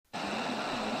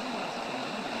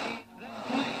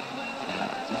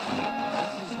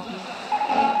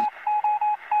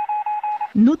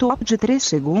top de 3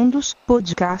 segundos,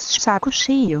 podcast Saco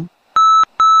Cheio.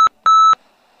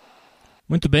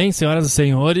 Muito bem, senhoras e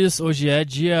senhores, hoje é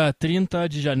dia 30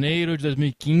 de janeiro de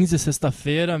 2015,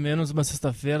 sexta-feira, menos uma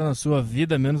sexta-feira na sua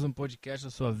vida, menos um podcast na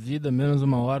sua vida, menos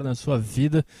uma hora na sua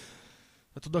vida.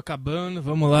 Tá tudo acabando,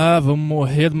 vamos lá, vamos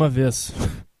morrer de uma vez.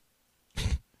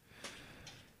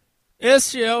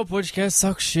 Este é o podcast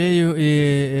Saco Cheio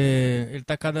e ele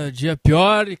tá cada dia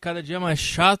pior e cada dia mais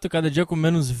chato, cada dia com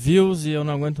menos views e eu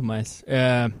não aguento mais.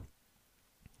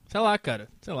 Sei lá, cara,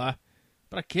 sei lá.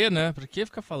 Pra quê, né? Pra que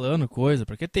ficar falando coisa?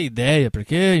 Pra que ter ideia? Pra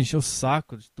que encher o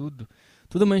saco de tudo?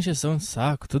 Tudo é uma encheção de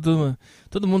saco. Todo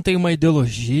mundo tem uma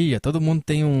ideologia. Todo mundo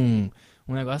tem um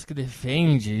negócio que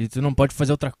defende. E tu não pode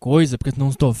fazer outra coisa porque tu não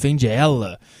te ofende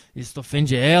ela. E se tu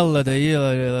ofende ela, daí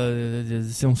ela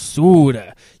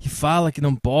censura. E fala que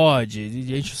não pode.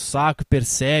 E enche o saco,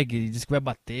 persegue. E diz que vai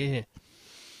bater.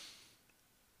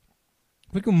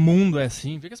 Por que o mundo é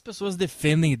assim? Por que as pessoas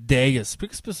defendem ideias? Por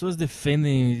que as pessoas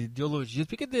defendem ideologias?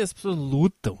 Por que as pessoas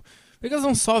lutam? Por que elas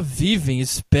não só vivem e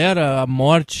esperam a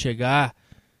morte chegar?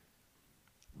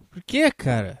 Por que,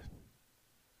 cara?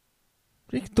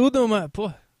 Por que tudo é uma... Pô,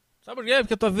 sabe por quê?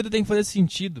 Porque a tua vida tem que fazer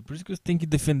sentido. Por isso que você tem que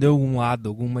defender algum lado,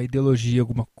 alguma ideologia,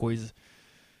 alguma coisa.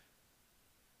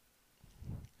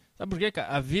 Sabe por quê, cara?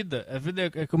 A vida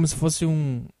é como se fosse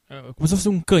um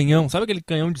canhão. Sabe aquele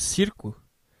canhão de circo?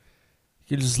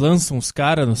 Que eles lançam os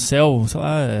caras no céu, sei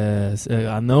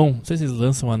lá, anão. Não sei se eles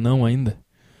lançam anão ainda.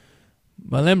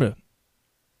 Mas lembra?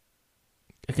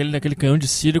 Aquele canhão de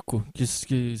circo que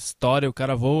estoura e o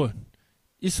cara voa.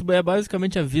 Isso é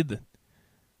basicamente a vida.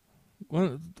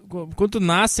 Quando tu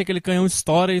nasce, aquele canhão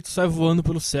estoura e tu sai voando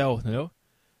pelo céu, entendeu?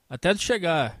 Até tu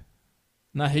chegar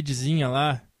na redezinha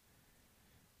lá,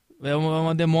 é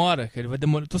uma demora, que ele vai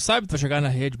demorar. Tu sabe que tu vai chegar na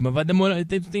rede, mas vai demorar.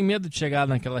 Tu tem medo de chegar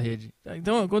naquela rede.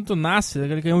 Então, quando tu nasce,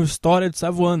 aquele canhão estoura e tu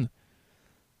sai voando.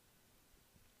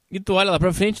 E tu olha lá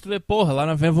pra frente e tu vê, porra, lá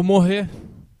na frente eu vou morrer.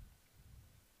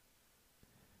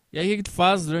 E aí o que tu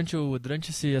faz durante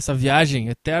essa viagem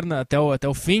eterna até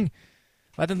o fim?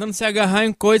 Vai tentando se agarrar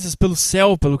em coisas pelo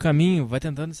céu, pelo caminho. Vai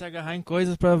tentando se agarrar em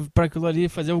coisas pra aquilo ali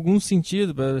fazer algum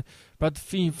sentido. Pra tu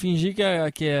fingir que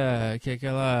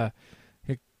aquela...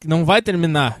 que não vai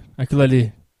terminar aquilo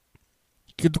ali.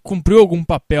 Que tu cumpriu algum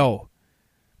papel.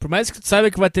 Por mais que tu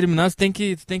saiba que vai terminar, tu tem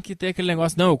que ter aquele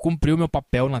negócio. Não, eu cumpri o meu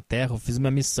papel na Terra, eu fiz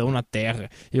minha missão na Terra.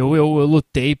 Eu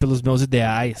lutei pelos meus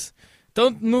ideais.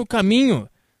 Então, no caminho,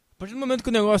 a partir do momento que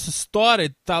o negócio estoura e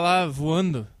tu tá lá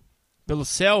voando pelo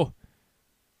céu,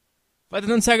 vai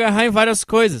tentando se agarrar em várias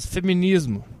coisas.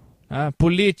 Feminismo,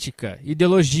 política,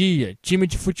 ideologia, time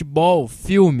de futebol,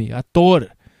 filme,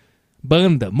 ator,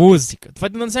 banda, música. Tu vai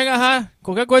tentando se agarrar.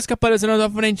 Qualquer coisa que aparecer na tua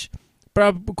frente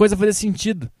pra coisa fazer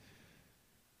sentido.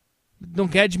 Não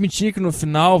quer admitir que no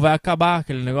final vai acabar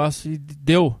aquele negócio e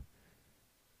deu.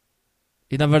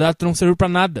 E na verdade tu não serviu pra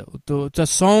nada. Tu é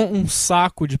só um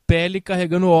saco de pele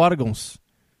carregando órgãos.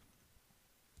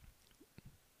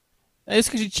 É isso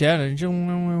que a gente é, né? A gente é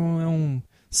um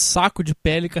saco de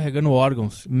pele carregando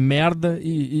órgãos. Merda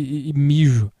e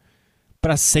mijo.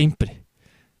 Pra sempre.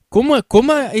 Como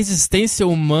a existência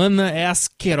humana é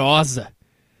asquerosa.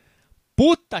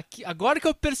 Puta que... Agora que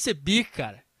eu percebi,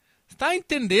 cara. Você tá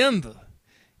entendendo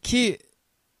que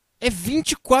é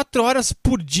 24 horas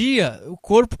por dia o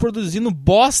corpo produzindo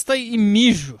bosta e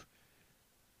mijo.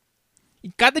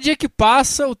 E cada dia que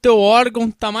passa, o teu órgão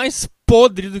tá mais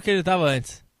podre do que ele tava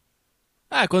antes.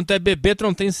 Quando tu é bebê, tu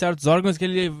não tem certos órgãos que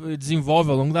ele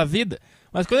desenvolve ao longo da vida.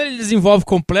 Mas quando ele desenvolve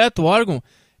completo o órgão,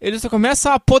 ele só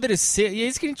começa a apodrecer. E é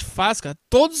isso que a gente faz, cara.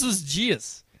 Todos os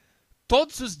dias.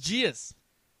 Todos os dias.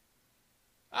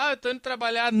 Eu tô indo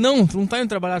trabalhar. Não, tu não tá indo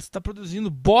trabalhar. Você tá produzindo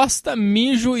bosta,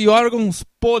 mijo e órgãos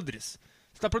podres.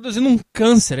 Você tá produzindo um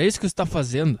câncer. É isso que você tá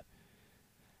fazendo.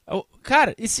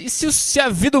 Cara, e se a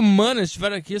vida humana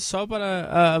estiver aqui só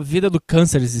para a vida do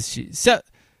câncer existir? Se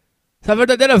a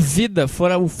verdadeira vida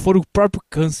for o próprio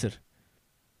câncer.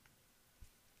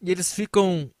 E eles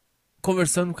ficam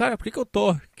conversando, cara, por que eu tô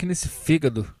aqui nesse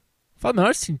fígado? Faz o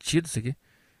menor sentido isso aqui.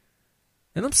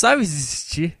 Eu não precisava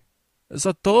existir. Eu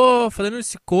só tô fazendo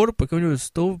esse corpo aqui onde eu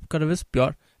estou cada vez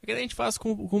pior. É que a gente faz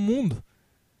com o mundo.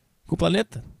 Com o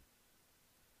planeta.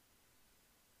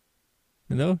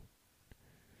 Entendeu?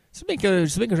 Se bem que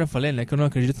eu já falei, né, que eu não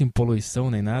acredito em poluição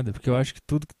nem nada, porque eu acho que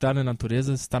tudo que tá na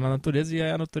natureza está na natureza e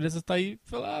a natureza tá aí.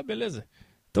 Fala, beleza.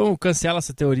 Então cancela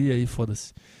essa teoria aí,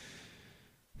 foda-se.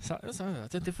 Eu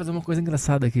tentei fazer uma coisa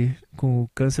engraçada aqui, com o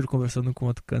câncer conversando com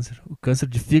outro câncer. O câncer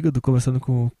de fígado conversando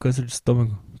com o câncer de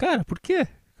estômago. Cara, por quê?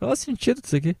 Qual é o sentido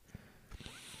disso aqui?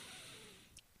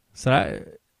 Será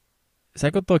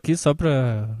que eu tô aqui só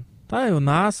pra Tá, eu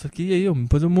nasço aqui, e aí,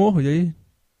 depois eu morro, e aí?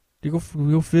 O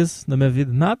que eu fiz na minha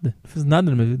vida? Nada. Não fiz nada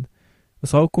na minha vida. Eu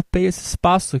só ocupei esse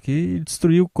espaço aqui e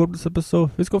destruí o corpo dessa pessoa.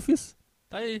 Foi isso que eu fiz.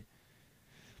 Tá aí.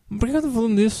 Mas por que eu tô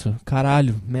falando isso?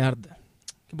 Caralho, merda.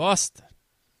 Que bosta.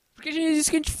 Porque é isso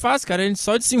que a gente faz, cara. A gente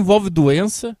só desenvolve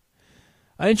doença.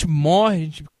 A gente morre, a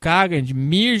gente caga, a gente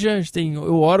mija,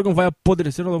 o órgão vai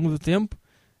apodrecendo ao longo do tempo.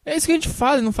 É isso que a gente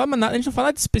faz, não faz nada, a gente não faz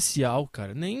nada de especial,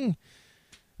 cara. Nem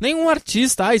um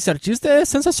artista, esse artista é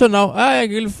sensacional. É o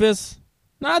que ele fez.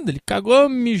 Nada, ele cagou,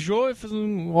 mijou e fez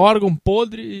um órgão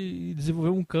podre e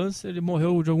desenvolveu um câncer, ele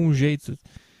morreu de algum jeito.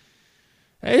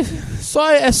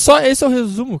 Esse é o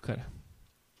resumo, cara.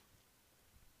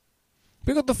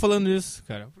 Por que eu tô falando isso,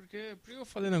 cara? Por que eu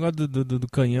falei o negócio do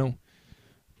canhão?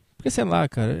 Porque, sei lá,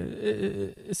 cara,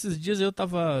 esses dias eu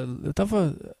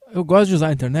gosto de usar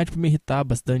a internet pra me irritar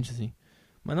bastante, assim.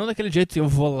 Mas não daquele jeito que eu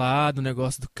vou lá do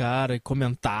negócio do cara e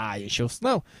comentar e encher os...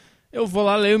 Não, eu vou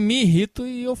lá, eu me irrito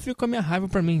e eu fico com a minha raiva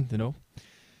pra mim, entendeu?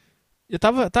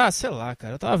 Sei lá,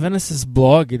 cara, eu tava vendo esses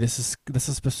blogs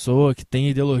dessas pessoas que têm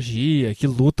ideologia, que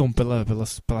lutam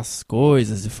pelas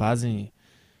coisas e fazem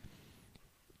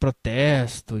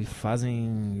protesto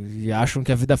e acham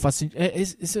que a vida faz sentido.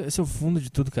 Esse é o fundo de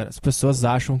tudo, cara. As pessoas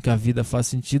acham que a vida faz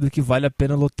sentido e que vale a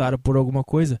pena lutar por alguma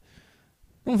coisa.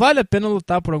 Não vale a pena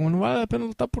lutar por alguma, não vale a pena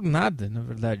lutar por nada, na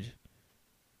verdade.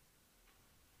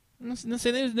 Não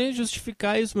sei nem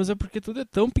justificar isso, mas é porque tudo é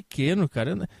tão pequeno,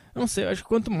 cara. Eu não sei, eu acho que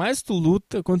quanto mais tu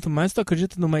luta, quanto mais tu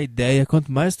acredita numa ideia,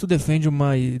 quanto mais tu defende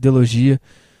uma ideologia,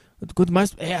 quanto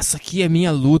mais essa aqui é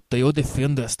minha luta e eu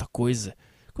defendo esta coisa.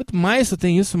 Quanto mais tu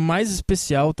tem isso, mais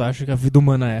especial tu acha que a vida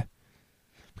humana é.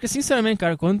 Porque, sinceramente,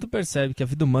 cara, quando tu percebe que a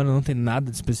vida humana não tem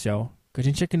nada de especial, que a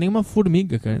gente é que nem uma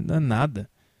formiga, cara, não é nada.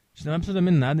 A gente não é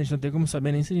absolutamente nada, a gente não tem como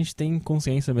saber nem se a gente tem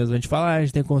consciência mesmo. A gente fala, a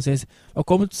gente tem consciência. Mas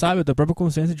como tu sabe, a tua própria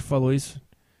consciência te falou isso.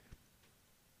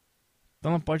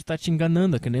 Então ela pode estar te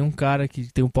enganando, é que nem um cara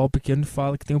que tem um pau pequeno e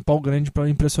fala que tem um pau grande pra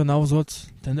impressionar os outros.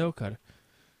 Entendeu, cara?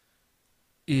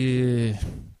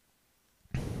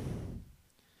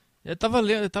 Eu tava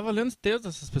lendo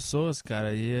textos dessas pessoas,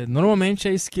 cara, e normalmente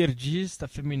é esquerdista,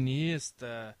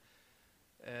 feminista,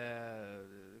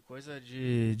 coisa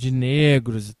de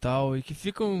negros e tal, e que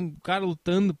ficam, cara,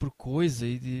 lutando por coisa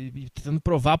e tentando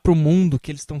provar pro mundo que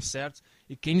eles estão certos,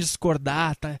 e quem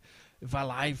discordar, vai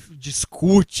lá e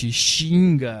discute,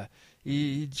 xinga,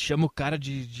 e chama o cara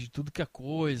de tudo que é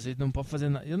coisa, e não pode fazer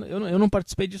nada. Eu não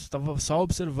participei disso, tava só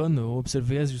observando, eu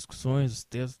observei as discussões, os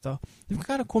textos e tal. E,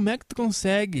 cara, como é que tu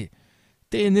consegue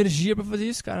ter energia pra fazer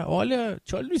isso, cara?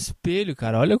 Te olha no espelho,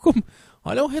 cara, olha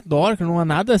ao redor, que não há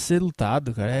nada a ser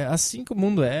lutado, cara. É assim que o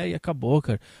mundo é e acabou,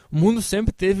 cara. O mundo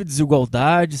sempre teve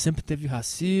desigualdade, sempre teve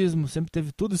racismo, sempre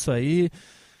teve tudo isso aí.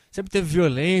 Sempre teve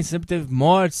violência, sempre teve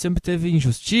morte, sempre teve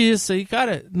injustiça. E,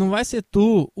 cara, não vai ser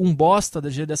tu, um bosta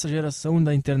dessa geração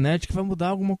da internet, que vai mudar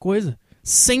alguma coisa.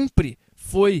 Sempre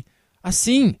foi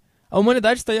assim. A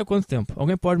humanidade está aí há quanto tempo?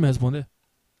 Alguém pode me responder?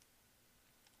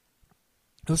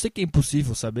 Eu sei que é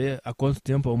impossível saber há quanto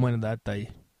tempo a humanidade está aí,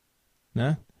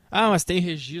 né? Ah, mas tem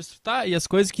registro. Tá, e as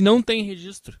coisas que não tem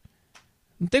registro?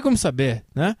 Não tem como saber,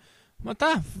 né? Mas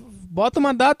tá, bota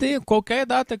uma data aí, qualquer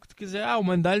data que tu quiser. A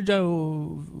humanidade já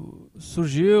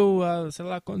surgiu há, sei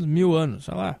lá, quantos 1000 anos,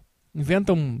 sei lá.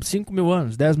 Inventam 5.000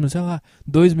 anos, 10.000, sei lá,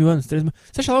 2.000 anos, 3.000.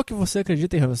 Seja lá o que você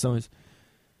acredita em relação a isso.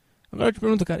 Agora eu te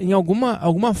pergunto, cara, em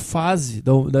alguma fase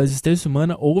da existência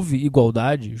humana houve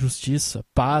igualdade, justiça,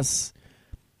 paz,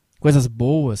 coisas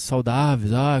boas,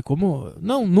 saudáveis? Como...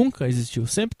 Não, nunca existiu.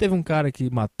 Sempre teve um cara que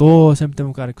matou, sempre teve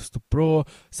um cara que estuprou,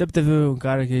 sempre teve um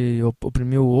cara que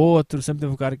oprimiu o outro, sempre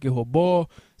teve um cara que roubou,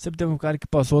 sempre teve um cara que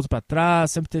passou outro pra trás,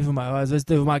 sempre teve às vezes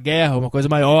teve uma guerra, uma coisa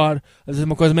maior, às vezes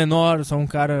uma coisa menor, só um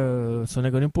cara só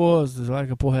negando imposto, sei lá,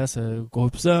 que porra é essa,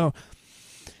 corrupção.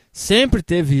 Sempre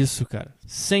teve isso, cara.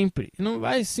 Sempre. E não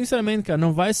vai, sinceramente, cara,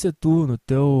 não vai ser tu no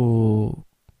teu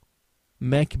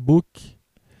MacBook,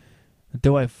 no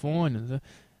teu iPhone.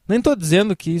 Nem tô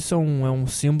dizendo que isso é um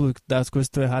símbolo das coisas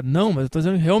que estão erradas. Não, mas eu tô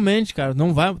dizendo que realmente, cara,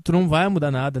 tu não vai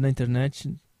mudar nada na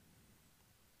internet.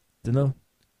 Entendeu?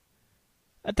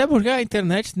 Até porque a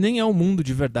internet nem é um mundo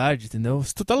de verdade, entendeu?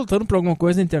 Se tu tá lutando por alguma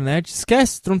coisa na internet,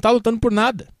 esquece, tu não tá lutando por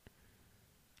nada.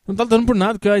 Não tá lutando por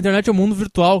nada, porque a internet é um mundo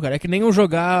virtual, cara. É que nem eu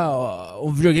jogar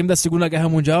o videogame da Segunda Guerra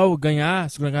Mundial, ganhar a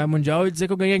Segunda Guerra Mundial e dizer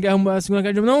que eu ganhei a Segunda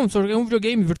Guerra Mundial. Não, só joguei um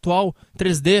videogame virtual,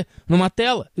 3D, numa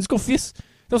tela. Isso que eu fiz.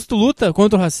 Então se tu luta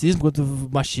contra o racismo, contra o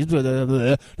machismo,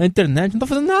 na internet, não tá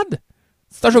fazendo nada.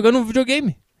 Você tá jogando um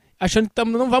videogame, achando que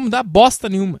não vai mudar bosta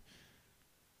nenhuma.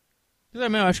 Eu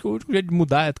acho que o único jeito de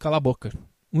mudar é tu calar a boca.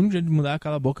 O único jeito de mudar é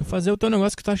calar a boca. Fazer o teu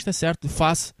negócio que tu acha que tá certo,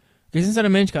 faz. Porque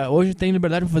sinceramente, cara, hoje tem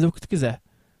liberdade pra fazer o que tu quiser.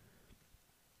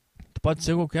 tu pode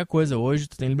ser qualquer coisa. Hoje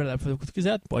tu tem liberdade pra fazer o que tu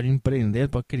quiser. Tu pode empreender,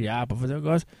 tu pode criar, pode fazer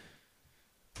negócio.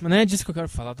 Mas não é disso que eu quero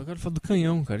falar. Eu quero falar do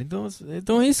canhão, cara.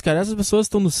 Então é isso, cara. Essas pessoas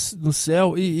estão no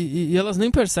céu e elas nem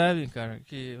percebem, cara,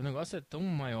 que o negócio é tão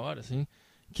maior, assim.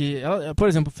 Que, por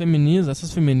exemplo,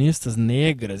 essas feministas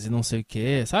negras e não sei o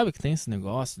que, sabe que tem esse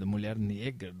negócio da mulher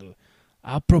negra,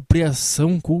 a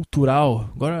apropriação cultural.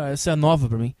 Agora, essa é a nova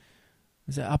pra mim.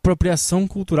 Apropriação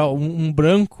cultural. Um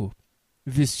branco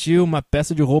vestir uma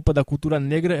peça de roupa da cultura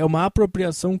negra é uma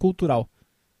apropriação cultural.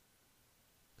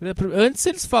 Antes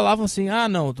eles falavam assim,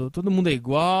 não, todo mundo é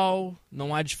igual,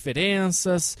 não há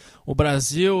diferenças, o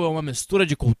Brasil é uma mistura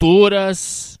de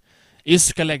culturas,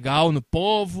 isso que é legal no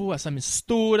povo, essa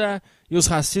mistura, e os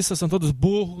racistas são todos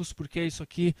burros, porque isso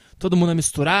aqui, todo mundo é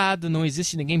misturado, não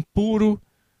existe ninguém puro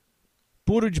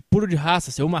de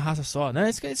raça, ser uma raça só, né?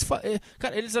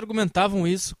 Cara, eles argumentavam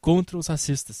isso contra os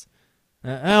racistas.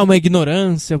 Uma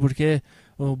ignorância, porque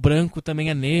o branco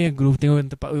também é negro,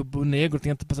 o negro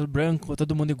tem antepassado branco,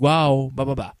 todo mundo igual,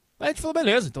 bababá. Aí a gente falou,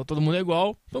 beleza, então todo mundo é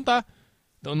igual, então tá.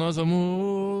 Então nós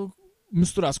vamos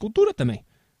misturar as culturas também.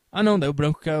 Não, daí o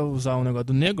branco quer usar um negócio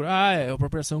do negro, é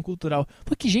apropriação cultural.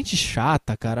 Pô, que gente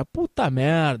chata, cara, puta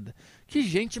merda. Que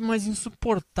gente mais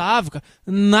insuportável, cara.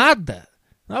 Nada.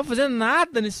 Não vai fazer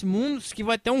nada nesse mundo que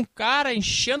vai ter um cara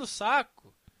enchendo o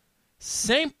saco.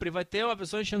 Sempre vai ter uma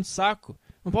pessoa enchendo o saco.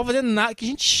 Não pode fazer nada. Que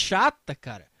gente chata,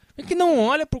 cara.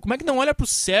 Como é que não olha pro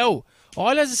céu?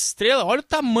 Olha as estrelas, olha o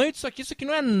tamanho disso aqui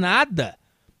não é nada.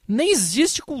 Nem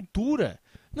existe cultura.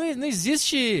 Não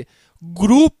existe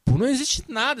grupo, não existe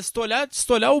nada. Se tu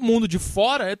olhar o mundo de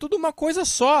fora, é tudo uma coisa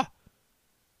só.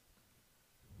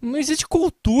 Não existe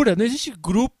cultura, não existe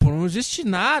grupo, não existe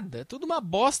nada. É tudo uma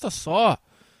bosta só.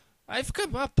 Aí fica,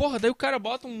 daí o cara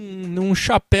bota um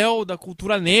chapéu da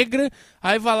cultura negra,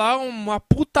 aí vai lá uma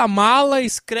puta mala,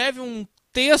 escreve um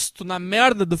texto na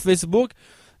merda do Facebook,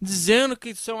 dizendo que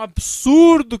isso é um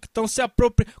absurdo, que estão se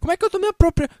apropriando. Como é que eu tô me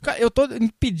apropriando? Cara, eu tô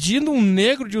impedindo um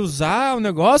negro de usar o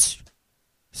negócio?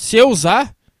 Se eu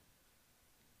usar?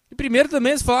 E primeiro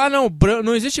também eles falam,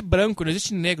 não existe branco, não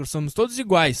existe negro, somos todos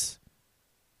iguais.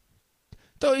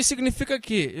 Então isso significa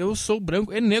que eu sou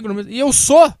branco e negro mesmo, e eu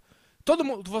sou! Todo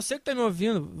mundo, você que tá me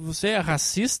ouvindo, você é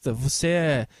racista, você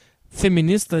é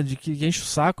feminista que enche o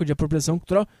saco de apropriação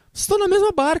cultural, vocês estão na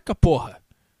mesma barca, porra.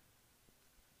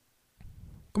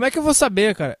 Como é que eu vou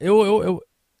saber, cara?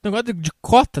 Negócio de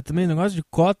cota também, negócio de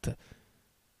cota.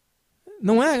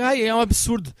 Não é, é um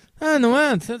absurdo. Não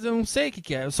é, eu não sei o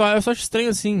que é. Eu só acho estranho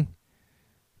assim.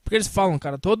 Porque eles falam,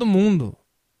 cara, todo mundo.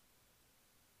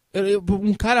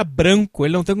 Um cara branco,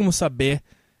 ele não tem como saber.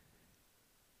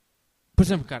 Por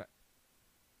exemplo, cara.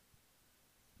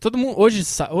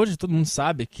 Hoje todo mundo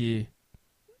sabe que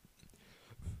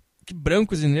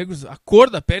brancos e negros, a cor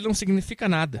da pele não significa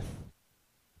nada.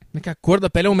 Que a cor da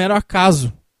pele é um mero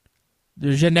acaso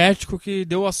genético que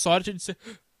deu a sorte de ser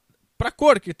pra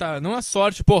cor que tá, não a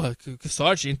sorte, porra, que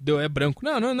sorte a gente deu, é branco.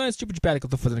 Não é esse tipo de pele que eu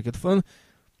tô fazendo aqui, eu tô falando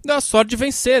deu a sorte de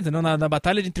vencer, entendeu? Na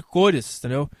batalha entre cores,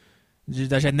 entendeu?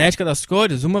 Da genética das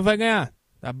cores, uma vai ganhar.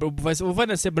 Ou vai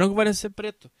nascer branco ou vai nascer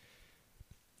preto.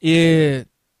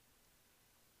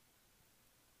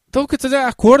 Então, quer dizer,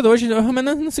 a cor de hoje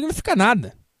não significa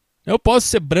nada. Eu posso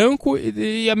ser branco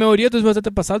e a maioria dos meus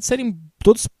antepassados serem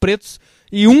todos pretos.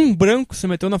 E um branco se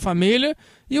meteu na família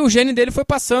e o gene dele foi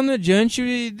passando adiante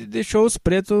e deixou os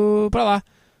pretos pra lá.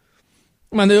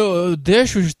 Mas eu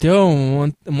deixo de ter um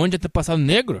monte de antepassado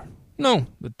negro? Não,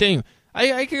 eu tenho.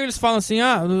 Aí que eles falam assim,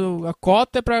 a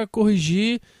cota é pra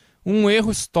corrigir um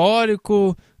erro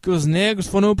histórico que os negros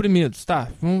foram oprimidos. Tá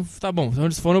bom, então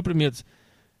eles foram oprimidos.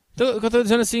 Então, o que eu tô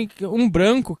dizendo assim, que um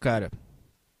branco, cara,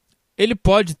 ele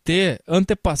pode ter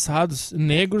antepassados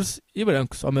negros e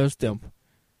brancos ao mesmo tempo.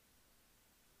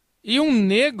 E um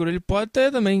negro, ele pode ter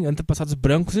também antepassados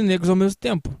brancos e negros ao mesmo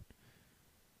tempo.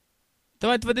 Então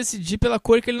aí tu vai decidir pela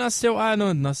cor que ele nasceu.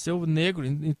 Não, nasceu negro,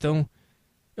 então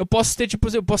eu posso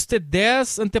ter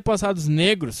 10 antepassados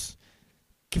negros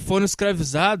que foram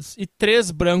escravizados e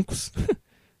 3 brancos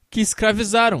que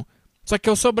escravizaram. Só que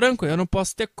eu sou branco, eu não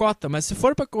posso ter cota. Mas se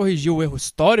for pra corrigir o erro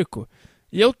histórico,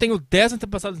 e eu tenho 10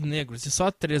 antepassados negros e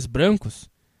só 3 brancos,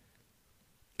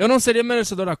 eu não seria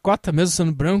merecedor da cota, mesmo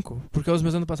sendo branco, porque os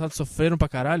meus antepassados sofreram pra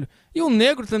caralho. E o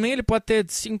negro também, ele pode ter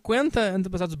 50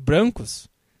 antepassados brancos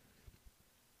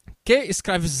que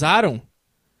escravizaram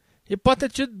e pode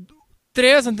ter tido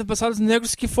 3 antepassados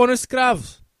negros que foram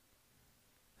escravos.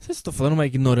 Não sei se estou falando uma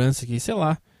ignorância aqui, sei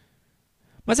lá.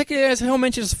 Mas é que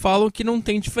realmente eles falam que não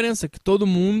tem diferença, que todo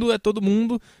mundo é todo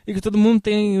mundo e que todo mundo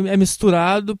é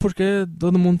misturado porque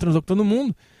todo mundo transou com todo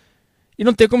mundo. E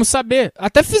não tem como saber.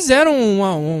 Até fizeram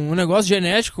um negócio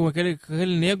genético com aquele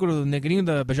negrinho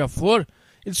da Beija-Flor.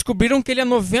 E descobriram que ele é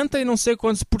 90 e não sei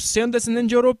quantos por cento descendente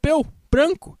de europeu,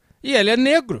 branco. E ele é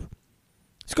negro.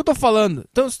 Isso que eu tô falando.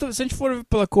 Então, se a gente for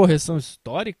pela correção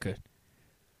histórica,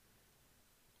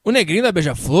 o negrinho da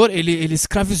Beija-Flor, ele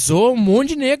escravizou um monte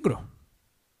de negro.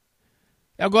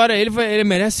 Agora ele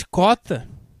merece cota.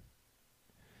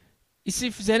 E se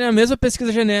fizerem a mesma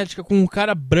pesquisa genética com um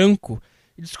cara branco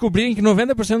e descobrirem que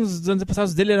 90% dos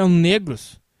antepassados dele eram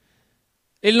negros,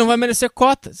 ele não vai merecer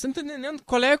cota. Você não tá entendendo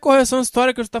qual é a correção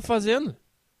histórica que você está fazendo?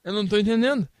 Eu não tô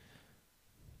entendendo.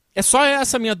 É só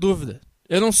essa a minha dúvida.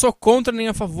 Eu não sou contra nem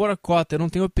a favor a cota. Eu não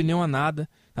tenho opinião a nada.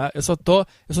 Tá? Eu só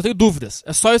tenho dúvidas.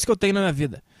 É só isso que eu tenho na minha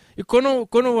vida. E quando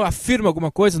eu afirmo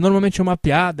alguma coisa, normalmente é uma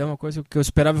piada, é uma coisa que eu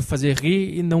esperava fazer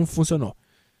rir e não funcionou.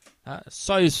 Tá?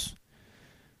 Só isso.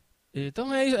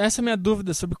 Então essa é a minha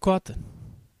dúvida sobre cota.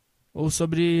 Ou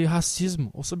sobre racismo.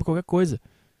 Ou sobre qualquer coisa.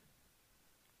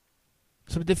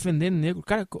 Sobre defender negro.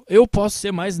 Cara, eu posso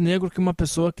ser mais negro que uma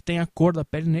pessoa que tem a cor da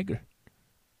pele negra.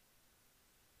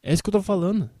 É isso que eu tô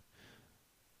falando.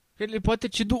 Ele pode ter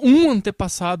tido um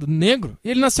antepassado negro e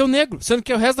ele nasceu negro, sendo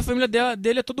que o resto da família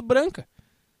dele é tudo branca.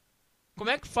 Como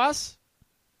é que faz?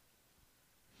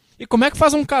 E como é que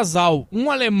faz um casal, um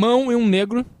alemão e um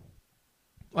negro?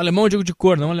 O alemão eu digo de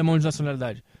cor, não um alemão de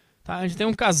nacionalidade. Tá? A gente tem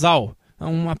um casal,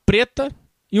 uma preta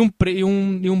e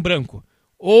um branco.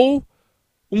 Ou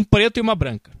um preto e uma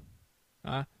branca.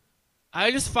 Tá?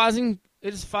 Aí eles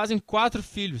fazem 4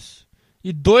 filhos.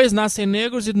 E 2 nascem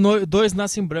negros e 2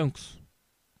 nascem brancos.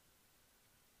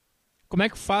 Como é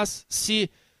que faz se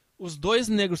os 2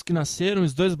 negros que nasceram e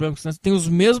os 2 brancos que nasceram têm os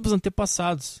mesmos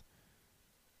antepassados?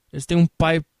 Eles têm um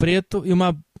pai preto e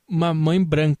uma mãe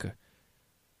branca.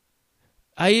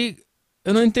 Aí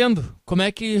eu não entendo como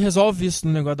é que resolve isso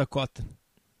no negócio da cota.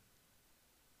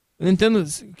 Eu não entendo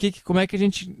como é que a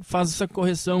gente faz essa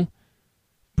correção.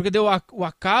 Porque deu o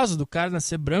acaso do cara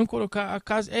nascer branco.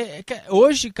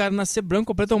 Hoje, cara, nascer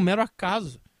branco ou preto é um mero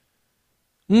acaso.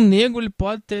 Um negro ele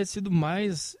pode ter sido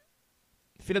mais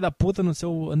filha da puta nos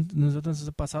outros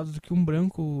passados do que um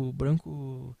branco,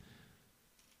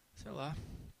 sei lá.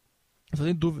 Eu só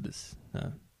tenho dúvidas.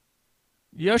 Tá?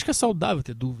 E eu acho que é saudável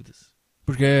ter dúvidas.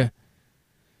 Porque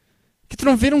que tu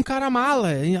não vira um cara mala,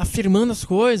 afirmando as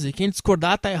coisas, e quem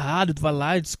discordar tá errado, tu vai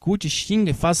lá e discute,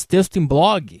 xinga e faz texto em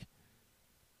blog.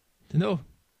 Entendeu?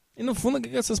 E no fundo, o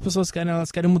que essas pessoas querem?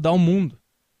 Elas querem mudar o mundo.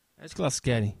 É isso que elas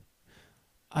querem.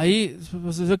 Aí,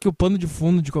 você vê que o pano de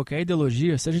fundo de qualquer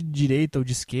ideologia, seja de direita ou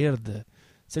de esquerda,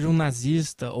 seja um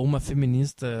nazista ou uma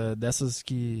feminista dessas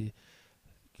que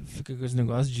fica com esse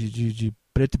negócio de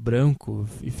preto e branco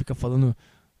e fica falando,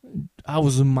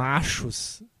 os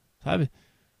machos, sabe?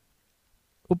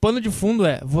 O pano de fundo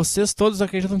é, vocês todos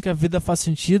acreditam que a vida faz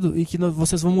sentido e que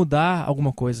vocês vão mudar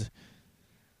alguma coisa.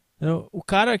 O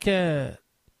cara que é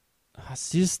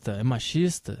racista, é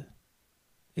machista,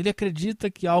 ele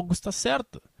acredita que algo está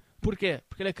certo. Por quê?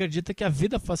 Porque ele acredita que a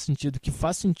vida faz sentido, que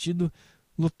faz sentido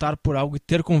lutar por algo e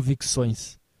ter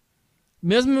convicções.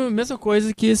 Mesma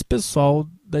coisa que esse pessoal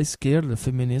da esquerda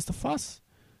feminista faz.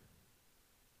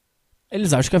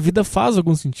 Eles acham que a vida faz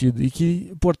algum sentido e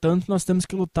que, portanto, nós temos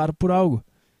que lutar por algo.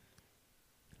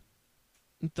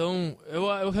 Então,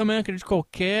 eu realmente acredito que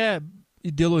qualquer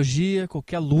ideologia,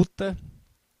 qualquer luta,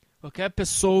 qualquer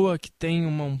pessoa que tem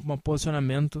um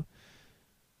posicionamento,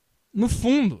 no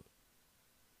fundo,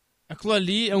 aquilo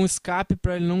ali é um escape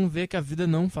para ele não ver que a vida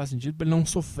não faz sentido, para ele não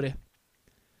sofrer.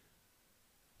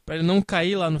 Para ele não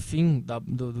cair lá no fim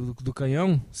do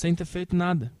canhão sem ter feito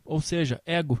nada. Ou seja,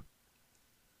 ego.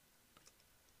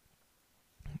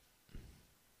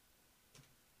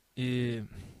 E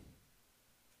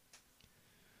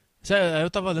eu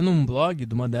tava lendo um blog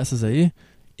de uma dessas aí,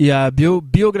 e a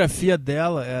biografia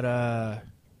dela era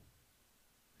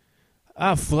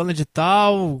fulana de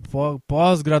tal,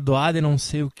 pós-graduada e não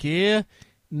sei o que,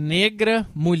 negra,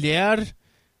 mulher,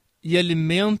 e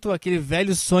alimento aquele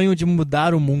velho sonho de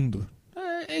mudar o mundo.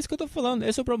 É isso que eu tô falando,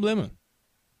 esse é o problema.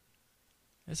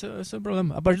 Esse é o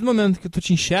problema. A partir do momento que tu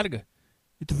te enxerga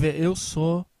e tu vê, eu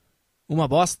sou uma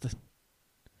bosta,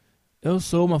 eu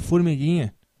sou uma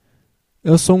formiguinha,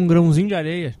 eu sou um grãozinho de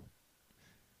areia,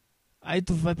 aí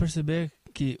tu vai perceber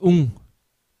que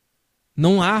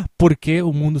não há por que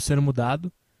o mundo ser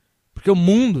mudado, porque o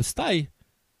mundo está aí.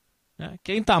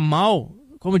 Quem tá mal,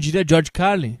 como diria George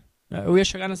Carlin, eu ia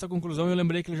chegar nessa conclusão e eu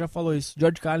lembrei que ele já falou isso.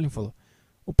 George Carlin falou,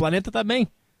 o planeta tá bem,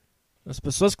 as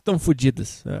pessoas que estão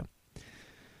fodidas.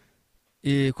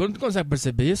 E quando tu consegue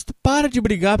perceber isso, tu para de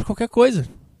brigar por qualquer coisa.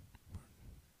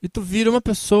 E tu vira uma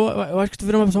pessoa, eu acho que tu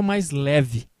vira uma pessoa mais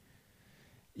leve.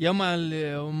 E é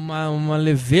uma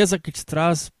leveza que te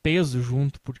traz peso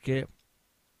junto, porque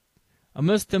ao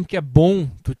mesmo tempo que é bom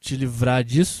tu te livrar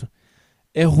disso,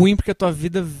 é ruim porque a tua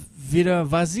vida vira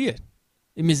vazia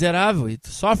e miserável e tu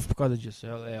sofre por causa disso,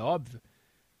 é óbvio.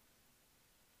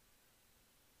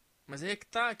 Mas aí é que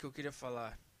tá que eu queria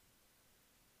falar.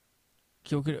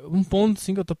 Um ponto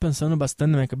sim que eu tô pensando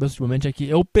bastante na minha cabeça ultimamente é que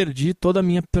eu perdi toda a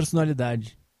minha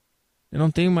personalidade. Eu não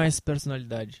tenho mais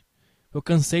personalidade. Eu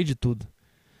cansei de tudo.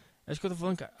 É isso que eu tô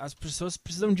falando, cara. As pessoas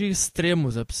precisam de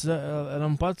extremos. Ela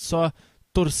não pode só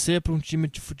torcer para um time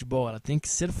de futebol. Ela tem que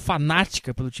ser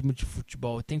fanática pelo time de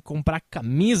futebol. Tem que comprar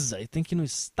camisa, e tem que ir no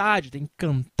estádio, tem que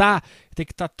cantar, tem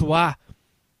que tatuar.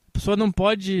 A pessoa não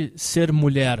pode ser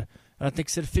mulher. Ela tem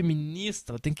que ser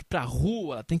feminista, ela tem que ir pra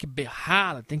rua, ela tem que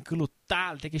berrar, ela tem que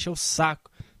lutar, ela tem que encher o saco.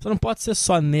 A pessoa não pode ser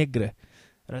só negra.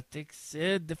 Ela tem que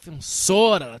ser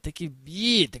defensora, ela tem que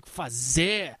ir, tem que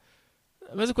fazer.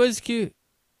 A mesma coisa que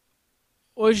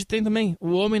hoje tem também.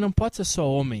 O homem não pode ser só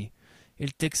homem.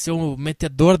 Ele tem que ser o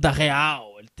metedor da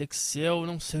real. Ele tem que ser o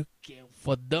não sei o que, o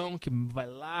fodão que vai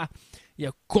lá e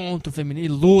é contra o feminino e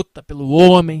luta pelo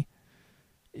homem.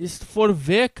 E se tu for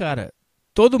ver, cara,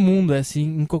 todo mundo é assim,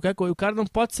 em qualquer coisa. O cara não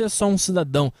pode ser só um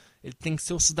cidadão. Ele tem que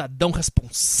ser um cidadão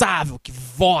responsável, que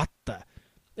vota.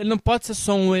 Ele não pode ser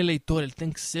só um eleitor. Ele tem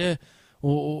que ser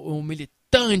o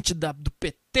militante do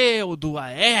PT ou do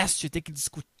Aécio. Tem que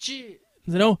discutir,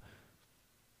 entendeu?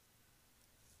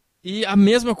 E a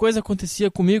mesma coisa acontecia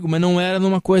comigo, mas não era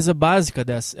numa coisa básica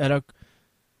dessa.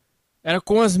 Era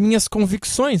com as minhas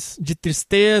convicções de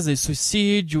tristeza e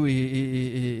suicídio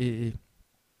e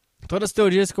todas as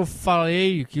teorias que eu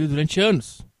falei aqui durante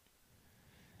anos.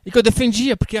 E que eu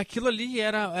defendia, porque aquilo ali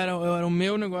era o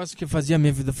meu negócio que fazia a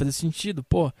minha vida fazer sentido.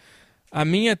 Pô, a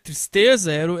minha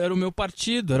tristeza era o meu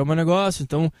partido, era o meu negócio.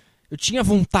 Então, eu tinha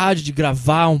vontade de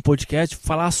gravar um podcast,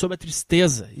 falar sobre a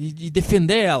tristeza e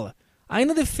defender ela.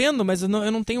 Ainda defendo, mas eu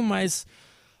não tenho mais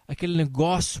aquele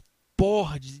negócio,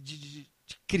 porra, de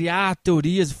criar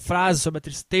teorias e frases sobre a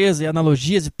tristeza e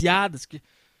analogias e piadas que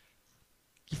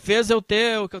fez eu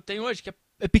ter o que eu tenho hoje, que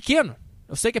é pequeno.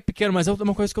 Eu sei que é pequeno, mas é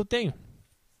uma coisa que eu tenho.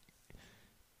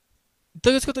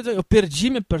 Então é isso que eu tô dizendo. Eu perdi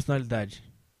minha personalidade.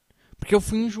 Porque eu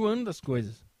fui enjoando das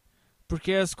coisas.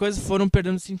 Porque as coisas foram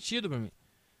perdendo sentido pra mim.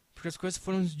 Porque as coisas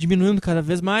foram diminuindo cada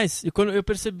vez mais. E quando eu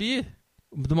percebi,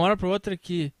 de uma hora pra outra,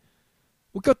 que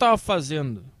o que eu tava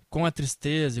fazendo com a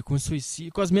tristeza, com o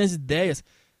suicídio, com as minhas ideias,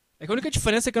 é que a única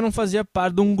diferença é que eu não fazia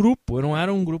parte de um grupo. Eu não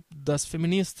era um grupo das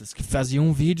feministas que faziam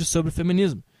um vídeo sobre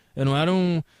feminismo. Eu não era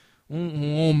um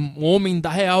homem da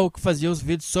real que fazia os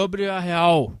vídeos sobre a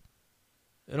real.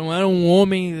 Eu não era um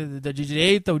homem de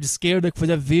direita ou de esquerda que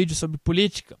fazia vídeo sobre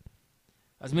política.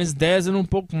 As minhas ideias eram um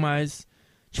pouco mais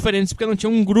diferentes porque não tinha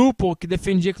um grupo que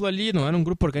defendia aquilo ali. Não era um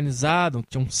grupo organizado, que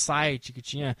tinha um site, que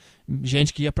tinha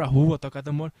gente que ia pra rua tocar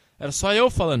tambor. Era só eu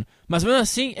falando. Mas mesmo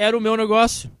assim, era o meu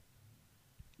negócio.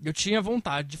 Eu tinha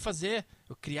vontade de fazer.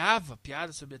 Eu criava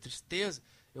piadas sobre a tristeza.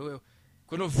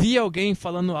 Quando eu via alguém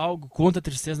falando algo contra a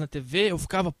tristeza na TV, eu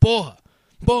ficava, porra,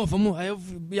 vamos. Aí eu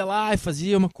ia lá e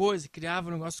fazia uma coisa, criava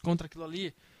um negócio contra aquilo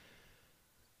ali.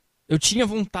 Eu tinha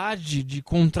vontade de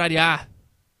contrariar.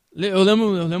 Eu lembro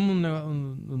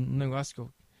um negócio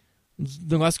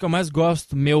que eu mais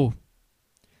gosto, meu,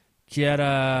 que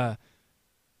era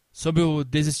sobre o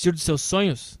desistir dos seus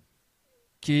sonhos,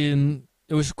 que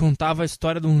eu contava a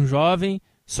história de um jovem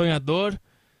sonhador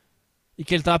e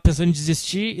que ele estava pensando em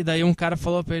desistir, e daí um cara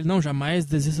falou pra ele, não, jamais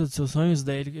desista dos seus sonhos.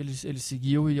 Daí ele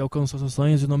seguiu e alcançou seus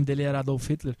sonhos, e o nome dele era Adolf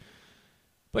Hitler.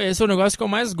 Pô, esse é o negócio que eu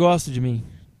mais gosto de mim.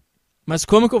 Mas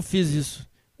como que eu fiz isso?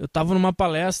 Eu tava numa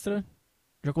palestra,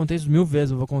 já contei isso 1000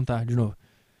 vezes, eu vou contar de novo.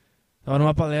 Tava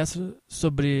numa palestra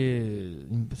sobre,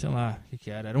 sei lá, o que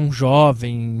era. Era um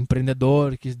jovem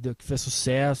empreendedor que fez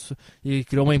sucesso e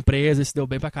criou uma empresa e se deu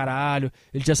bem pra caralho.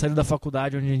 Ele tinha saído da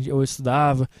faculdade onde eu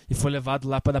estudava e foi levado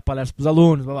lá pra dar palestra pros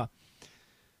alunos, blá blá.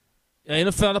 E aí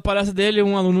no final da palestra dele,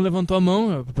 um aluno levantou a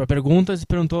mão pra perguntas e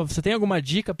perguntou, você tem alguma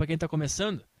dica pra quem tá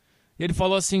começando? E ele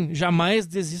falou assim, jamais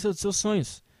desista dos seus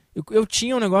sonhos. Eu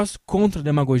tinha um negócio contra a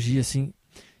demagogia, assim.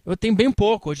 Eu tenho bem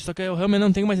pouco hoje, só que eu realmente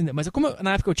não tenho mais energia. Mas como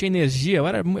na época eu tinha energia, eu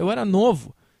era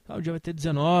novo. Eu já vai ter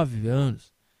 19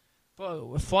 anos.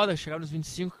 Pô, é foda chegar nos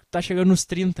 25, tá chegando nos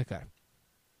 30, cara.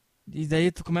 E daí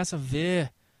tu começa a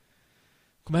ver,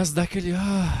 começa a dar aquele...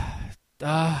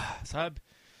 sabe?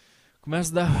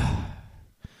 Começa a dar...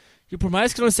 E por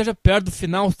mais que não esteja perto do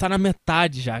final, tá na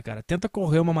metade já, cara. Tenta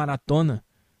correr uma maratona.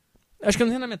 Acho que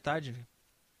não tem na metade.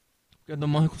 Porque eu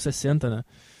morre com 60, né?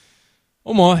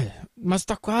 Ou morre, mas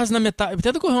tá quase na metade.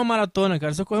 Tenta correr uma maratona,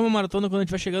 cara. Se eu correr uma maratona, quando a gente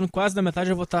vai chegando quase na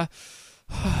metade, eu vou estar...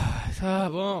 tá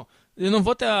bom. Eu não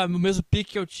vou ter o mesmo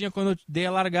pique que eu tinha quando eu dei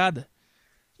a largada.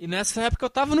 E nessa época eu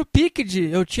tava no pique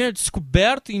eu tinha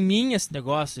descoberto em mim esse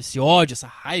negócio, esse ódio, essa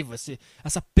raiva,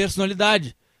 essa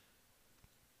personalidade.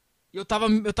 E eu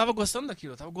tava gostando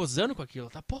daquilo, eu tava gozando com aquilo.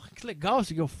 Tá, porra, que legal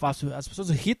isso que eu faço. As pessoas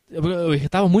eu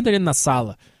irritava muito ali na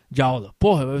sala de aula.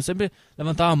 Porra, eu sempre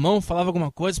levantava a mão, falava alguma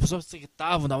coisa, as pessoas se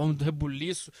irritavam, davam um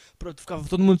rebuliço, ficava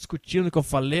todo mundo discutindo o que eu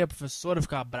falei, a professora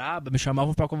ficava braba, me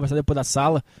chamavam pra conversar depois da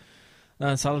sala,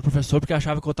 na sala do professor, porque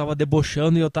achava que eu tava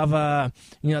debochando e eu tava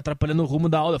atrapalhando o rumo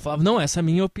da aula. Eu falava, não, essa é a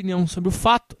minha opinião sobre o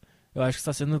fato. Eu acho que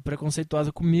você está sendo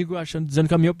preconceituosa comigo, dizendo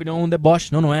que a minha opinião é um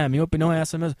deboche. Não, não é. A minha opinião é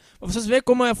essa mesmo. Pra vocês verem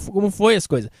como foi as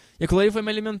coisas. E aquilo aí foi me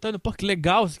alimentando. Pô, que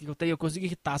legal isso que eu tenho. Eu consegui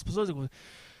irritar as pessoas.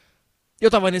 Eu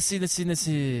tava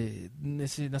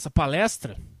nessa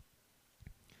palestra.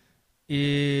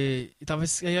 E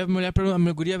talvez aí a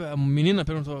menina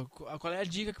perguntou: qual é a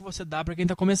dica que você dá pra quem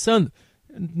tá começando?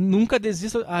 Nunca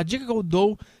desista. A dica que eu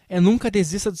dou é nunca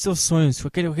desista dos seus sonhos. Com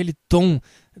aquele tom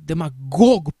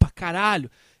demagogo pra caralho.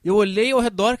 Eu olhei ao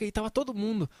redor e tava todo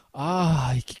mundo.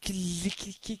 Ai,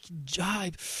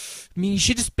 ai, me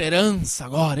enchi de esperança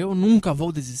agora. Eu nunca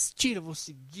vou desistir, eu vou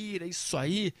seguir, é isso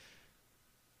aí.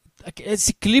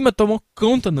 Esse clima tomou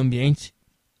conta no ambiente.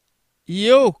 E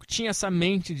eu tinha essa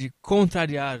mente de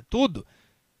contrariar tudo.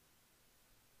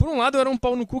 Por um lado, eu era um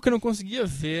pau no cu que eu não conseguia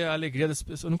ver a alegria das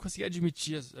pessoas. Eu não conseguia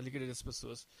admitir a alegria das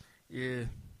pessoas. E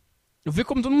eu vi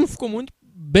como todo mundo ficou muito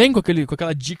bem com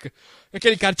aquela dica que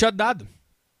aquele cara tinha dado.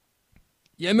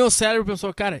 E aí meu cérebro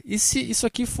pensou, cara, e se isso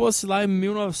aqui fosse lá em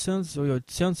 1900 ou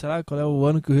 800, sei lá, qual é o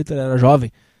ano que o Hitler era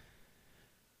jovem?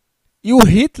 E o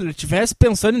Hitler tivesse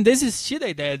pensando em desistir da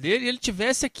ideia dele e ele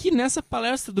tivesse aqui nessa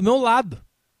palestra do meu lado.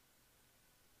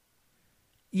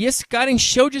 E esse cara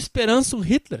encheu de esperança o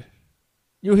Hitler.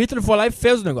 E o Hitler foi lá e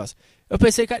fez o negócio. Eu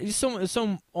pensei, cara, isso é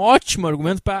um ótimo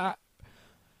argumento para...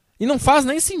 E não faz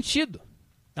nem sentido,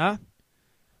 tá?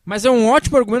 Mas é um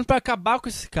ótimo argumento para acabar com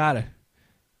esse cara.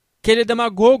 Que ele é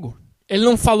demagogo. Ele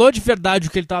não falou de verdade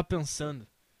o que ele estava pensando.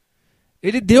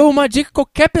 Ele deu uma dica que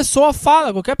qualquer pessoa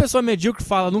fala, qualquer pessoa medíocre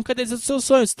fala, nunca desista dos seus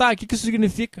sonhos. Tá, o que isso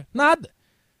significa? Nada.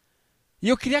 E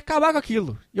eu queria acabar com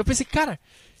aquilo. E eu pensei, cara,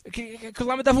 aquilo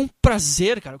lá me dava um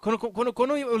prazer, cara.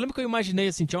 Quando eu lembro que eu imaginei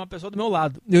assim, tinha uma pessoa do meu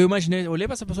lado. Eu olhei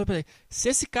pra essa pessoa e pensei, se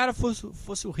esse cara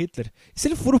fosse o Hitler, se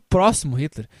ele for o próximo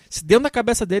Hitler, se dentro da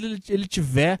cabeça dele ele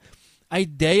tiver a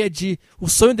ideia de, o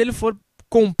sonho dele for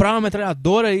comprar uma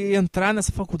metralhadora e entrar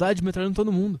nessa faculdade metralhando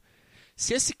todo mundo.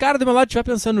 Se esse cara do meu lado estiver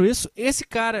pensando isso, esse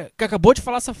cara que acabou de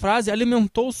falar essa frase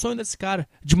alimentou o sonho desse cara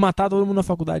de matar todo mundo na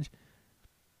faculdade.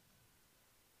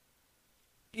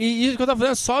 E isso que eu tava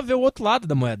fazendo é só ver o outro lado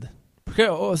da moeda. Porque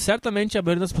certamente a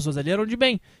maioria das pessoas ali eram de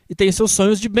bem. E tem seus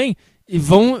sonhos de bem. E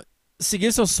vão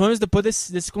seguir seus sonhos depois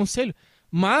desse conselho.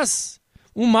 Mas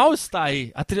o mal está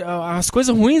aí. As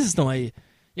coisas ruins estão aí.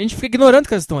 E a gente fica ignorando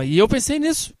que elas estão aí. E eu pensei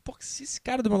nisso. Pô, se esse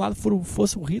cara do meu lado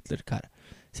fosse o Hitler, cara.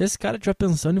 Se esse cara estiver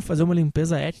pensando em fazer uma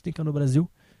limpeza étnica no Brasil.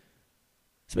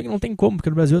 Se bem que não tem como, porque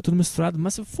no Brasil é tudo misturado.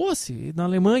 Mas se fosse, na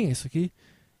Alemanha, isso aqui.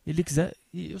 Ele quiser.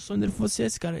 E o sonho dele fosse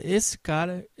esse cara. Esse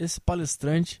cara, esse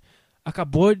palestrante,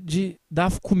 acabou de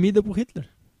dar comida pro Hitler.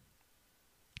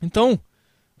 Então,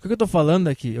 o que eu tô falando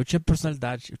aqui? Eu tinha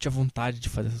personalidade, eu tinha vontade de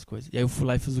fazer essas coisas. E aí eu fui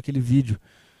lá e fiz aquele vídeo.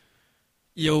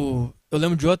 E eu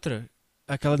lembro de outra.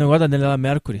 Aquela negócio da Daniela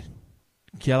Mercury,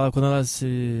 que ela, quando ela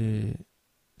se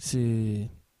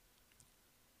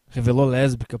revelou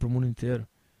lésbica pro mundo inteiro,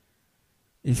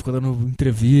 e ficou dando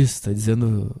entrevista,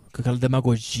 dizendo com aquela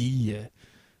demagogia,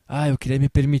 eu queria me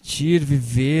permitir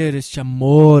viver este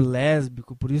amor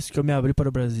lésbico, por isso que eu me abri para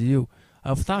o Brasil.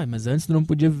 Aí eu falei, mas antes tu não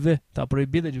podia viver, tava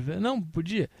proibida de viver? Não,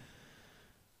 podia.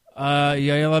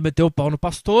 E aí ela meteu o pau no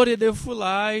pastor, e daí eu fui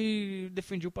lá e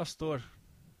defendi o pastor.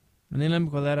 Eu nem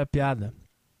lembro qual era a piada.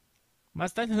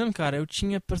 Mas tá entendendo, cara? Eu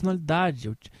tinha personalidade.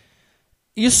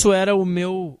 Isso era o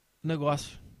meu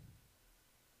negócio.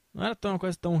 Não era uma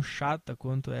coisa tão chata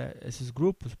quanto esses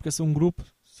grupos, porque são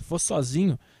grupos. Se fosse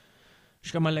sozinho,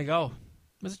 acho que é mais legal.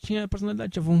 Mas eu tinha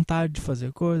personalidade, tinha vontade de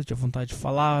fazer coisa, tinha vontade de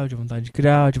falar, tinha vontade de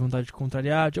criar, tinha vontade de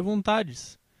contrariar, tinha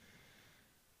vontades.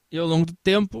 E ao longo do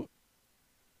tempo,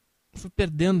 fui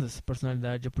perdendo essa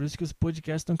personalidade. É por isso que os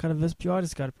podcasts estão cada vez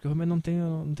piores, cara. Porque eu realmente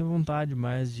não tenho vontade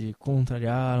mais de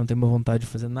contrariar, não tenho mais vontade de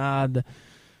fazer nada.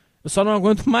 Eu só não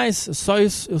aguento mais. Só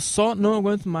isso. Eu só não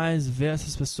aguento mais ver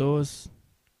essas pessoas.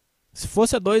 Se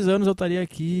fosse há 2 anos, eu estaria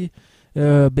aqui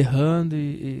berrando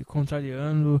e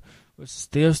contrariando esses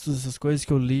textos, essas coisas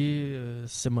que eu li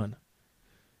essa semana.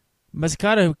 Mas,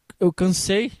 cara, eu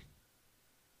cansei.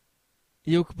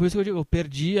 E por isso que eu digo, eu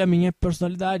perdi a minha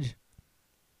personalidade.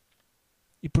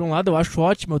 E por um lado eu acho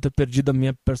ótimo eu ter perdido a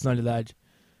minha personalidade.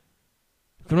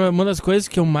 Uma das coisas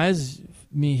que eu mais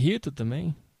me irrito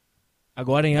também,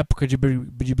 agora em época de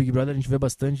Big Brother a gente vê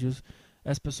bastante isso,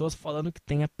 é as pessoas falando que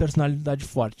tem a personalidade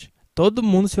forte. Todo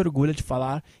mundo se orgulha de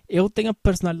falar, eu tenho a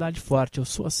personalidade forte, eu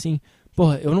sou assim.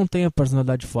 Porra, eu não tenho a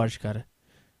personalidade forte, cara.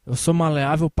 Eu sou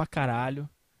maleável pra caralho.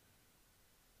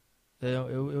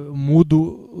 Eu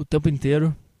mudo o tempo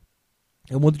inteiro.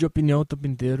 Eu mudo de opinião o tempo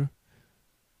inteiro.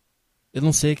 Eu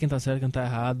não sei quem tá certo e quem tá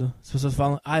errado. As pessoas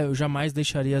falam, eu jamais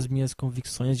deixaria as minhas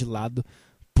convicções de lado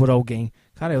por alguém.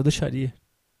 Cara, eu deixaria.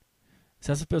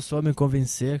 Se essa pessoa me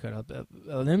convencer, cara,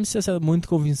 ela nem precisa ser muito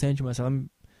convincente, mas se ela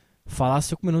falar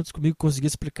 5 minutos comigo, conseguir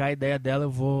explicar a ideia dela,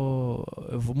 eu vou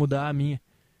mudar a minha.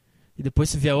 E depois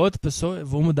se vier outra pessoa, eu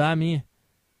vou mudar a minha.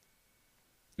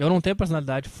 Eu não tenho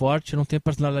personalidade forte, eu não tenho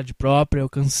personalidade própria, eu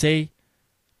cansei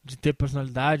de ter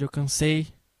personalidade, eu cansei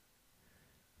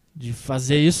de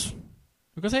fazer isso.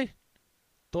 Eu cansei.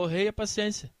 Torrei a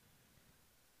paciência.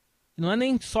 E não é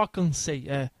nem só cansei,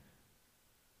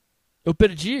 eu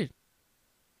perdi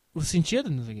o sentido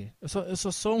nisso aqui. Eu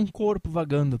só sou um corpo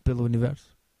vagando pelo universo.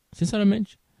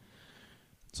 Sinceramente.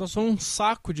 Só sou um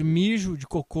saco de mijo, de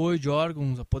cocô e de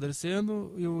órgãos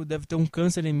apodrecendo. E eu deve ter um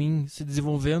câncer em mim se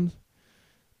desenvolvendo.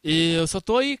 E eu só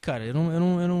tô aí, cara. Eu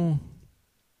não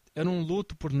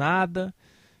luto por nada.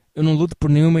 Eu não luto por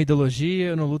nenhuma ideologia.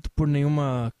 Eu não luto por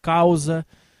nenhuma causa.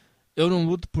 Eu não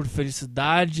luto por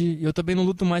felicidade. E eu também não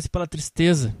luto mais pela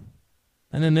tristeza.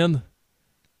 Tá entendendo?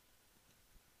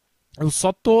 Eu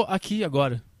só tô aqui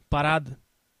agora, parado.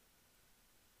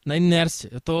 Na inércia.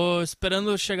 Eu tô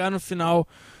esperando chegar no final.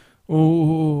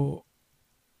 O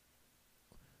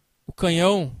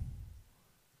canhão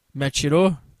me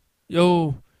atirou.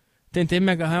 Eu tentei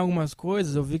me agarrar em algumas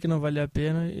coisas. Eu vi que não valia a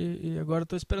pena. E agora eu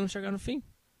tô esperando chegar no fim.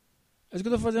 É isso que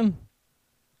eu tô fazendo.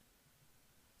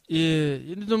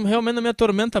 E realmente não me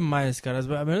atormenta mais, cara.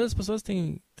 A maioria das pessoas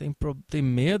tem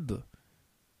medo.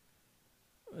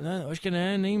 Eu acho que não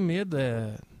é nem medo,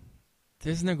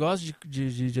 tem esse negócio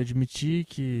de admitir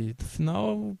que no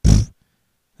final.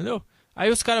 Entendeu? Aí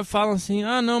os caras falam assim,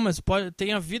 não, mas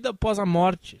tem a vida após a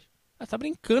morte. Tá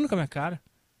brincando com a minha cara.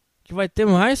 Que vai ter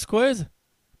mais coisa.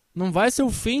 Não vai ser o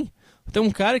fim. Tem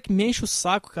um cara que me enche o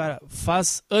saco, cara,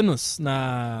 faz anos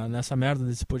nessa merda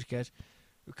desse podcast.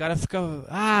 O cara fica,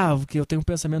 que eu tenho um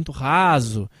pensamento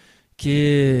raso,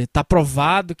 que tá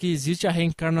provado que existe a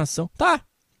reencarnação. Tá.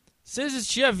 Se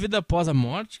existir a vida após a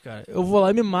morte, cara, eu vou lá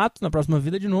e me mato na próxima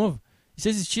vida de novo. E se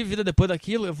existir vida depois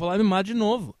daquilo, eu vou lá e me mato de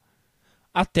novo.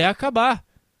 Até acabar.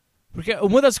 Porque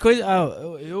uma das coisas...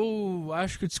 eu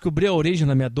acho que eu descobri a origem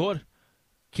da minha dor,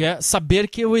 que é saber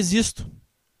que eu existo.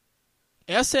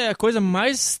 Essa é a coisa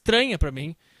mais estranha pra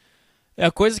mim. É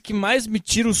a coisa que mais me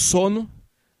tira o sono.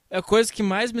 É a coisa que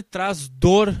mais me traz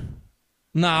dor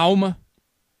na alma.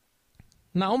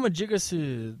 Na alma,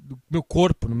 diga-se, do meu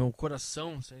corpo, no meu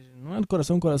coração. Não é do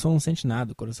coração, o coração não sente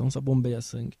nada. O coração só bombeia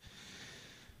sangue.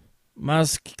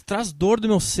 Mas o que traz dor do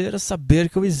meu ser é saber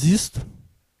que eu existo.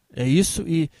 É isso.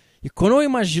 E quando eu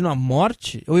imagino a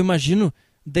morte, eu imagino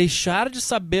deixar de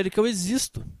saber que eu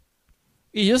existo.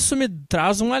 E isso me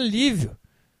traz um alívio.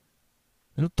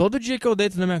 Todo dia que eu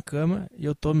deito na minha cama e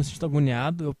eu tô me sentindo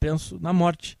agoniado, eu penso na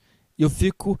morte. E eu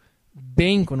fico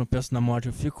bem quando eu penso na morte.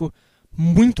 Eu fico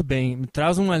muito bem, me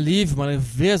traz um alívio, uma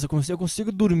leveza, eu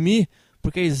consigo dormir,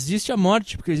 porque existe a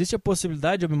morte, porque existe a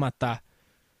possibilidade de eu me matar.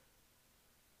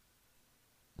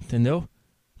 Entendeu?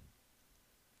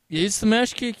 E isso também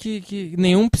acho que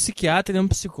nenhum psiquiatra, nenhum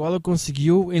psicólogo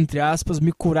conseguiu, entre aspas,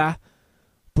 me curar.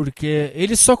 Porque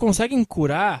eles só conseguem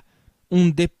curar um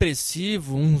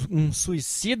depressivo, um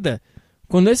suicida,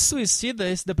 quando esse suicida,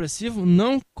 esse depressivo,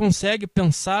 não consegue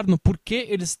pensar no porquê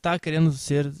ele está querendo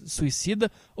ser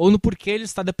suicida ou no porquê ele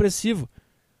está depressivo.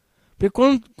 Porque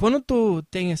quando tu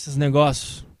tem esses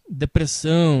negócios,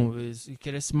 depressão, e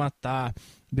querer se matar,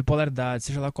 bipolaridade,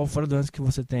 seja lá qual for a doença que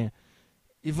você tenha,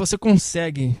 e você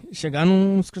consegue chegar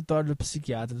num escritório do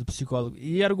psiquiatra, do psicólogo,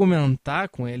 e argumentar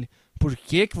com ele por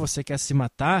que você quer se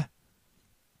matar,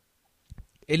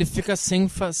 ele fica sem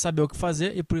saber o que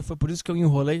fazer, e foi por isso que eu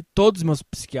enrolei todos os meus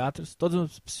psiquiatras, todos os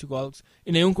meus psicólogos,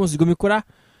 e nenhum conseguiu me curar.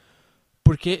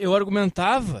 Porque eu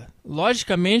argumentava,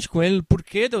 logicamente, com ele, por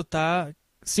que eu estar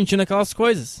sentindo aquelas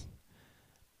coisas.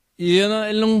 E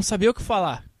ele não sabia o que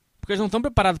falar. Porque eles não estão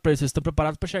preparados para isso, eles estão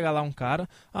preparados para chegar lá um cara,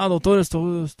 doutor,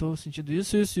 eu estou sentindo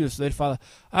isso. Daí ele fala,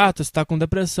 tu está com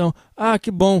depressão.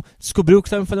 Que bom, descobriu que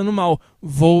está me fazendo mal.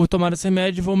 Vou tomar esse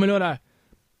remédio e vou melhorar.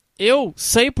 Eu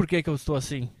sei por que eu estou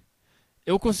assim.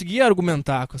 Eu conseguia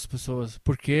argumentar com as pessoas.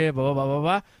 Por quê? Blá, blá, blá,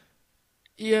 blá.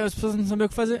 E as pessoas não sabiam o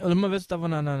que fazer. Eu lembro uma vez que eu estava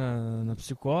na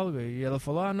psicóloga e ela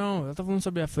falou, não, ela estava falando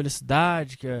sobre a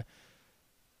felicidade, que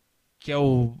que é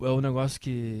o negócio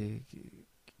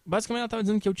basicamente ela tava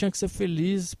dizendo que eu tinha que ser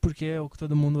feliz porque é o que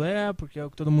todo mundo é, porque é o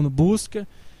que todo mundo busca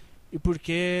e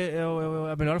porque é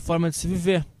a melhor forma de se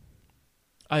viver.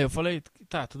 Aí eu falei,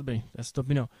 tá, tudo bem, essa é a tua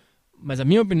opinião. Mas a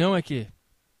minha opinião é que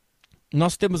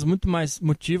nós temos muito mais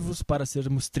motivos para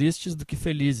sermos tristes do que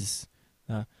felizes.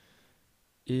 Tá?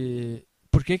 E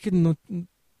por que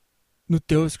no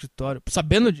teu escritório,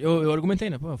 sabendo, eu argumentei,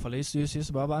 né? Pô, eu falei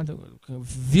isso, blá, blá. Então,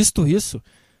 visto isso,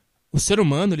 o ser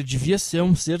humano, ele devia ser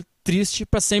um ser triste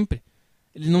para sempre.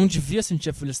 Ele não devia sentir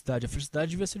a felicidade. A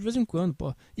felicidade devia ser de vez em quando,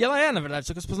 pô. E ela é, na verdade,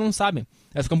 só que as pessoas não sabem.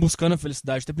 Elas ficam buscando a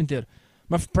felicidade o tempo inteiro.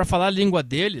 Mas pra falar a língua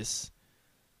deles,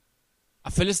 a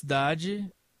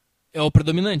felicidade é o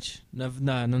predominante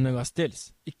no negócio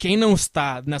deles. E quem não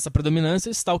está nessa predominância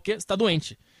está o quê? Está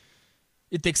doente.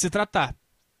 E tem que se tratar.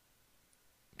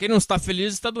 Quem não está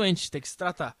feliz está doente, tem que se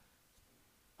tratar.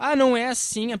 Ah, não é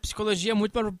assim, a psicologia é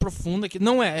muito mais profunda. Que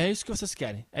não é isso que vocês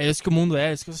querem. É isso que o mundo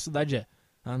é isso que a sociedade é.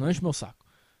 Ah, não enche meu saco.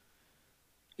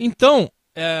 Então,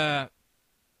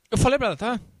 eu falei pra ela,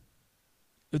 tá?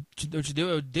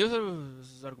 Eu dei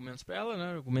os argumentos pra ela,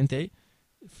 né? Eu argumentei.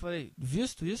 E falei,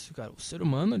 visto isso, cara, o ser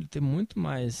humano ele tem muito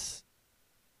mais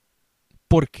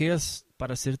porquês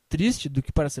para ser triste do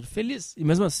que para ser feliz. E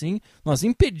mesmo assim, nós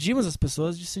impedimos as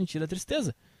pessoas de sentir a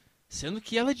tristeza. Sendo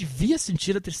que ela devia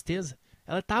sentir a tristeza.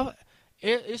 Ela estava...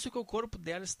 É isso que o corpo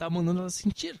dela está mandando ela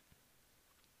sentir.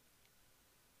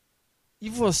 E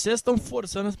vocês estão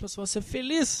forçando as pessoas a ser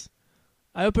felizes.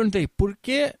 Aí eu perguntei, por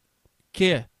que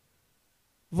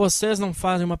vocês não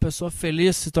fazem uma pessoa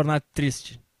feliz se tornar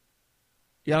triste?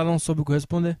 E ela não soube o que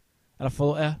responder. Ela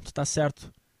falou, tu tá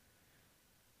certo.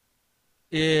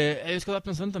 E é isso que eu tava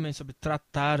pensando também, sobre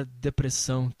tratar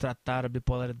depressão, tratar a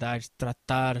bipolaridade,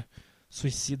 tratar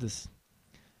suicidas.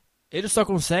 Eles só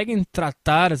conseguem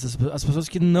tratar as pessoas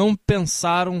que não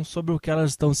pensaram sobre o que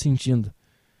elas estão sentindo.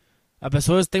 A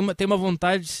pessoa tem uma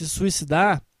vontade de se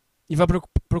suicidar e vai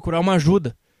procurar uma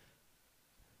ajuda.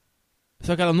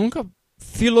 Só que ela nunca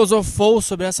filosofou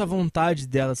sobre essa vontade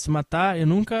dela de se matar e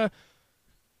nunca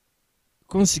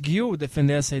conseguiu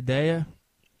defender essa ideia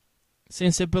sem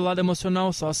ser pelo lado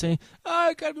emocional, só sem,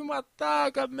 eu quero me matar,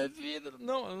 eu quero minha vida.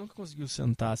 Não, ela nunca conseguiu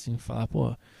sentar assim e falar,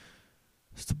 pô,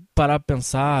 se tu parar pra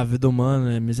pensar, a vida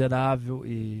humana é miserável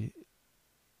e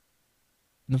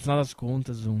no final das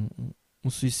contas um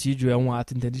suicídio é um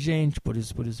ato inteligente, por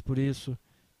isso.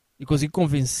 E conseguir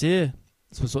convencer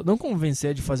as pessoas, não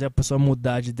convencer de fazer a pessoa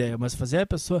mudar de ideia, mas fazer a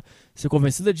pessoa ser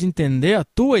convencida de entender a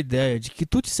tua ideia, de que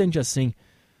tu te sente assim.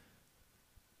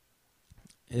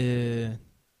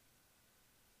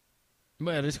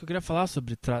 Era isso que eu queria falar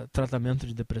sobre tratamento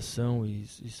de depressão e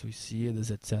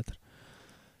suicidas, etc.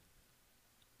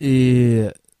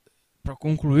 E pra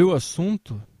concluir o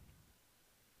assunto,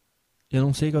 eu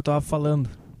não sei o que eu tava falando.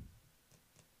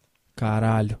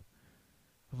 Caralho.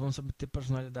 Vamos sobre ter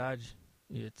personalidade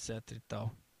e etc e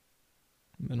tal.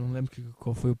 Eu não lembro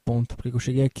qual foi o ponto, porque eu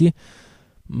cheguei aqui,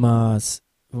 mas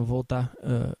vou voltar.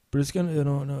 Por isso que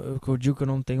eu digo que eu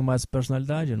não tenho mais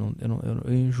personalidade.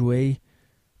 Eu enjoei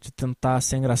de tentar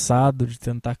ser engraçado, de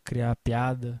tentar criar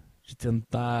piada, de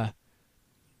tentar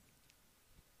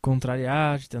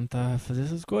contrariar, de tentar fazer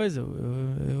essas coisas.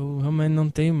 Eu realmente não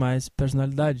tenho mais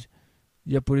personalidade.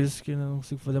 E é por isso que eu não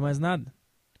consigo fazer mais nada.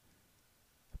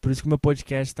 É por isso que o meu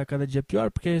podcast está cada dia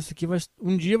pior, porque isso aqui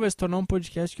um dia vai se tornar um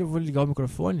podcast que eu vou ligar o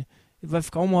microfone e vai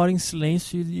ficar 1 hora em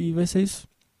silêncio e vai ser isso.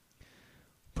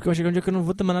 Porque vai chegar um dia que eu não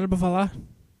vou ter mais nada pra falar.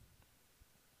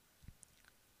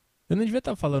 Eu nem devia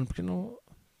estar falando, porque eu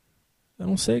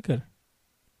não sei, cara.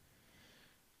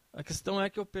 A questão é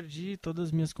que eu perdi todas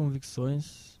as minhas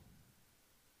convicções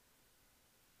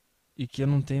e que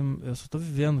eu só tô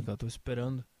vivendo, cara, tô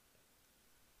esperando.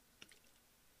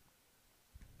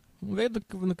 Vamos ver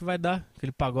no que vai dar.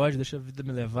 Aquele pagode, deixa a vida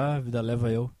me levar, a vida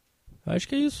leva eu. Acho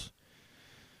que é isso.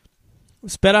 Vou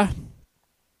esperar.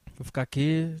 Vou ficar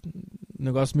aqui, o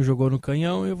negócio me jogou no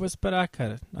canhão e eu vou esperar,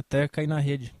 cara, até cair na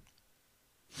rede.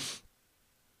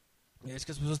 É isso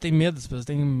que as pessoas têm medo, as pessoas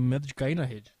têm medo de cair na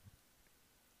rede.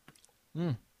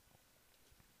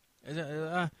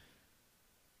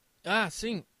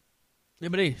 Sim.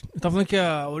 Lembrei. Eu tava falando que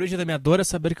a origem da minha dor é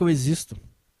saber que eu existo.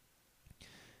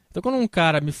 Então quando um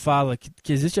cara me fala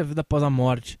que existe a vida após a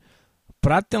morte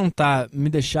pra tentar me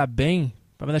deixar bem,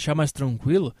 pra me deixar mais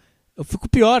tranquilo, eu fico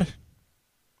pior.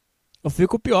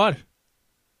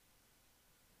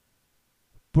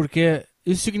 Porque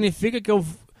isso significa que eu...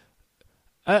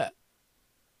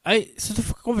 se tu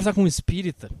for conversar com um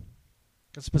espírita,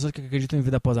 essas pessoas que acreditam em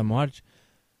vida após a morte,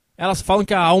 elas falam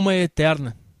que a alma é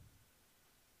eterna.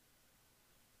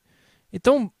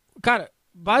 Então, cara,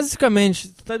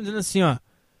 basicamente, tu tá me dizendo assim, ó,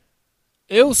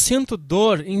 Eu sinto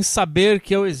dor em saber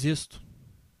que eu existo.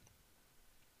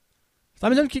 Tá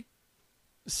me dizendo que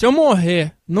se eu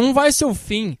morrer, não vai ser o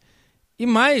fim. E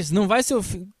mais, não vai ser o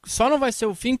fim. Só não vai ser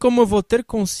o fim como eu vou ter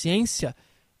consciência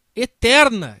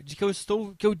eterna de que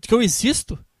eu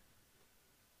existo.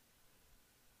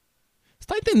 Você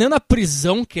tá entendendo a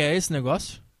prisão que é esse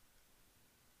negócio?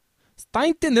 Você tá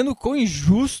entendendo o quão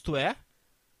injusto é?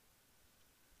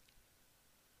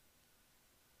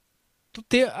 Tu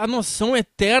ter a noção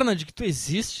eterna de que tu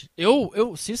existe.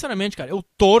 Eu sinceramente, cara, eu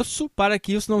torço para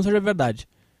que isso não seja verdade.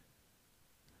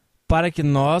 Para que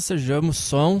nós sejamos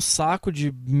só um saco de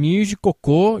mijo, de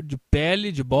cocô, de pele,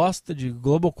 de bosta, de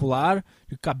globo ocular,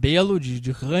 de cabelo,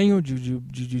 de ranho,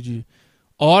 de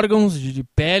órgãos, de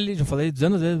pele. Já falei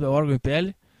 200 vezes órgão e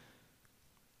pele.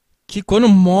 Que quando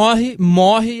morre,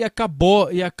 morre e acabou.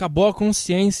 E acabou a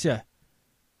consciência.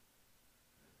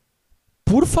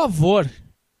 Por favor,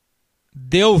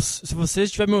 Deus, se você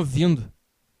estiver me ouvindo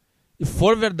e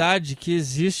for verdade que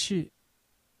existe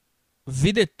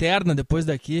vida eterna depois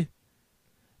daqui,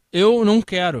 eu não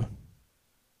quero.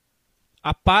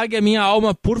 Apague a minha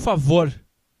alma, por favor.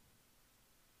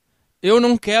 Eu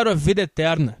não quero a vida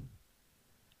eterna.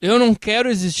 Eu não quero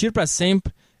existir para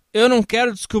sempre. Eu não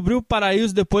quero descobrir o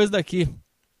paraíso depois daqui.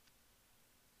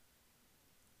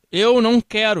 Eu não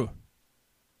quero.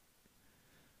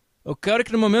 Eu quero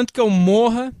que no momento que eu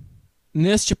morra,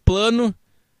 neste plano,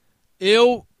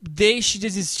 eu deixe de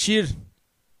existir.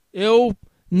 Eu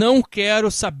não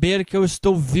quero saber que eu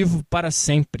estou vivo para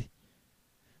sempre.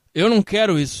 Eu não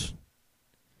quero isso.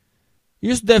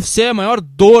 Isso deve ser a maior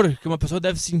dor que uma pessoa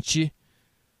deve sentir.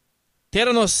 Ter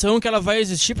a noção que ela vai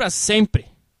existir para sempre.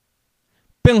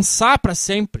 Pensar para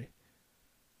sempre.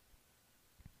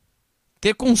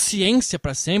 Ter consciência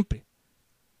para sempre.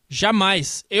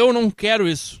 Jamais. Eu não quero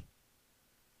isso.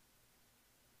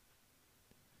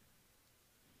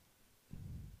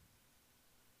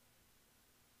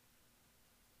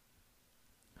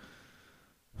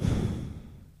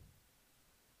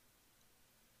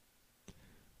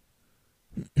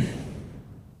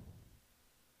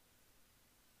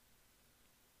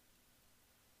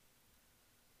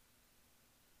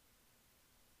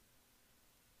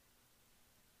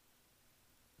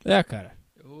 Cara,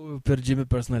 eu perdi minha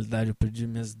personalidade, eu perdi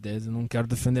minhas ideias, eu não quero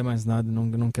defender mais nada, eu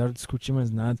não quero discutir mais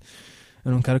nada,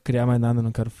 eu não quero criar mais nada, eu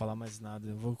não quero falar mais nada.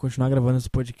 Eu vou continuar gravando esse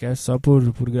podcast só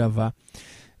por gravar.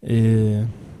 E...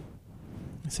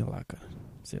 sei lá, cara,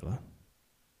 sei lá.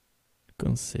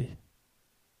 Cansei.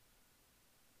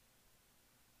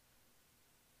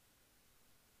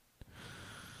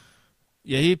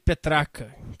 E aí,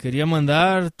 Petraca, queria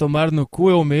mandar tomar no cu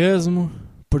eu mesmo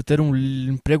por ter um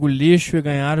emprego lixo e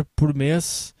ganhar por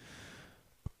mês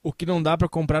o que não dá pra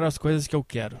comprar as coisas que eu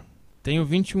quero. Tenho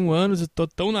 21 anos e tô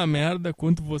tão na merda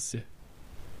quanto você.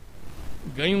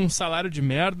 Ganho um salário de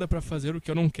merda pra fazer o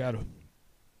que eu não quero.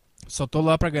 Só tô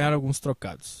lá pra ganhar alguns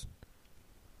trocados.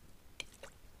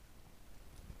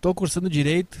 Tô cursando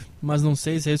direito, mas não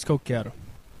sei se é isso que eu quero.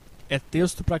 É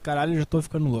texto pra caralho e já tô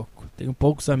ficando louco. Tenho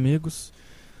poucos amigos.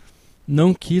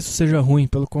 Não que isso seja ruim,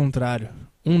 pelo contrário.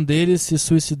 Um deles se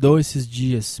suicidou esses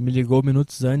dias, me ligou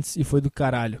minutos antes e foi do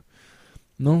caralho.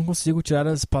 Não consigo tirar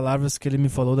as palavras que ele me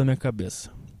falou da minha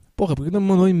cabeça. Porra, por que não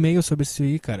mandou um e-mail sobre isso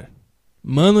aí, cara?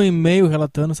 Manda um e-mail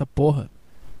relatando essa porra.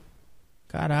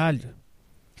 Caralho.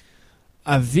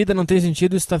 A vida não tem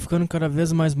sentido e está ficando cada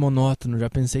vez mais monótono. Já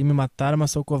pensei em me matar,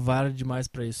 mas sou covarde demais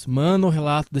pra isso. Manda um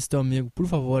relato desse teu amigo, por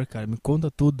favor, cara. Me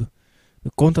conta tudo. Me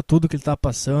conta tudo que ele tá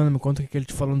passando, me conta o que ele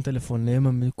te falou no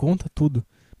telefonema, me conta tudo.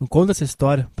 Me conta essa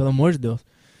história, pelo amor de Deus.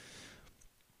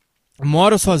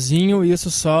 Moro sozinho e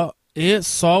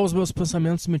só os meus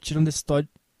pensamentos me tiram desse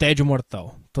tédio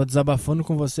mortal. Tô desabafando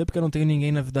com você porque eu não tenho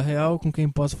ninguém na vida real com quem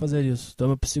posso fazer isso. Tô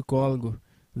meu psicólogo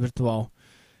virtual.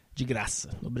 De graça.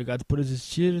 Obrigado por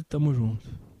existir, tamo junto.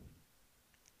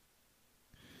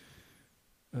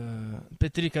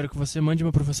 Petry, quero que você mande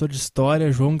meu professor de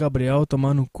história, João Gabriel,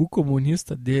 tomar no cu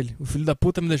comunista dele. O filho da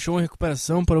puta me deixou em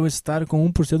recuperação para eu estar com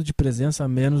 1% de presença a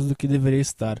menos do que deveria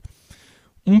estar.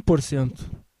 1%.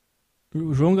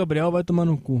 O João Gabriel vai tomar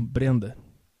no cu. Brenda.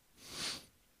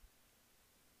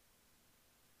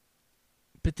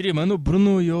 Petry, manda o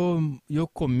Bruno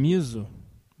Yokomizo,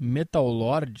 Metal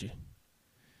Lord.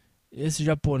 Esse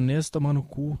japonês tomando no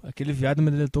cu. Aquele viado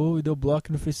me deletou e deu bloco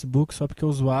no Facebook só porque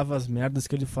eu zoava as merdas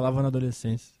que ele falava na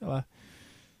adolescência. Sei lá.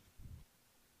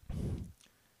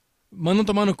 Manda um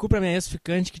tomar no cu pra minha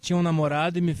ex-ficante que tinha um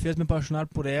namorado e me fez me apaixonar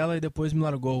por ela e depois me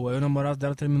largou. Aí o namorado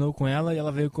dela terminou com ela e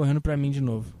ela veio correndo pra mim de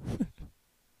novo.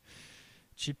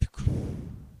 Típico.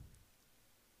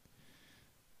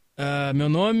 Meu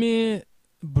nome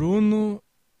Bruno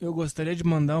Eu gostaria de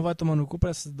mandar um vai tomar no cu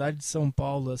pra cidade de São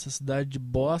Paulo. Essa cidade de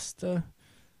bosta.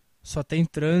 Só tem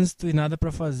trânsito e nada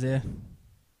pra fazer.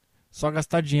 Só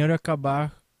gastar dinheiro e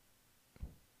acabar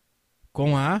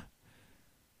com a...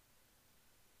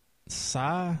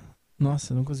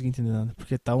 Nossa, eu não consegui entender nada.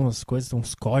 Porque tá umas coisas,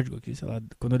 uns códigos aqui, sei lá.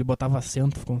 Quando ele botava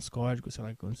acento, ficou uns códigos, sei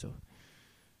lá o que aconteceu.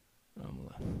 Vamos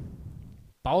lá.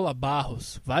 Paula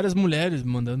Barros. Várias mulheres me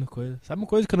mandando coisa. Sabe uma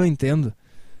coisa que eu não entendo?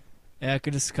 É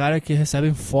aqueles caras que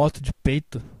recebem foto de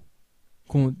peito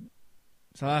com,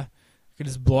 sei lá,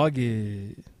 aqueles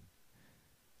blogs.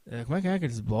 Como é que é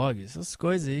aqueles blogs? Essas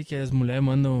coisas aí que as mulheres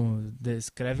mandam,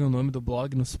 escrevem o nome do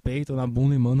blog nos peitos ou na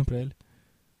bunda e mandam pra ele.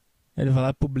 Ele vai lá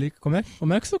e publica. Como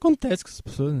é que isso acontece com essas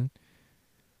pessoas, né?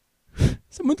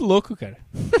 Isso é muito louco, cara.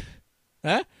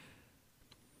 É?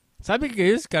 Sabe o que é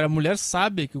isso, cara? A mulher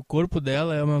sabe que o corpo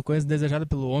dela é uma coisa desejada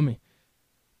pelo homem.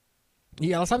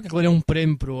 E ela sabe que aquilo ali é um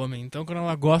prêmio pro homem. Então, quando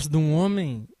ela gosta de um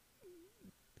homem,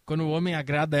 quando o homem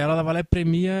agrada ela vai lá e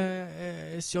premia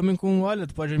esse homem com: olha,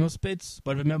 tu pode ver meus peitos,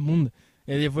 pode ver minha bunda.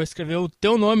 E aí eu vou escrever o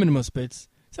teu nome nos meus peitos.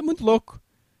 Isso é muito louco.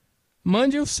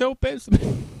 Mande o seu peito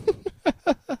também.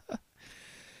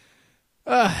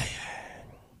 Ai.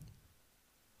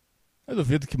 Eu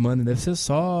duvido que mandem. Deve ser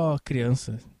só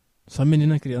criança. Só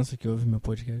menina criança que ouve meu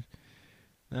podcast.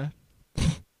 Né?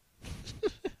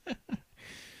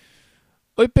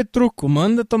 Oi, Petruco,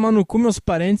 manda tomar no cu meus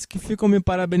parentes que ficam me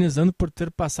parabenizando por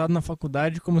ter passado na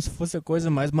faculdade como se fosse a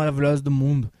coisa mais maravilhosa do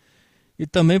mundo. E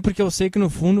também porque eu sei que no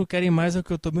fundo querem mais do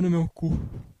que eu tome no meu cu.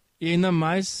 E ainda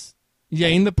mais... E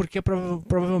ainda porque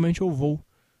provavelmente eu vou.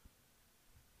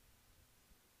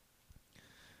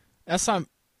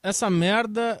 Essa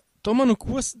merda... Toma no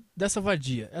cu dessa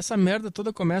vadia. Essa merda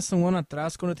toda começa 1 ano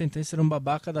atrás, quando eu tentei ser um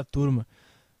babaca da turma.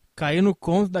 Caí no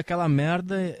conto daquela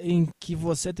merda em que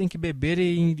você tem que beber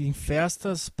em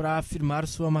festas pra afirmar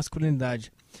sua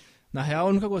masculinidade. Na real,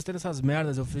 eu nunca gostei dessas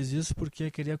merdas. Eu fiz isso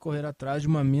porque queria correr atrás de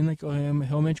uma mina que eu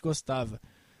realmente gostava.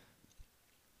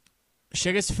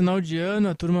 Chega esse final de ano,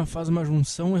 a turma faz uma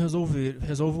junção e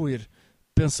resolvo ir.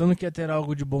 Pensando que ia ter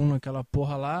algo de bom naquela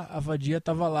porra lá, a vadia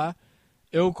tava lá.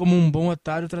 Eu, como um bom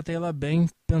otário, tratei ela bem,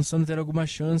 pensando ter alguma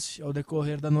chance. Ao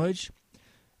decorrer da noite,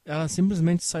 ela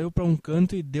simplesmente saiu pra um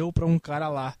canto e deu pra um cara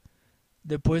lá.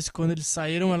 Depois, quando eles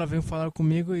saíram, ela veio falar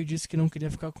comigo e disse que não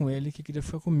queria ficar com ele, que queria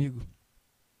ficar comigo.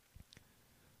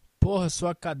 Porra,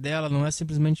 sua cadela, não é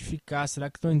simplesmente ficar.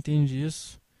 Será que tu não entende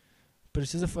isso?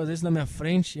 Precisa fazer isso na minha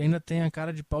frente e ainda tem a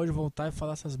cara de pau de voltar e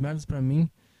falar essas merdas pra mim.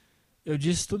 Eu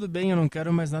disse, tudo bem, eu não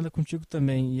quero mais nada contigo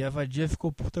também. E a vadia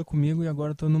ficou puta comigo e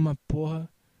agora eu tô numa porra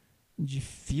de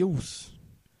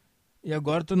fios.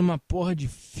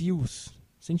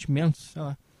 Sentimentos, sei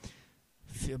lá.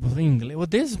 Em inglês. Eu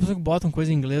odeio essas pessoas que botam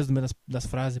coisa em inglês no meio das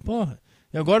frases. Porra.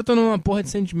 E agora eu tô numa porra de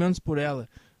sentimentos por ela.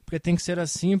 Porque tem que ser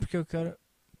assim, porque eu quero...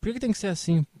 Por que tem que ser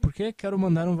assim? Porque quero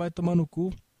mandar um vai tomar no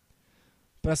cu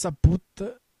pra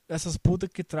essas putas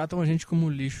que tratam a gente como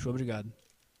lixo. Obrigado.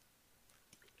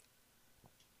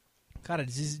 Cara,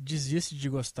 desiste de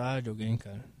gostar de alguém,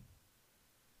 cara.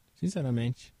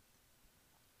 Sinceramente.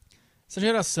 Essa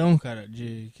geração, cara,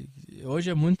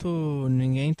 hoje é muito...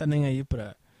 Ninguém tá nem aí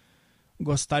pra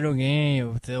gostar de alguém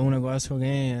ou ter um negócio com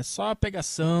alguém. É só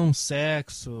pegação,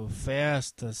 sexo,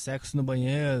 festa, sexo no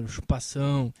banheiro,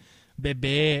 chupação,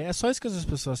 beber. É só isso que as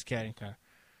pessoas querem, cara.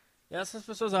 E essas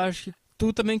pessoas acham que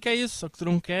tu também quer isso, só que tu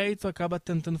não quer e tu acaba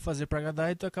tentando fazer pra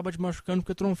agradar e tu acaba te machucando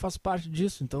porque tu não faz parte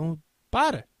disso. Então,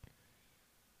 para!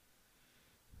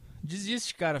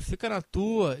 Desiste, cara. Fica na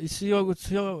tua. E se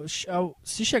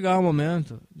chegar o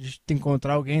momento de te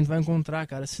encontrar alguém, tu vai encontrar,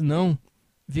 cara. Se não,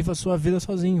 viva a sua vida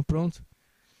sozinho, pronto.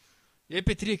 E aí,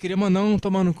 Petry, queria mandar um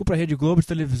tomar no cu pra Rede Globo de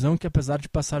televisão, que apesar de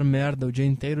passar merda o dia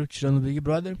inteiro tirando o Big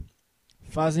Brother,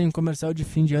 fazem um comercial de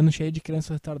fim de ano cheio de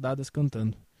crianças retardadas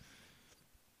cantando.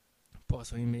 Pô,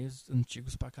 são e-mails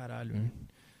antigos pra caralho, hein?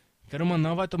 Quero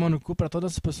mandar um vai tomar no cu pra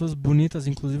todas as pessoas bonitas,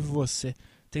 inclusive você.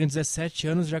 Tenho 17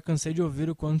 anos e já cansei de ouvir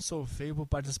o quanto sou feio por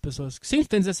parte das pessoas. Sim, tu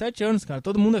tem 17 anos, cara.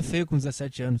 Todo mundo é feio com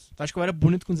 17 anos. Tu acha que eu era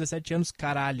bonito com 17 anos?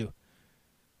 Caralho.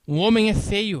 Um homem é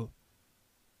feio.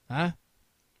 Tá?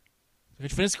 A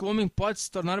diferença é que o homem pode se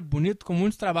tornar bonito com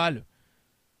muito trabalho.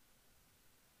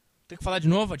 Tem que falar de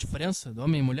novo a diferença do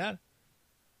homem e mulher?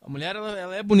 A mulher,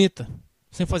 ela é bonita,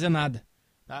 sem fazer nada.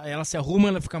 Tá? Ela se arruma,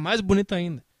 ela fica mais bonita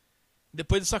ainda.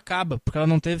 Depois isso acaba, porque ela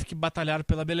não teve que batalhar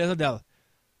pela beleza dela.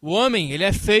 O homem, ele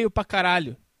é feio pra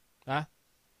caralho, tá?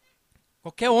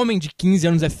 Qualquer homem de 15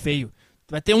 anos é feio.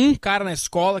 Vai ter um cara na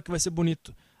escola que vai ser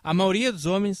bonito. A maioria dos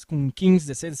homens com 15,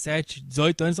 16, 17,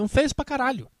 18 anos são feios pra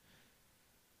caralho.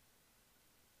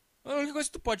 A única coisa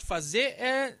que tu pode fazer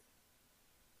é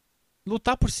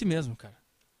lutar por si mesmo, cara.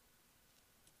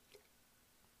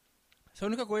 Essa é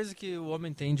a única coisa que o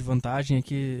homem tem de vantagem, é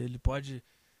que ele pode...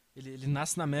 Ele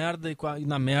nasce na merda e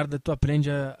na merda tu aprende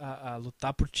a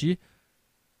lutar por ti.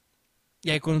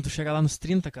 E aí quando tu chegar lá nos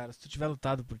 30, cara, se tu tiver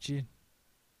lutado por ti,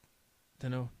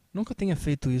 entendeu? Nunca tenha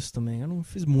feito isso também. Eu não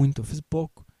fiz muito, eu fiz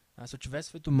pouco. Se eu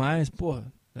tivesse feito mais,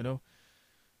 porra, entendeu?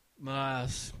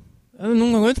 Mas eu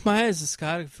não aguento mais esses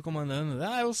caras que ficam mandando.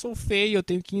 Eu sou feio, eu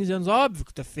tenho 15 anos. Óbvio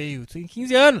que tu é feio, tu tem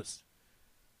 15 anos.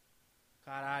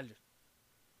 Caralho.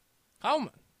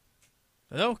 Calma.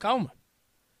 Entendeu? Calma.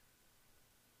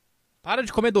 Para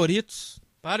de comer Doritos.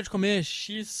 Para de comer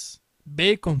X,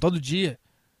 bacon todo dia.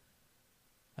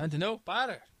 Entendeu?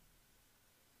 Para.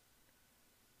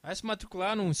 Vai se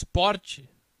matricular num esporte.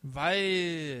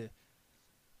 Vai...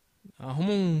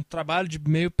 Arruma um trabalho de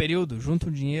meio período. Junta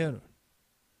um dinheiro.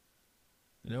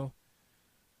 Entendeu?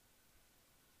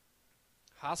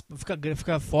 Raspa,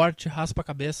 fica forte, raspa a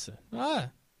cabeça.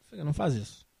 Não faz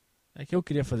isso. É que eu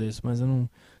queria fazer isso, mas eu não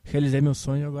realizei meu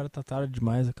sonho e agora tá tarde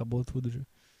demais, acabou tudo.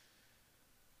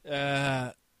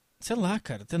 Sei lá,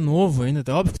 cara, tu é novo ainda,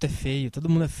 é óbvio que tu é feio, todo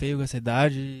mundo é feio com essa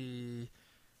idade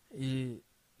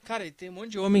cara, e tem um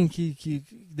monte de homem que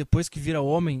depois que vira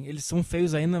homem, eles são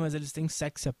feios ainda, mas eles têm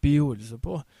sex appeal,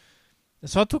 pô, é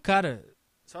só tu, cara,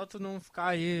 só tu não ficar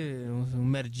aí um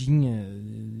merdinha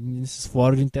nesses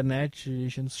fóruns de internet,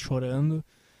 chorando,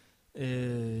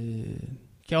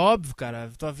 que é óbvio,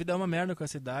 cara, tua vida é uma merda com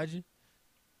essa idade.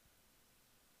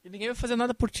 E ninguém vai fazer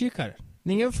nada por ti, cara.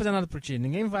 Ninguém vai fazer nada por ti.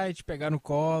 Ninguém vai te pegar no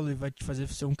colo e vai te fazer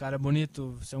ser um cara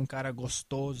bonito, ser um cara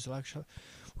gostoso, sei lá,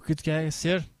 o que tu quer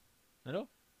ser. Entendeu?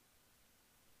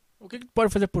 O que tu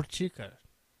pode fazer por ti, cara?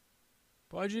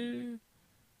 Pode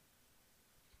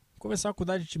começar a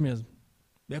cuidar de ti mesmo.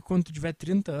 E aí quando tu tiver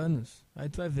 30 anos, aí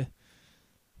tu vai ver.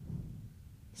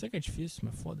 Sei que é difícil,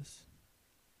 mas foda-se.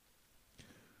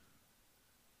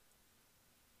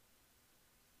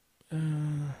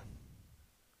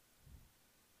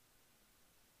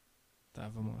 Tá,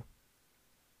 vamos lá.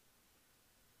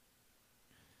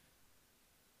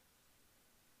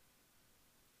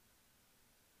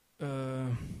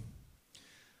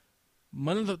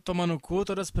 Manda tomar no cu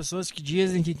todas as pessoas que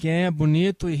dizem que quem é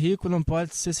bonito e rico não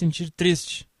pode se sentir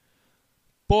triste.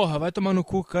 Porra, vai tomar no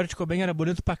cu. Kurt Cobain era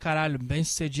bonito pra caralho, bem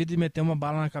sucedido e meteu uma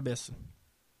bala na cabeça.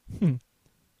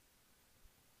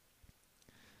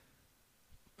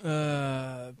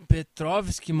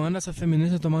 Petrovski manda essa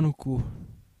feminista tomar no cu.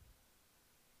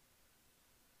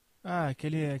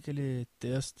 Aquele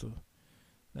texto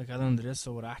daquela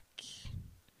Andressa Urach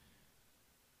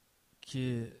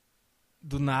que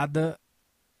do nada...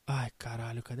 Ai,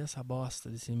 caralho, cadê essa bosta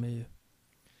desse e-mail?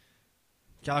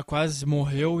 Que ela quase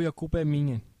morreu e a culpa é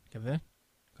minha. Quer ver?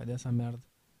 Cadê essa merda?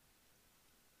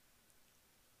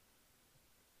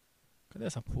 Cadê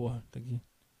essa porra? Tá aqui.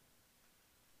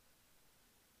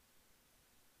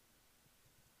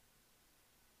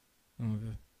 Vamos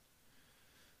ver.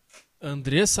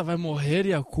 Andressa vai morrer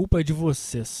e a culpa é de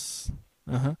vocês.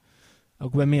 A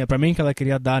culpa é minha. Pra mim que ela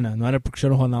queria dar, né? Não era pro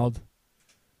Cristiano Ronaldo.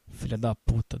 Filha da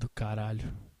puta do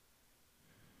caralho.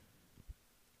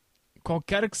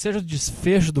 Qualquer que seja o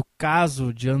desfecho do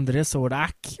caso de Andressa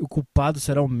Urach, o culpado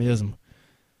será o mesmo.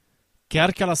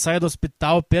 Quer que ela saia do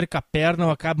hospital, perca a perna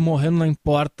ou acabe morrendo, não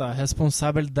importa. A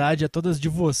responsabilidade é toda de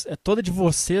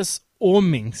vocês,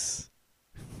 homens.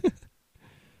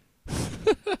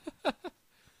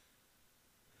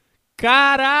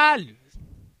 Caralho!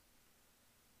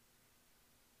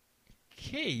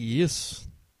 Que isso?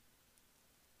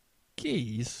 Que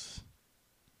isso?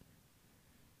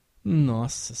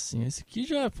 Nossa senhora, esse aqui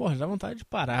já, porra, dá vontade de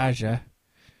parar já.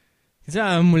 Quer dizer,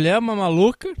 a mulher é uma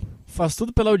maluca, faz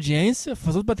tudo pela audiência,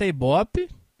 faz tudo pra ter ibope,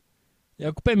 e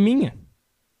a culpa é minha.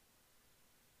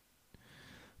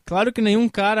 Claro que nenhum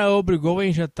cara a obrigou a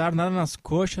injetar nada nas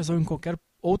coxas ou em qualquer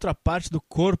outra parte do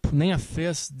corpo, nem a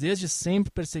fez, desde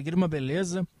sempre perseguir uma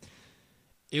beleza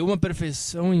e uma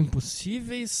perfeição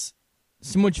impossíveis,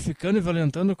 se modificando e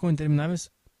violentando com intermináveis...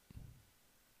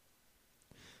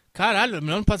 Caralho,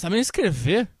 melhor não pode nem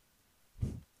escrever.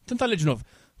 Vou tentar ler de novo.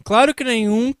 Claro que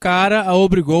nenhum cara a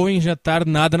obrigou a injetar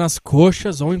nada nas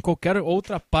coxas ou em qualquer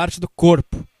outra parte do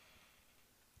corpo.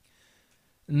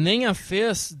 Nem a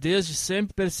fez, desde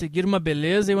sempre, perseguir uma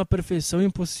beleza e uma perfeição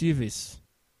impossíveis,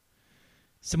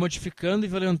 se modificando e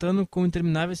violentando com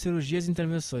intermináveis cirurgias e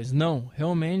intervenções. Não,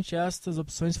 realmente estas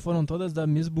opções foram todas da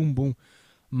Miss Bumbum.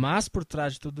 Mas por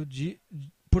trás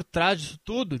disso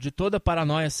tudo, de toda a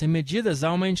paranoia sem medidas,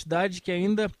 há uma entidade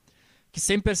que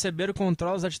sem perceber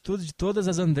controla as atitudes de todas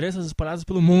as Andressas espalhadas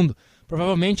pelo mundo,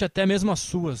 provavelmente até mesmo as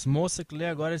suas. Moça que lê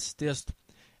agora esse texto.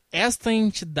 Esta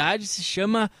entidade se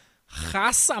chama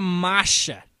raça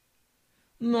macha.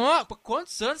 Nossa,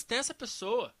 quantos anos tem essa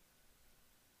pessoa?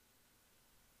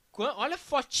 Olha a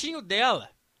fotinho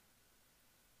dela.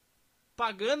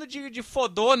 Pagando de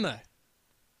fodona.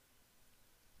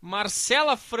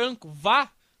 Marcela Franco,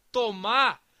 vá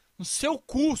tomar no seu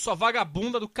cu, sua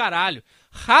vagabunda do caralho.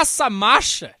 Raça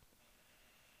macha.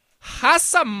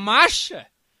 Raça macha.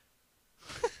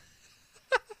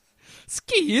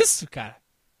 Que isso, cara?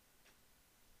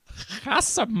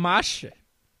 Raça macha.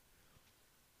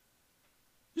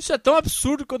 Isso é tão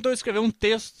absurdo quanto eu escrever um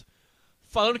texto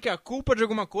falando que a culpa de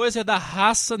alguma coisa é da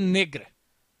raça negra.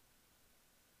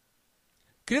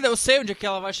 Querida, eu sei onde é que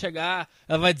ela vai chegar.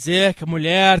 Ela vai dizer que a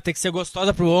mulher tem que ser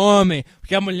gostosa pro homem,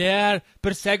 porque a mulher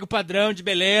persegue o padrão de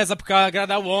beleza porque ela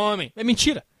agradar o homem. É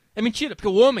mentira. É mentira, porque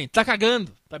o homem tá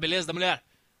cagando pra beleza da mulher.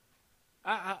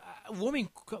 O homem,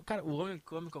 cara, o homem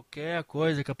come qualquer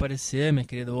coisa que aparecer, minha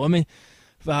querida. O homem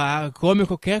come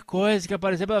qualquer coisa que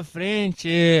aparecer pela frente.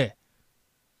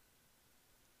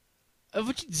 Eu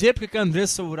vou te dizer porque que a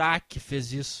Andressa Urach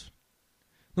fez isso.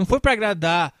 Não foi pra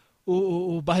agradar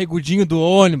o barrigudinho do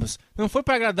ônibus. Não foi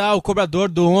pra agradar o cobrador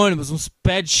do ônibus, uns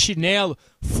pés de chinelo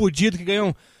fudido que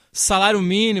ganham salário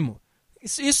mínimo.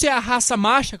 Isso é a raça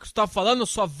macha que tu tá falando,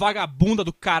 sua vagabunda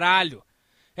do caralho.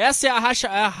 Essa é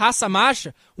a raça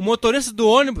macha, o motorista do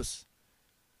ônibus,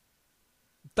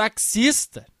 o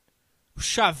taxista, o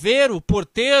chaveiro, o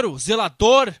porteiro, o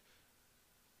zelador,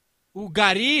 o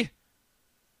gari,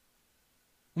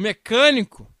 o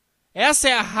mecânico. Essa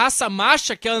é a raça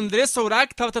macha que a Andressa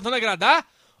Urach estava tentando agradar?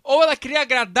 Ou ela queria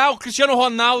agradar o Cristiano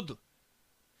Ronaldo?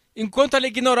 Enquanto ela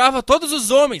ignorava todos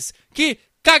os homens que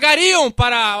cagariam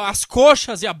para as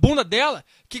coxas e a bunda dela,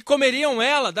 que comeriam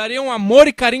ela, dariam amor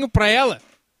e carinho para ela,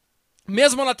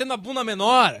 mesmo ela tendo a bunda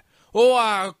menor, ou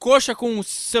a coxa com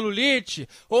celulite,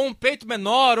 ou um peito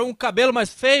menor, ou um cabelo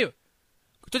mais feio.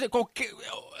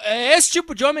 É esse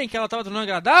tipo de homem que ela estava tentando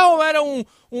agradar, ou era um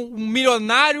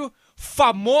milionário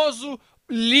famoso,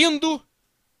 lindo?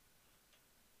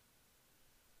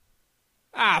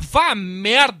 Vá a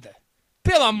merda!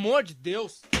 Pelo amor de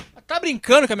Deus! Tá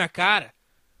brincando com a minha cara.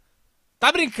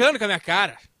 Tá brincando com a minha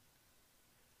cara.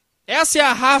 Essa é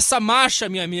a raça macha,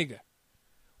 minha amiga.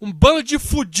 Um bando de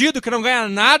fudido que não ganha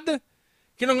nada,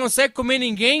 que não consegue comer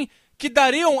ninguém, que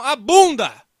dariam a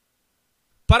bunda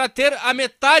para ter a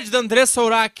metade da Andressa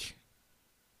Urach.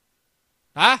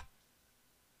 Tá?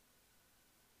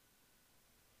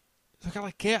 Só que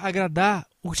ela quer agradar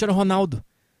o Cristiano Ronaldo.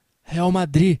 Real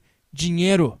Madrid,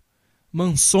 dinheiro,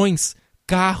 mansões,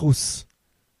 carros,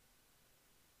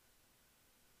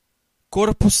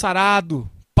 corpo sarado,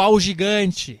 pau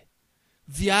gigante,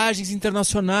 viagens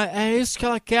internacionais. É isso que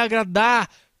ela quer agradar,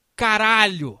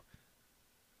 caralho.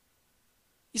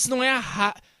 Isso não é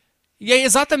E é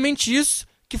exatamente isso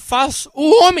que faz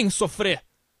o homem sofrer.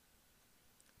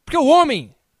 Porque o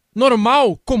homem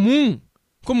normal, comum,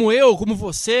 como eu, como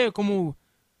você, como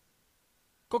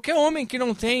qualquer homem que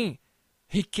não tem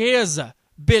riqueza,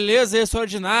 beleza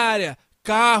extraordinária,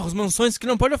 carros, mansões, que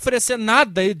não pode oferecer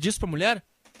nada disso pra mulher,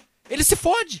 ele se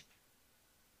fode.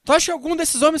 Tu acha que algum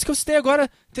desses homens que eu citei agora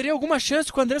teria alguma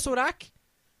chance com a Andressa Urach?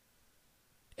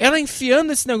 Ela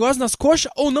enfiando esse negócio nas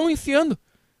coxas ou não enfiando?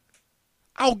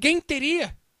 Alguém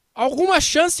teria alguma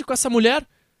chance com essa mulher?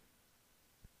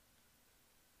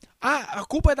 A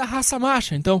culpa é da raça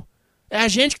macha, então. É a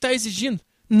gente que tá exigindo.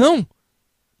 Não.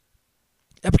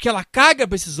 É porque ela caga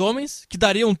pra esses homens que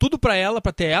dariam tudo pra ela,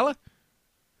 pra ter ela.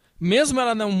 Mesmo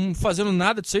ela não fazendo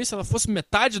nada disso aí, se ela fosse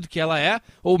metade do que ela é,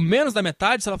 ou menos da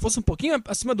metade, se ela fosse um pouquinho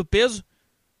acima do peso.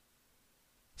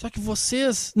 Só que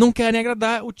vocês não querem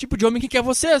agradar o tipo de homem que quer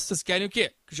vocês. Vocês querem o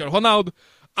quê? Cristiano Ronaldo,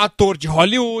 ator de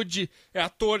Hollywood, é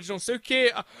ator de não sei o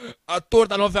quê, ator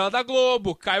da novela da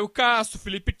Globo, Caio Castro,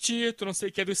 Felipe Tito, não sei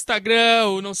o que do Instagram,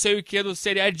 ou não sei o que do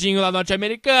seriadinho lá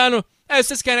norte-americano. É,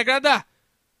 vocês querem agradar.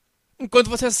 Enquanto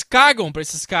vocês cagam pra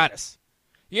esses caras.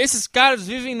 E esses caras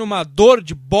vivem numa dor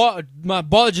de uma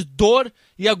bola de dor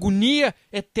e agonia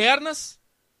eternas.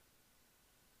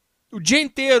 O dia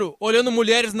inteiro olhando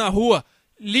mulheres na rua,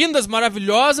 lindas,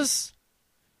 maravilhosas,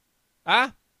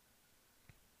 tá?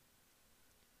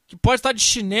 Que pode estar de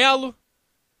chinelo,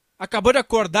 acabou de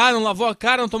acordar, não lavou a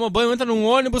cara, não tomou banho, entra num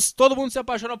ônibus, todo mundo se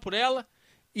apaixona por ela,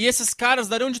 e esses caras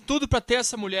dariam de tudo pra ter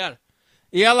essa mulher.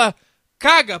 E ela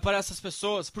caga para essas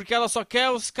pessoas, porque ela só quer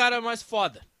os caras mais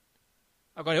foda.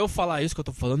 Agora, eu falar isso que eu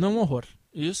tô falando é um horror.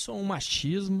 Isso é um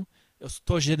machismo, eu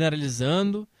estou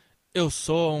generalizando, eu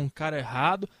sou um cara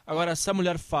errado. Agora, essa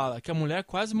mulher fala que a mulher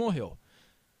quase morreu,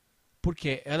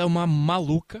 porque ela é uma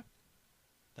maluca,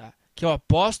 tá? Que eu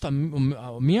aposto a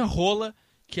minha rola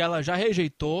que ela já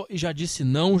rejeitou e já disse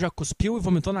não, já cuspiu e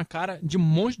vomitou na cara de um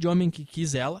monte de homem que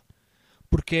quis ela,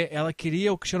 porque ela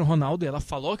queria o Cristiano Ronaldo, e ela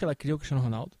falou que ela queria o Cristiano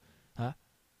Ronaldo, tá?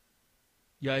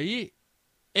 E aí,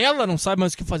 ela não sabe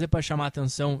mais o que fazer para chamar a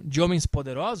atenção de homens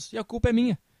poderosos, e a culpa é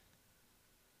minha.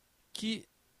 Que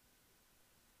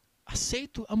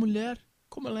aceito a mulher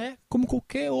como ela é, como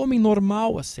qualquer homem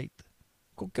normal aceita.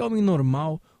 Qualquer homem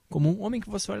normal, como um homem que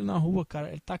você olha na rua, cara,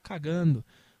 ele tá cagando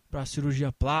pra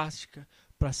cirurgia plástica,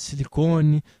 pra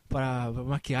silicone, pra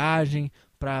maquiagem,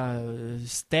 pra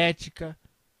estética.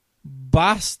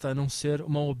 Basta não ser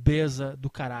uma obesa do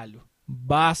caralho.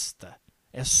 Basta.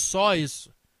 É só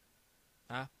isso.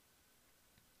 Tá?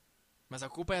 Mas a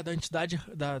culpa é da entidade,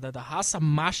 da raça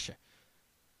macha.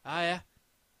 Ah, é.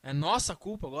 É nossa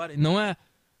culpa agora. E não é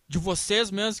de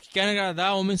vocês mesmos que querem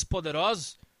agradar homens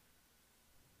poderosos.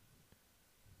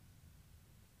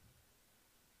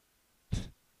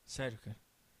 Sério, cara.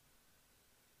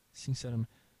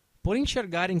 Sinceramente. Por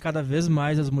enxergarem cada vez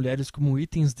mais as mulheres como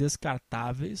itens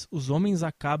descartáveis, os homens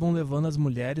acabam levando as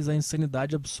mulheres à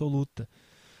insanidade absoluta.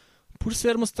 Por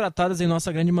sermos tratadas em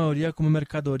nossa grande maioria como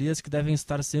mercadorias que devem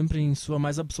estar sempre em sua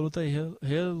mais absoluta e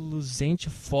reluzente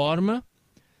forma,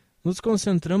 nos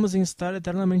concentramos em estar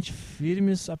eternamente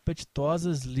firmes,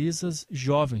 apetitosas, lisas,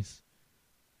 jovens.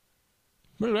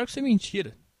 Melhor que isso é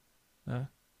mentira. Né?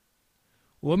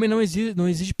 O homem não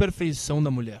exige perfeição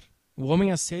da mulher. O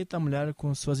homem aceita a mulher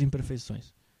com suas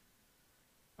imperfeições.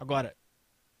 Agora,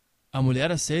 a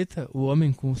mulher aceita o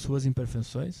homem com suas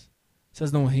imperfeições?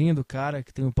 Vocês não riem do cara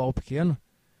que tem um pau pequeno?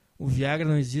 O Viagra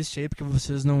não existe aí porque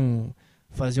vocês não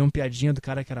faziam piadinha do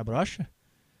cara que era broxa?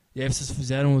 E aí vocês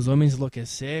fizeram os homens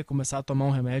enlouquecer, começar a tomar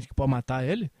um remédio que pode matar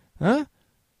ele? Hã?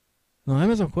 Não é a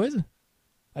mesma coisa?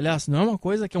 Aliás, não é uma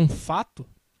coisa que é um fato?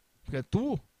 Porque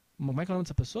tu, como é que é o nome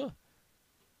dessa pessoa?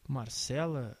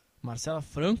 Marcela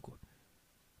Franco.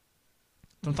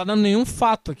 Tu não tá dando nenhum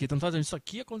fato aqui. Tu não tá dizendo isso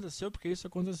aqui aconteceu porque isso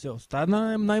aconteceu. Tu tá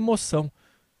na emoção.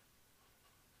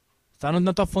 Tu tá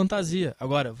na tua fantasia.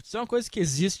 Agora, vou dizer uma coisa que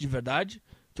existe de verdade,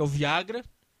 que é o Viagra.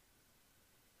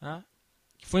 Tá?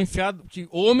 Que foi enfiado, que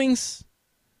homens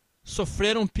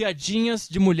sofreram piadinhas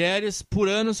de mulheres por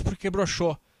anos porque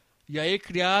broxou. E aí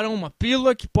criaram uma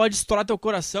pílula que pode estourar teu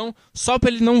coração só pra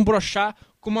ele não broxar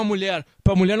com uma mulher.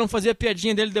 Pra mulher não fazer a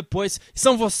piadinha dele depois. E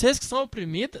são vocês que são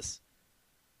oprimidas?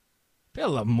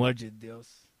 Pelo amor de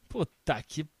Deus. Puta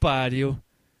que pariu.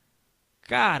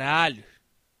 Caralho.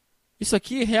 Isso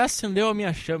aqui reacendeu a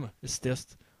minha chama, esse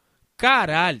texto.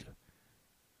 Caralho.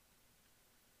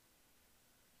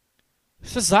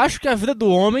 Vocês acham que a vida do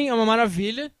homem é uma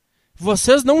maravilha?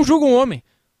 Vocês não julgam o homem.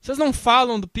 Vocês não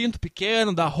falam do pinto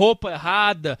pequeno, da roupa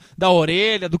errada, da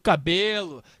orelha, do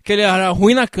cabelo, que ele era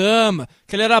ruim na cama,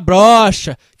 que ele era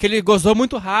broxa, que ele gozou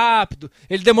muito rápido,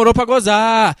 ele demorou pra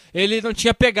gozar, ele não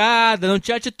tinha pegada, não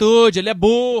tinha atitude, ele é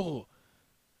burro.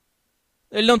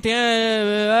 Ele não tem...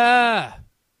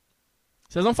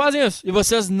 Vocês não fazem isso. E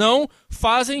vocês não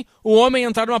fazem o homem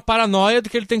entrar numa paranoia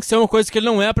de que ele tem que ser uma coisa que ele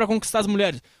não é pra conquistar as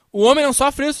mulheres. O homem não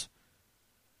sofre isso.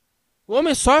 O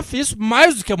homem sofre isso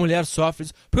mais do que a mulher sofre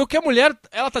isso. Porque o que a mulher,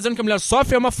 ela tá dizendo que a mulher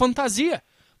sofre é uma fantasia.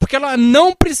 Porque ela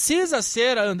não precisa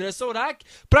ser a Andressa Urach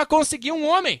pra conseguir um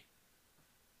homem.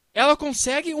 Ela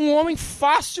consegue um homem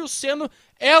fácil sendo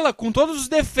ela, com todos os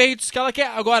defeitos que ela quer.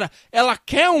 Agora, ela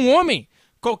quer um homem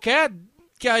qualquer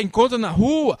que a encontra na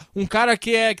rua, um cara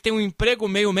que tem um emprego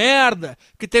meio merda,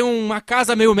 que tem uma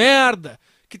casa meio merda,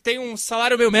 que tem um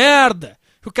salário meio merda,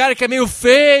 o cara que é meio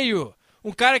feio,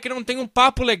 um cara que não tem um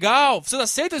papo legal. Vocês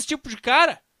aceitam esse tipo de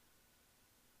cara?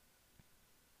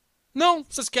 Não,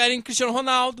 vocês querem Cristiano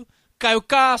Ronaldo, Caio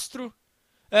Castro,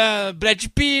 Brad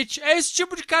Pitt. É esse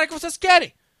tipo de cara que vocês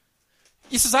querem.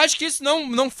 E vocês acham que isso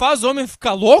não faz o homem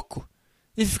ficar louco?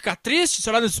 E ficar triste, se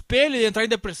olhar no espelho e entrar em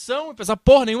depressão e pensar,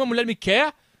 porra, nenhuma mulher me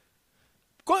quer?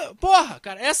 Porra,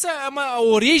 cara, essa é uma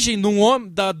origem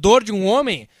da dor de um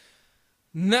homem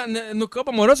no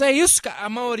campo amoroso. É isso, cara. A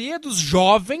maioria dos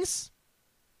jovens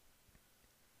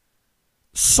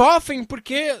sofrem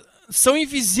porque são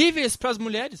invisíveis para as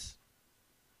mulheres.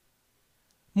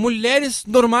 Mulheres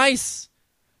normais,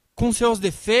 com seus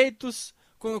defeitos,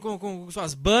 com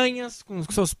suas banhas, com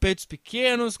seus peitos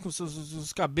pequenos, com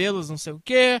seus cabelos não sei o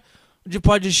que,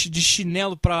 de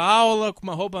chinelo pra aula, com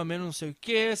uma roupa menos não sei o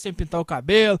que, sem pintar o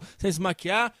cabelo, sem se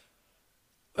maquiar.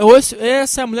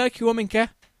 Essa é a mulher que o homem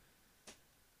quer.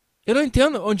 Eu não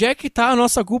entendo onde é que tá a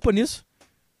nossa culpa nisso.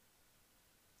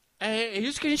 É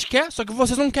isso que a gente quer, só que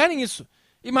vocês não querem isso.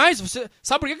 E mais,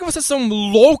 sabe por que vocês são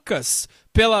loucas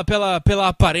pela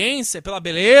aparência, pela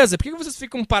beleza? Por que vocês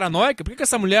ficam paranoicas? Por que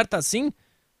essa mulher tá assim?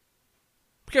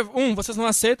 Porque, vocês não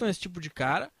aceitam esse tipo de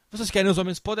cara. Vocês querem os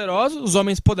homens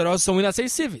poderosos são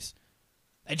inacessíveis.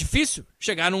 É difícil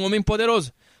chegar num homem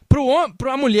poderoso.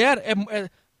 Pra mulher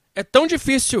é tão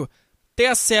difícil ter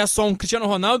acesso a um Cristiano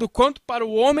Ronaldo quanto para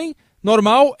o homem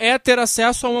normal é ter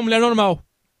acesso a uma mulher normal.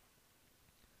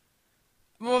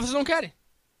 Mas vocês não querem.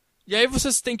 E aí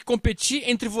vocês têm que competir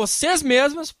entre vocês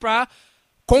mesmos pra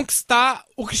conquistar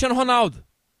o Cristiano Ronaldo.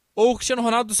 Ou o Cristiano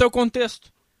Ronaldo do seu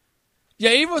contexto. E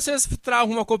aí vocês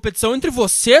travam uma competição entre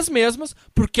vocês mesmos,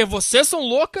 porque vocês são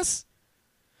loucas.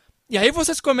 E aí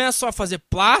vocês começam a fazer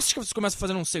plástica, vocês começam a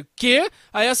fazer não sei o quê.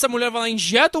 Aí essa mulher vai lá e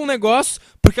injeta um negócio,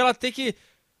 porque ela tem que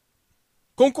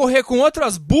concorrer com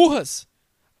outras burras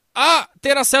a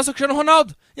ter acesso ao Cristiano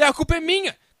Ronaldo. E a culpa é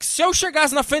minha. Que se eu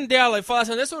chegasse na frente dela e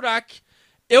falasse, André Surak,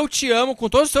 eu te amo com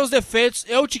todos os seus defeitos,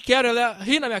 eu te quero, ela ia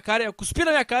rir na minha cara, ia cuspir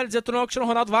na minha cara e dizer, tu não é o Cristiano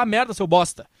Ronaldo, vá a merda, seu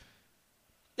bosta.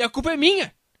 E a culpa é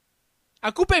minha.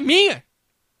 A culpa é minha.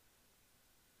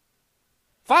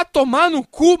 Vá tomar no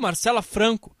cu, Marcela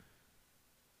Franco.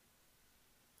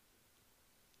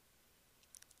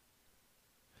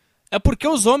 É porque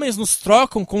os homens nos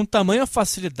trocam com tamanha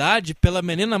facilidade pela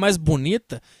menina mais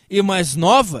bonita e mais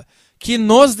nova que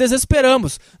nos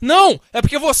desesperamos. Não! É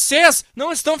porque vocês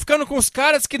não estão ficando com os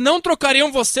caras que não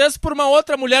trocariam vocês por uma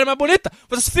outra mulher mais bonita.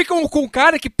 Vocês ficam com um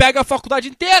cara que pega a faculdade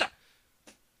inteira.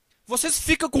 Vocês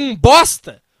ficam com um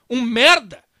bosta, um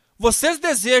merda. Vocês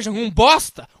desejam um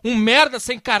bosta, um merda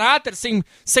sem caráter, sem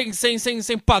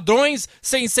padrões,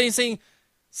 sem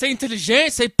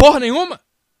inteligência, sem porra nenhuma.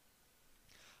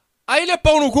 Aí ele é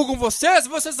pau no cu com vocês e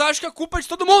vocês acham que a culpa é de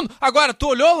todo mundo. Agora, tu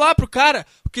olhou lá pro cara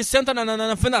que senta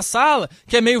na frente da sala,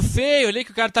 que é meio feio ali,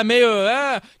 que o cara tá meio...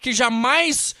 que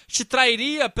jamais te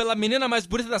trairia pela menina mais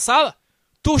bonita da sala?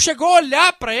 Tu chegou a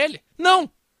olhar pra ele?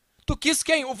 Não. Tu quis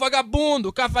quem? O vagabundo,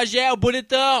 o cafajé, o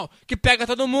bonitão, que pega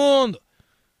todo mundo.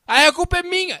 Aí a culpa é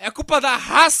minha, é culpa da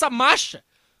raça macha.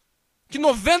 Que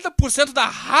 90% da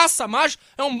raça macho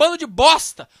é um bando de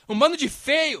bosta, um bando de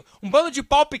feio, um bando de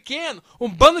pau pequeno, um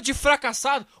bando de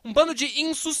fracassado, um bando de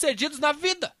insucedidos na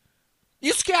vida.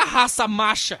 Isso que é a raça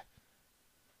macha.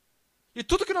 E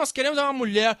tudo que nós queremos é uma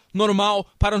mulher normal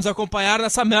para nos acompanhar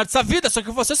nessa merda, dessa vida. Só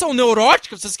que vocês são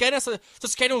neuróticos, vocês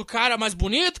querem o cara mais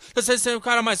bonito, vocês querem o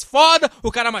cara mais foda,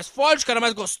 o cara mais forte, o cara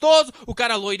mais gostoso, o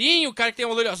cara loirinho, o cara que tem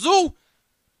um olho azul.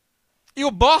 E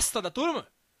o bosta da turma?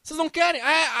 Vocês não querem.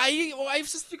 Aí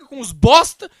vocês ficam com os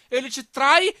bosta, ele te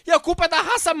trai e a culpa é da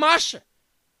raça macha.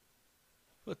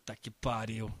 Puta que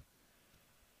pariu.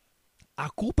 A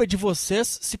culpa é de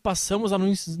vocês se passamos a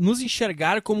nos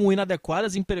enxergar como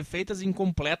inadequadas, imperfeitas e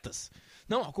incompletas.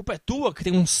 Não, a culpa é tua, que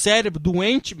tem um cérebro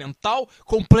doente, mental,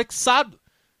 complexado.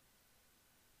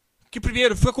 Que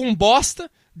primeiro fica com um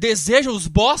bosta, deseja os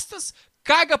bostas,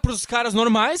 caga pros caras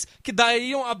normais, que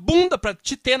dariam a bunda pra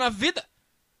te ter na vida.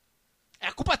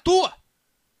 A culpa é tua.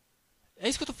 É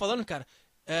isso que eu tô falando, cara.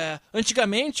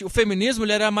 Antigamente, o feminismo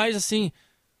ele era mais assim...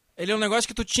 Ele é um negócio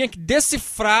que tu tinha que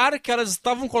decifrar que elas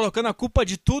estavam colocando a culpa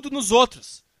de tudo nos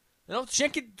outros. Não, tu tinha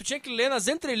que ler nas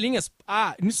entrelinhas.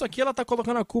 Nisso aqui ela tá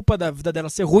colocando a culpa da vida dela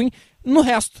ser ruim no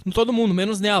resto, em todo mundo,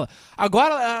 menos nela.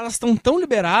 Agora elas estão tão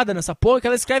liberadas nessa porra que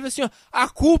ela escreve assim, ó, a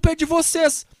culpa é de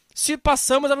vocês se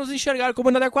passamos a nos enxergar como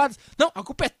inadequados. Não, a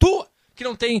culpa é tua.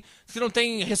 Que não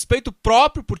tem respeito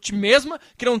próprio por ti mesma,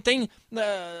 que não tem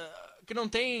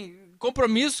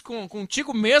compromisso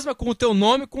contigo mesma, com o teu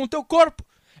nome, com o teu corpo.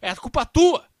 É culpa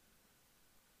tua.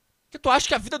 Que tu acha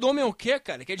que a vida do homem é o quê,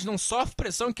 cara? Que a gente não sofre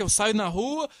pressão, que eu saio na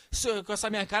rua com essa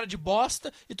minha cara de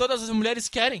bosta e todas as mulheres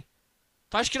querem.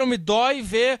 Tu acha que não me dói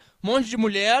ver um monte de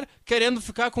mulher querendo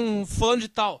ficar com fulano de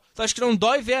tal? Tu acha que não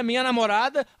dói ver a minha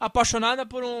namorada apaixonada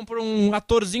por um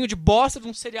atorzinho de bosta de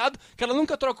um seriado que ela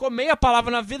nunca trocou meia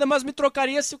palavra na vida, mas me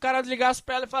trocaria se o cara ligasse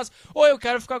pra ela e falasse, oi, eu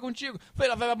quero ficar contigo.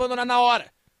 Ela vai me abandonar na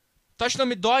hora. Tu acha que não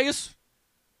me dói isso?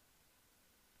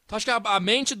 Tu acha que a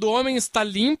mente do homem está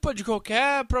limpa de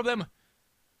qualquer problema?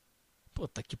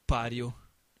 Puta que pariu.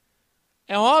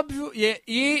 É óbvio,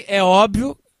 e é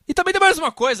óbvio... E também tem mais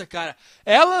uma coisa, cara.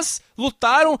 Elas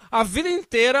lutaram a vida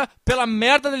inteira pela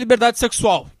merda da liberdade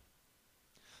sexual.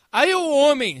 Aí o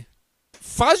homem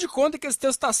faz de conta que esse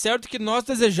texto está certo, que nós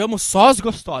desejamos só as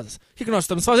gostosas. O que nós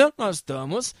estamos fazendo? Nós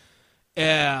estamos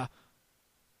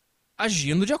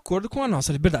agindo de acordo com a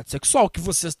nossa liberdade sexual, que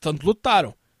vocês tanto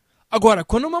lutaram. Agora,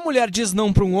 quando uma mulher diz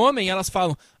não para um homem, elas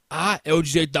falam... é o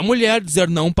direito da mulher dizer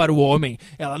não para o homem.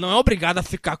 Ela não é obrigada a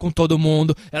ficar com todo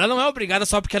mundo. Ela não é obrigada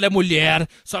só porque ela é mulher.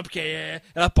 Só porque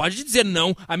ela pode dizer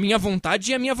não. A minha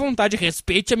vontade é a minha vontade.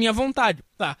 Respeite a minha vontade.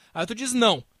 Tá, aí tu diz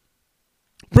não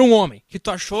para um homem que tu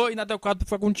achou inadequado pra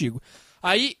ficar contigo.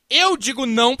 Aí eu digo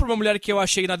não pra uma mulher que eu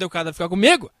achei inadequada pra ficar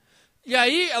comigo. E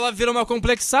aí ela vira uma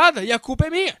complexada e a culpa é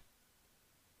minha.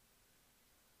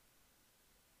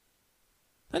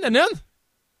 Tá entendendo?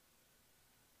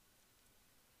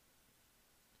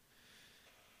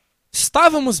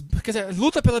 Quer dizer,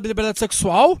 luta pela liberdade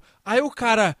sexual, aí o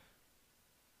cara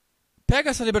pega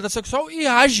essa liberdade sexual e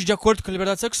age de acordo com a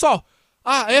liberdade sexual.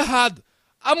 Ah, é errado.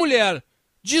 A mulher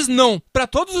diz não pra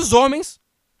todos os homens,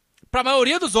 pra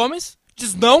maioria dos homens,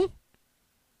 diz não.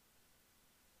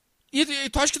 E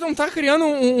tu acha que não tá criando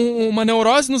uma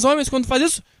neurose nos homens quando faz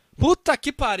isso? Puta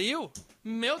que pariu!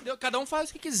 Meu Deus, cada um faz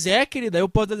o que quiser, querida. Eu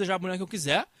posso desejar a mulher que eu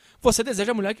quiser. Você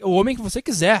deseja o homem que você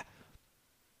quiser.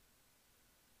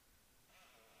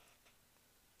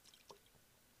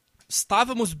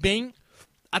 Estávamos bem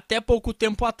até pouco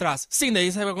tempo atrás. Sim, daí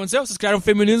sabe o que aconteceu? Vocês criaram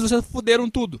femininos e vocês fuderam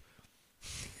tudo.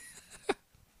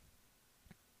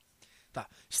 Tá.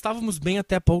 Estávamos bem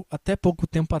até pouco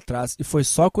tempo atrás. E foi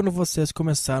só quando vocês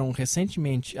começaram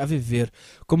recentemente a viver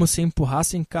como se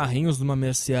empurrassem carrinhos numa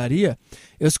mercearia,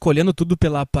 escolhendo tudo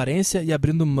pela aparência e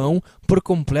abrindo mão por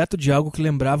completo de algo que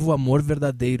lembrava o amor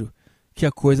verdadeiro, que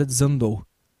a coisa desandou.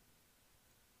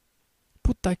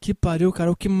 Puta que pariu,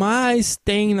 cara. O que mais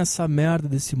tem nessa merda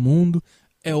desse mundo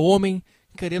é homem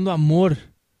querendo amor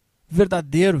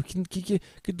verdadeiro.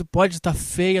 Que tu pode estar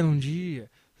feia num dia,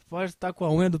 tu pode estar com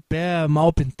a unha do pé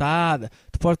mal pintada,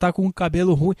 tu pode estar com o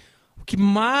cabelo ruim. O que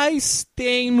mais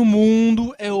tem no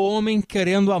mundo é homem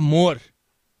querendo amor.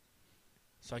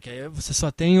 Só que aí você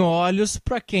só tem olhos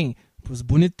pra quem? Pros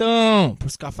bonitão,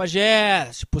 pros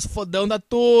cafajestes, pros fodão da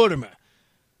turma,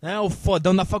 né? O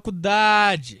fodão da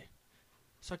faculdade.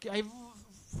 Só que aí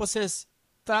vocês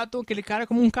tratam aquele cara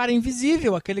como um cara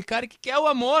invisível, aquele cara que quer o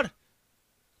amor,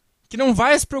 que não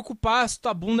vai se preocupar se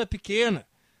tua bunda é pequena,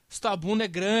 se tua bunda é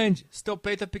grande, se teu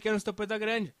peito é pequeno, se teu peito é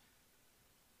grande.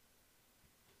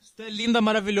 Se tu é linda,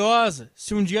 maravilhosa,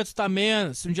 se um dia tu tá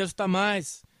menos, se um dia tu tá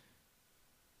mais.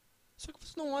 Só que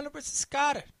você não olha pra esses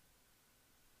caras.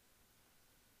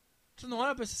 Você não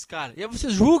olha pra esses caras. E aí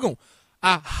vocês julgam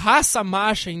a raça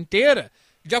macha inteira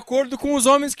de acordo com os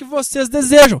homens que vocês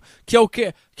desejam. Que é o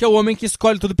quê? Que é o homem que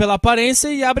escolhe tudo pela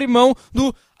aparência e abre mão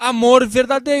do amor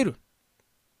verdadeiro.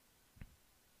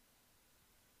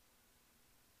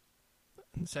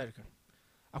 Sério, cara.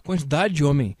 A quantidade de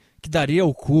homem que daria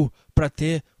o cu pra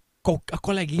ter a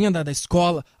coleguinha da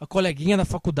escola, a coleguinha da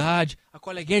faculdade, a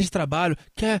coleguinha de trabalho,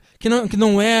 que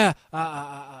não é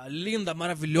a linda,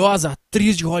 maravilhosa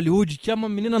atriz de Hollywood, que é uma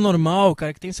menina normal,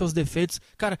 cara, que tem seus defeitos.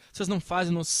 Cara, vocês não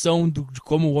fazem noção de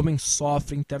como o homem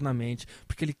sofre internamente,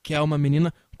 porque ele quer uma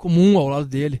menina comum ao lado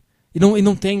dele. E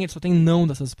não tem, ele só tem não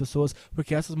dessas pessoas,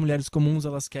 porque essas mulheres comuns,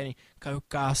 elas querem Caio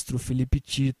Castro, Felipe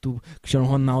Tito, Cristiano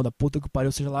Ronaldo, a puta que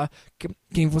pariu, seja lá,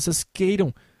 quem vocês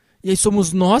queiram. E aí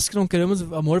somos nós que não queremos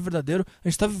amor verdadeiro. A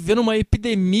gente tá vivendo uma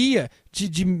epidemia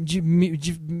de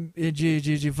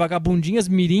vagabundinhas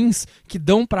mirins que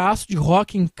dão praço de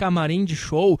rock em camarim de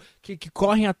show, que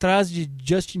correm atrás de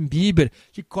Justin Bieber,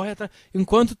 que correm atrás...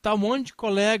 Enquanto tá um monte de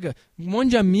colega, um monte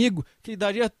de amigo que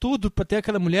daria tudo pra ter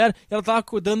aquela mulher, e ela tá lá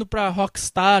dando pra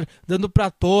rockstar, dando pra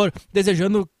ator,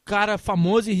 desejando cara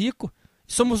famoso e rico.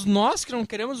 E somos nós que não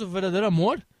queremos o verdadeiro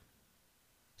amor?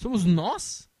 Somos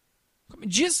nós?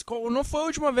 Diz, não foi a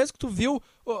última vez que tu viu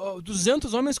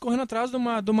 200 homens correndo atrás de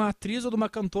uma atriz ou de uma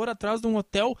cantora atrás de um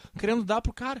hotel querendo dar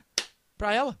pro cara,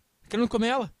 pra ela, querendo comer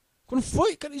ela? Quando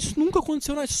foi? Cara, isso nunca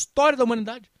aconteceu na história da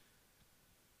humanidade.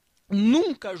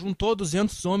 Nunca juntou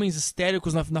 200 homens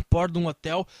histéricos na porta de um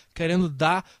hotel querendo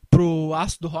dar pro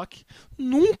astro do rock.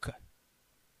 Nunca.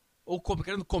 Ou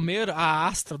querendo comer a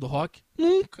astra do rock.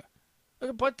 Nunca.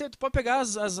 Tu pode pegar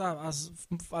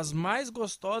as mais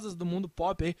gostosas do mundo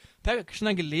pop aí. Pega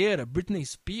Christina Aguilera, Britney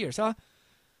Spears, sei lá.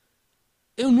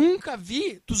 Eu nunca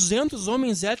vi 200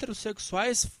 homens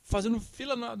heterossexuais fazendo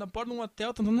fila na porta de um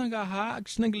hotel, tentando agarrar a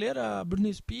Christina Aguilera, a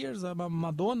Britney Spears, a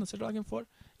Madonna, seja lá quem for.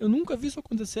 Eu nunca vi isso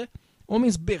acontecer.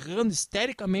 Homens berrando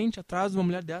histericamente atrás de uma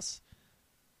mulher dessa.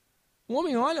 Um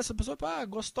homem olha essa pessoa,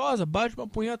 gostosa, bate uma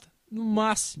punheta. No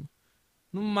máximo.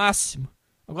 No máximo.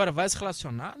 Agora, vai se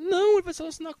relacionar? Não, ele vai se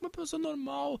relacionar com uma pessoa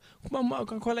normal, com uma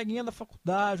coleguinha da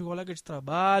faculdade, com uma colega de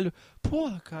trabalho.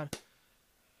 Porra, cara.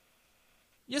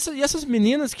 E essas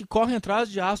meninas que correm atrás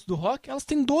de aço do rock, elas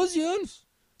têm 12 anos.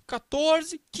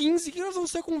 14, 15, que elas vão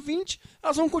ser com 20.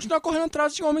 Elas vão continuar correndo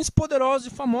atrás de homens poderosos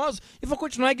e famosos. E vão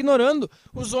continuar ignorando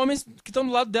os homens que estão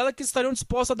do lado dela, que estariam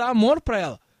dispostos a dar amor pra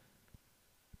ela.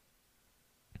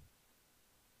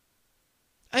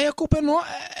 Aí a culpa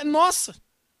é nossa.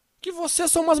 Que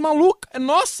vocês são umas malucas. É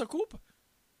nossa culpa.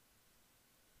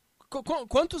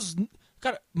 Quantos...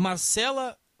 Cara,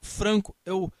 Marcela Franco,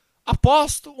 eu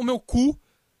aposto o meu cu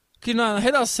que na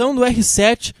redação do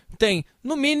R7 tem,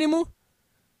 no mínimo,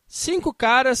 5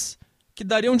 caras que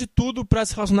dariam de tudo pra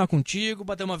se relacionar contigo,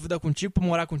 pra ter uma vida contigo, pra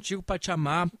morar contigo, pra te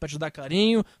amar, pra te dar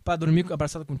carinho, pra dormir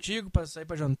abraçado contigo, pra sair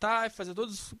pra jantar e fazer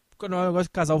todos os negócios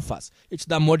que o casal faz. E te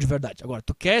dar amor de verdade. Agora,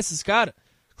 tu quer esses caras?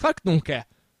 Claro que tu não quer.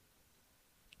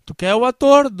 Tu quer o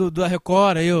ator da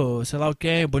Record aí, o sei lá o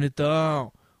quem, o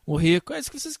bonitão, o rico. É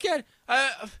isso que vocês querem.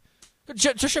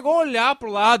 Já chegou a olhar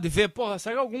pro lado e ver, porra,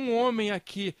 será que algum homem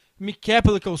aqui me quer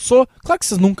pelo que eu sou? Claro que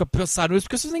vocês nunca pensaram isso,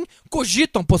 porque vocês nem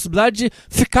cogitam a possibilidade de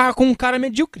ficar com um cara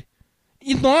medíocre.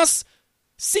 E nós,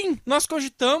 sim, nós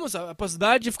cogitamos a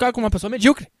possibilidade de ficar com uma pessoa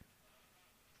medíocre.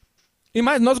 E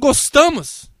mais, nós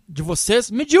gostamos de vocês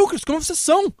medíocres, como vocês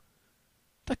são.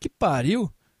 Tá que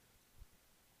pariu.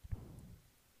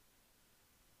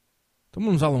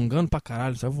 Estamos nos alongando pra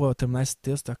caralho, só vou terminar esse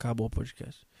texto e acabou o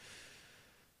podcast.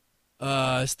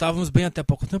 Estávamos bem até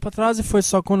pouco tempo atrás e foi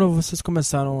só quando vocês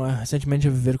começaram recentemente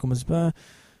a viver como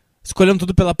escolhendo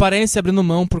tudo pela aparência e abrindo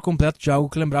mão por completo de algo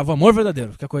que lembrava o amor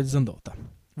verdadeiro, que a coisa desandou, tá?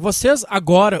 Vocês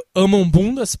agora amam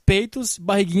bundas, peitos,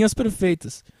 barriguinhas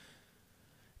perfeitas.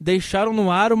 Deixaram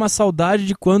no ar uma saudade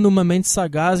de quando uma mente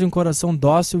sagaz e um coração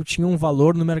dócil tinham um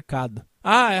valor no mercado.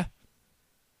 Ah, é.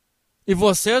 E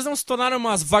vocês não se tornaram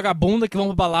umas vagabundas que vão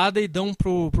pra balada e dão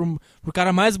pro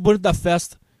cara mais bonito da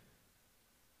festa.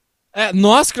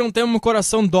 Nós que não temos um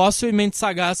coração dócil e mente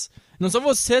sagaz. Não são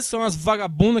vocês que são as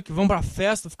vagabundas que vão pra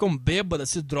festa, ficam bêbadas,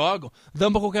 se drogam, dão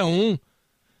pra qualquer um.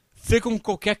 Ficam com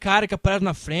qualquer cara que aparece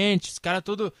na frente, os caras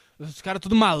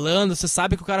tudo malandro, você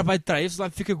sabe que o cara vai trair, você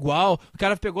sabe que fica igual. O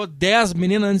cara pegou 10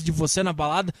 meninas antes de você na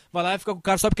balada, vai lá e fica com o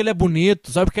cara só porque ele é bonito,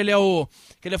 só porque ele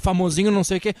é famosinho, não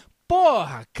sei o que.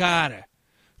 Porra, cara!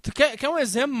 Tu quer um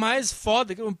exemplo mais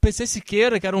foda? Que o PC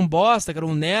Siqueira, que era um bosta, que era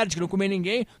um nerd, que não comia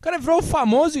ninguém. O cara virou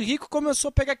famoso e rico, começou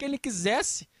a pegar quem ele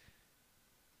quisesse.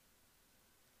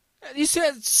 Isso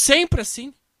é sempre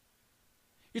assim.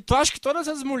 E tu acha que todas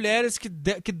as mulheres que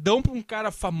dão pra um cara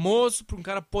famoso, pra um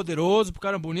cara poderoso, pra um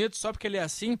cara bonito, só porque ele é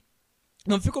assim,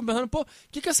 não ficam pensando, pô, o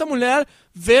que essa mulher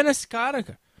vê nesse cara,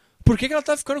 cara? Por que ela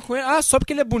tá ficando com ele? Ah, só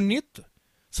porque ele é bonito.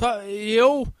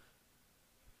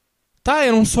 Tá,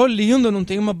 eu não sou lindo, eu não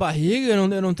tenho uma barriga,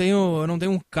 eu não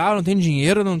tenho um carro, eu não tenho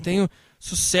dinheiro, eu não tenho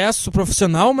sucesso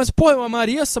profissional, mas, pô, eu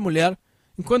amaria essa mulher.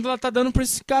 Enquanto ela tá dando pra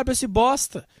esse cara, pra esse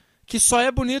bosta, que só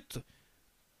é bonito.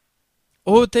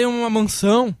 Ou tem uma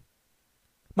mansão,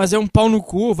 mas é um pau no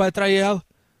cu, vai trair ela.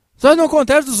 Só não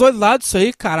acontece dos dois lados isso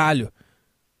aí, caralho.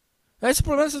 Esse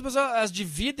problema é que as pessoas as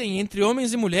dividem entre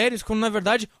homens e mulheres, quando na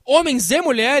verdade homens e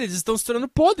mulheres estão se tornando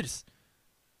podres.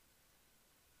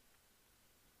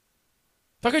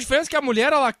 Só que a diferença é que a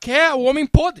mulher, ela quer o homem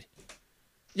podre.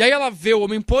 E aí ela vê o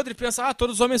homem podre e pensa,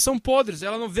 todos os homens são podres.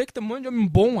 Ela não vê que tem um monte de homem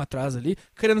bom atrás ali,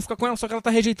 querendo ficar com ela, só que ela tá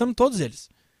rejeitando todos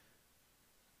eles.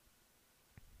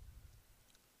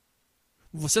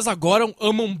 Vocês agora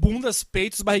amam bundas,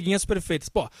 peitos, barriguinhas perfeitas.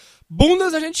 Pô,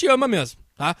 bundas a gente ama mesmo,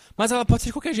 tá? Mas ela pode ser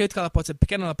de qualquer jeito, que ela pode ser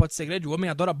pequena, ela pode ser grande. O homem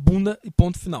adora bunda e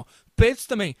ponto final. Peitos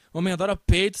também. O homem adora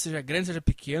peito, seja grande, seja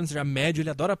pequeno, seja médio, ele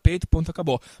adora peito, ponto,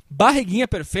 acabou. Barriguinha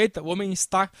perfeita, o homem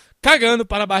está cagando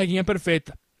para a barriguinha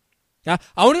perfeita. Tá?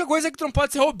 A única coisa é que tu não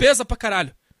pode ser obesa pra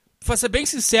caralho. Pra ser bem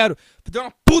sincero, tu tem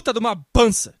uma puta de uma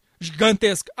pança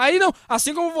gigantesca. Aí não,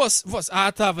 assim como você.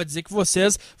 Vai dizer que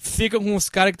vocês ficam com os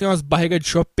caras que tem umas barrigas de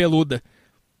chope peluda.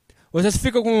 Vocês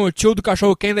ficam com o tio do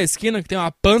cachorro quente da esquina, que tem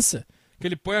uma pança, que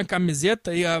ele põe a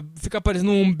camiseta e fica aparecendo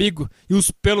um umbigo e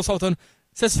os pelos saltando.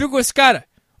 Vocês ficam com esse cara?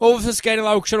 Ou vocês querem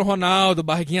lá o Cristiano Ronaldo,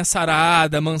 barriguinha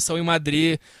sarada, mansão em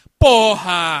Madrid?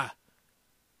 Porra!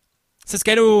 Vocês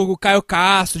querem o Caio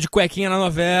Castro de cuequinha na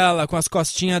novela, com as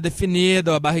costinhas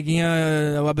definidas, a barriguinha,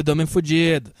 o abdômen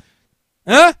fudido?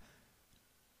 Hã?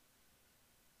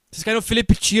 Vocês querem o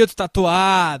Felipe Tito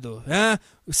tatuado,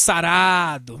 o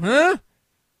sarado,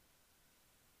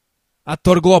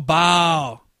 ator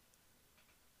global.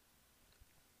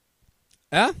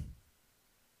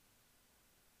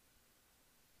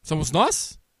 Somos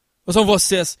nós? Ou são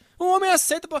vocês? Um homem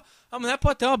aceita, a mulher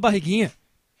pode ter uma barriguinha.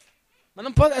 Mas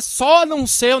não pode, é só não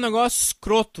ser um negócio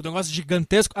escroto, um negócio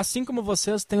gigantesco, assim como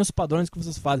vocês têm os padrões que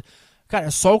vocês fazem. Cara,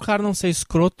 é só o cara não ser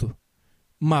escroto,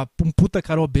 um puta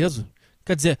cara obeso.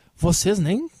 Quer dizer, vocês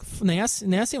nem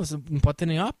assim, você não pode ter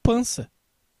nenhuma pança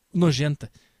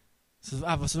nojenta.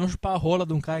 Vocês vão chupar a rola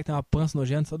de um cara que tem uma pança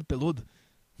nojenta, todo peludo?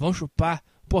 Vão chupar.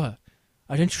 Porra,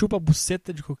 a gente chupa a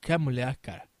buceta de qualquer mulher,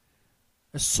 cara.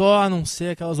 É só a não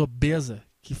ser aquelas obesas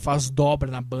que faz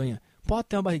dobra na banha. Pode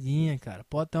ter uma barriguinha, cara.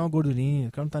 Pode ter uma gordurinha.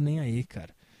 O cara não tá nem aí,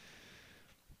 cara.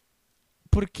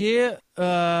 Porque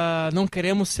não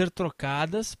queremos ser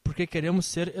trocadas, porque queremos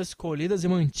ser escolhidas e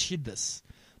mantidas.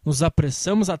 Nos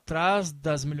apressamos atrás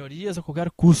das melhorias a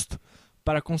qualquer custo,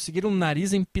 para conseguir um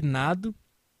nariz empinado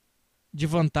de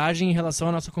vantagem em relação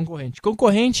à nossa concorrente.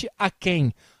 Concorrente a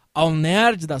quem? Ao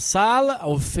nerd da sala,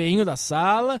 ao feinho da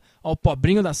sala, ao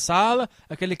pobrinho da sala,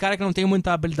 aquele cara que não tem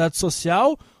muita habilidade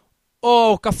social,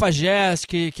 ou o cafajeste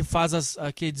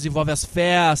que desenvolve as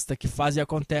festas, que faz e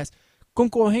acontece.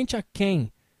 Concorrente a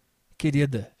quem,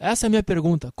 querida? Essa é a minha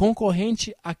pergunta.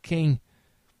 Concorrente a quem?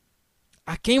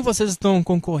 A quem vocês estão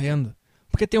concorrendo?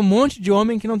 Porque tem um monte de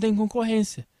homem que não tem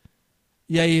concorrência.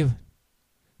 E aí,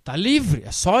 tá livre,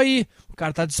 é só ir. O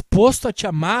cara tá disposto a te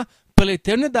amar pela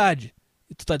eternidade.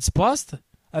 E tu tá disposta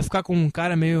a ficar com um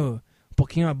cara meio um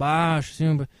pouquinho abaixo, assim,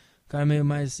 um cara meio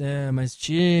mais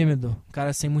tímido, um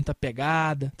cara sem muita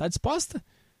pegada. Tá disposta?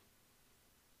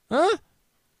 Hã?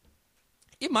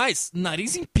 E mais,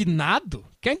 nariz empinado?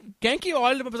 Quem é que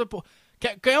olha pra pessoa, pô,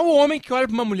 quem é o homem que olha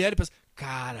pra uma mulher e pensa,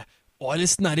 cara, olha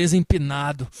esse nariz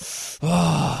empinado.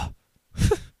 Ah.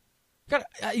 Cara,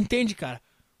 entende, cara?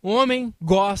 O homem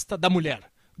gosta da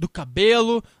mulher. Do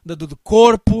cabelo, do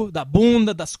corpo, da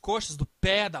bunda, das coxas, do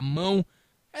pé, da mão.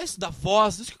 É isso, da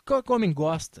voz. Isso que o homem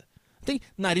gosta. Tem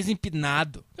nariz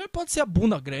empinado. Pode ser a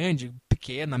bunda grande,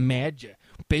 pequena, média.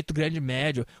 O peito grande,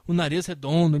 médio. O nariz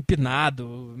redondo,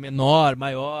 empinado, menor,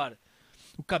 maior.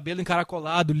 O cabelo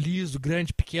encaracolado, liso,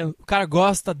 grande, pequeno. O cara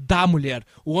gosta da mulher.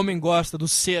 O homem gosta do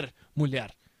ser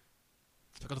mulher.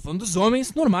 Só que eu tô falando dos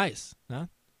homens normais, né?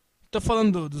 Tô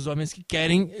falando dos homens que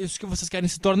querem isso que vocês querem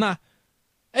se tornar.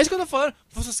 É isso que eu tô falando.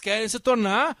 Vocês querem se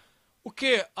tornar o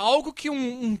quê? Algo que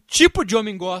um tipo de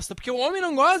homem gosta. Porque o homem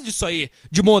não gosta disso aí.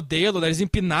 De modelo, nariz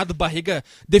empinado, barriga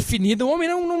definida. O homem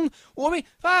não o homem,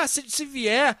 se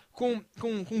vier com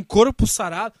corpo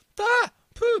sarado, tá,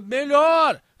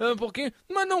 melhor. Um pouquinho.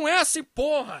 Mas não é assim,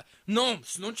 porra. Não,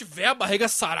 se não tiver a barriga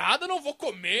sarada, não vou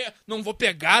comer, não vou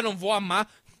pegar, não vou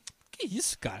amar. Que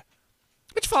isso, cara?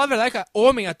 Pra te falar a verdade, cara,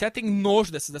 homem até tem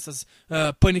nojo dessas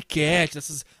paniquete,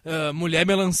 dessas mulher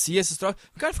melancia, esses trocos.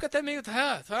 O cara fica até meio,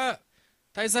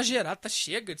 tá exagerado,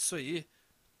 chega disso aí.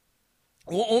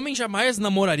 O homem jamais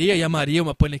namoraria e amaria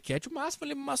uma paniquete, o máximo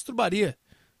ele masturbaria.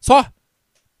 Só.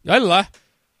 E olha lá.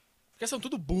 Porque são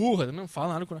tudo burras, não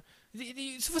falam nada com...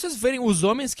 E se vocês verem os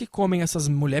homens que comem essas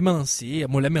mulher melancia,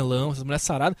 mulher melão, essas mulher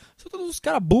sarada, são todos os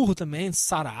caras burros também,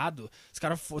 sarado. Os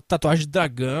caras tatuagem de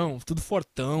dragão, tudo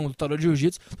fortão, lutador de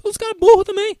jiu-jitsu, todos os caras burros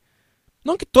também.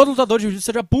 Não que todo lutador de jiu-jitsu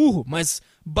seja burro, mas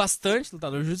bastante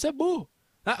lutador de jiu-jitsu é burro.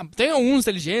 Tem alguns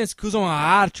inteligentes que usam a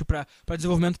arte pra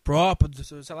desenvolvimento próprio,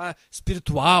 sei lá,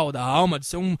 espiritual, da alma, de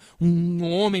ser um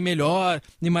homem melhor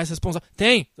e mais responsável.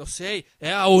 Tem, eu sei.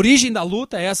 A origem da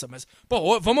luta é essa. Mas,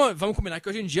 pô, vamos combinar que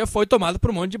hoje em dia foi tomado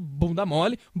por um monte de bunda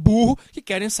mole, burro, que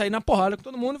querem sair na porrada com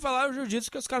todo mundo e falar o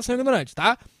jiu-jitsu que os caras são ignorantes,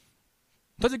 tá?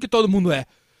 Não tô dizendo que todo mundo é.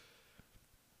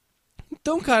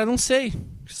 Então, cara, não sei o que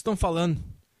vocês estão falando.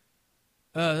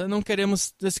 Não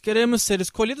queremos ser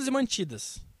escolhidas e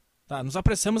mantidas. Tá, nos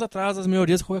apressamos atrás das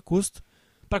melhorias a qualquer custo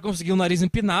para conseguir um nariz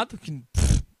empinado, que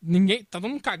ninguém tá todo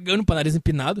mundo cagando para nariz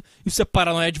empinado. Isso é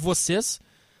paranoia de vocês.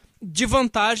 De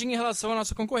vantagem em relação à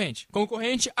nossa concorrente.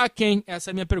 Concorrente a quem? Essa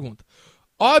é a minha pergunta.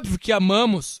 Óbvio que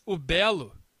amamos o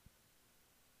belo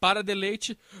para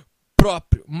deleite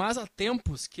próprio, mas há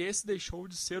tempos que esse deixou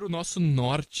de ser o nosso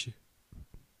norte.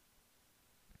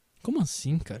 Como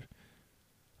assim, cara?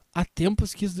 Há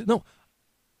tempos que isso... Não...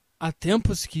 Há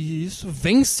tempos que isso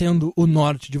vem sendo o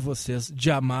norte de vocês,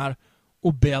 de amar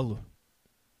o belo.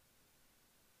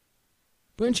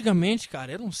 Antigamente,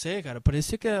 cara, eu não sei, cara,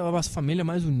 parecia que era uma família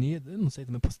mais unida. Eu não sei,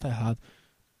 também posso estar errado.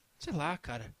 Sei lá,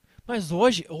 cara. Mas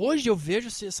hoje eu vejo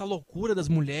essa loucura das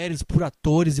mulheres por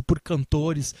atores e por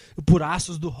cantores, por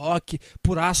astros do rock,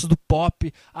 por astros do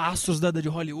pop, astros de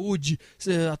Hollywood,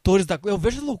 atores da... Eu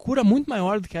vejo a loucura muito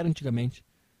maior do que era antigamente.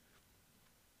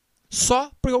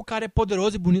 Só porque o cara é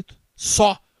poderoso e bonito.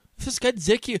 Só. Isso quer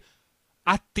dizer que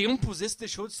há tempos esse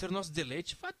deixou de ser o nosso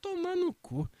deleite? Vai tomar no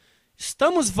cu.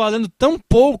 Estamos valendo tão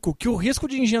pouco que o risco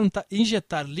de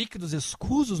injetar líquidos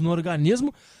escusos no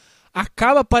organismo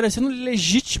acaba parecendo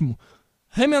legítimo.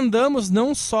 Remendamos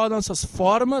não só nossas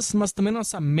formas, mas também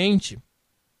nossa mente,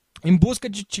 em busca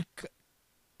de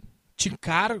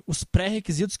ticar os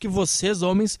pré-requisitos que vocês,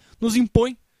 homens, nos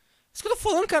impõem. Isso que eu tô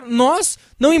falando, cara. Nós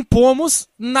não impomos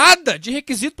nada de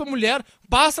requisito pra mulher.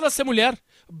 Basta ela ser mulher.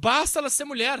 Basta ela ser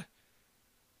mulher.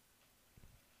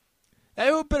 Aí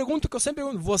eu pergunto, que eu sempre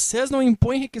pergunto, vocês não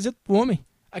impõem requisito pro homem?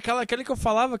 Aquele que eu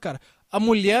falava, cara. A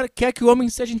mulher quer que o homem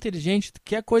seja inteligente.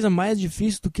 Quer coisa mais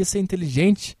difícil do que ser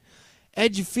inteligente? É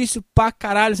difícil pra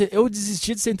caralho. Eu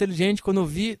desisti de ser inteligente quando eu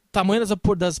vi o tamanho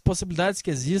das possibilidades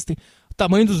que existem. O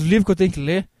tamanho dos livros que eu tenho que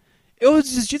ler. Eu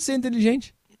desisti de ser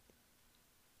inteligente.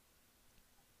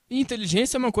 E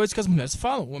inteligência é uma coisa que as mulheres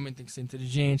falam. O homem tem que ser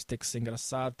inteligente, tem que ser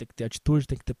engraçado, tem que ter atitude,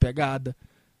 tem que ter pegada.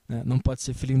 né? Não pode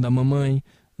ser filhinho da mamãe,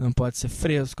 não pode ser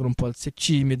fresco, não pode ser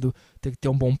tímido, tem que ter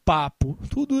um bom papo.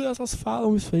 Tudo elas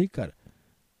falam isso aí, cara.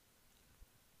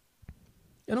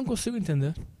 Eu não consigo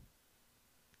entender.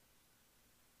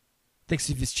 Tem que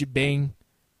se vestir bem.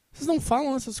 Vocês não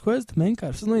falam essas coisas também,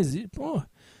 cara. Vocês não exigem. Pô.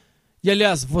 E,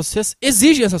 aliás, vocês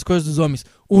exigem essas coisas dos homens.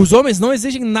 Os homens não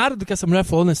exigem nada do que essa mulher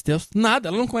falou nesse texto. Nada.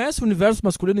 Ela não conhece o universo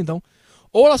masculino, então.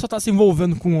 Ou ela só tá se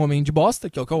envolvendo com um homem de bosta,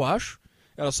 que é o que eu acho.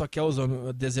 Ela só quer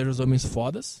deseja os homens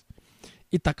fodas.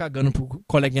 E tá cagando pro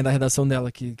coleguinha da redação dela,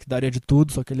 que daria de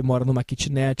tudo, só que ele mora numa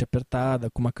kitnet apertada,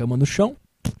 com uma cama no chão.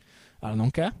 Ela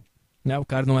não quer. Né? O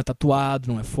cara não é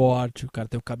tatuado, não é forte, o cara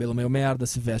tem o cabelo meio merda,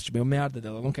 se veste meio merda,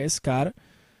 ela não quer esse cara.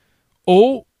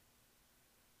 Ou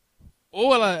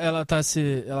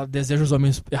ela deseja os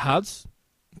homens errados,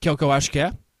 que é o que eu acho que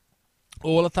é,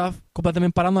 ou ela tá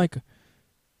completamente paranoica.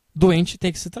 Doente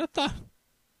tem que se tratar.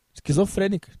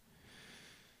 Esquizofrênica.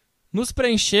 Nos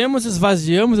preenchemos,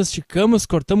 esvaziamos, esticamos,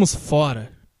 cortamos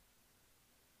fora.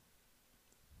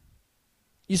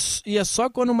 E é só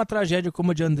quando uma tragédia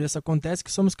como a de Andressa acontece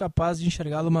que somos capazes de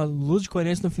enxergar uma luz de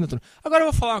coerência no fim do túnel. Agora eu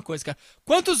vou falar uma coisa, cara.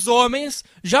 Quantos homens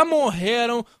já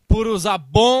morreram por usar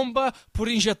bomba, por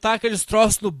injetar aqueles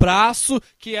troços no braço,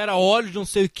 que era óleo de não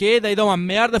sei o que, daí dá uma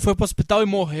merda, foi pro hospital e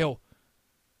morreu?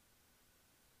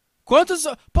 Quantos...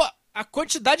 Pô, a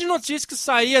quantidade de notícias que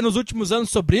saía nos últimos anos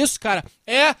sobre isso, cara,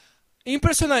 é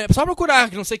impressionante. É só procurar,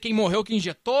 que não sei quem morreu, quem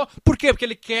injetou. Por quê? Porque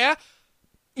ele quer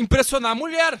impressionar a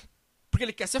mulher. Porque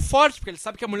ele quer ser forte, porque ele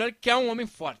sabe que a mulher quer um homem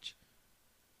forte.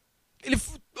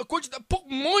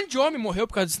 Um monte de homem morreu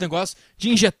por causa desse negócio de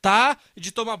injetar, de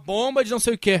tomar bomba, de não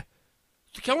sei o quê.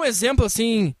 Tu quer um exemplo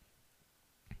assim...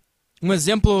 Um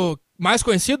exemplo mais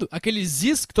conhecido? Aquele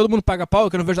Ziz, que todo mundo paga pau,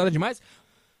 que eu não vejo nada demais.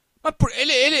 Mas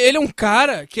ele é um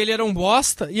cara que ele era um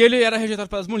bosta e ele era rejeitado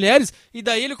pelas mulheres. E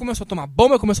daí ele começou a tomar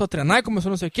bomba, começou a treinar, começou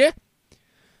não sei o quê.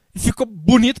 E ficou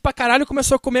bonito pra caralho e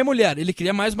começou a comer mulher. Ele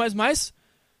queria mais.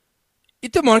 E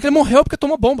tem uma hora que ele morreu porque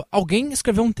tomou bomba. Alguém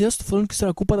escreveu um texto falando que isso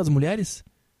era culpa das mulheres?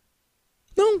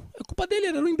 Não, é culpa dele,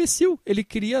 ele era um imbecil. Ele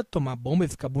queria tomar bomba e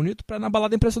ficar bonito pra na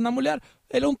balada impressionar a mulher.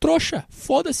 Ele é um trouxa,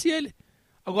 foda-se ele.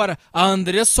 Agora, a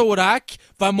Andressa Urach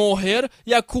vai morrer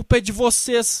e a culpa é de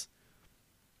vocês.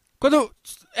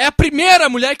 É a primeira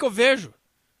mulher que eu vejo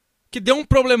que deu um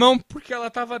problemão porque ela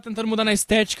tava tentando mudar na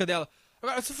estética dela.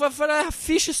 Agora, se for a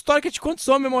ficha histórica de quantos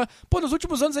homens morreram. Pô, nos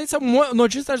últimos anos aí saiu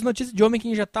notícia atrás de notícia de homem que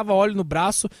injetava óleo no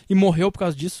braço e morreu por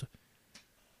causa disso.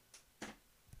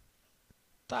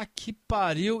 Tá que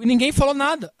pariu. E ninguém falou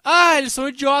nada. Ah, eles são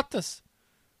idiotas.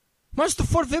 Mas se tu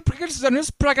for ver, por que eles fizeram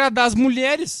isso? Pra agradar as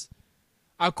mulheres.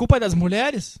 A culpa é das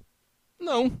mulheres?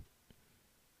 Não.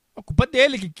 A culpa é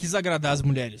dele que quis agradar as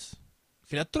mulheres.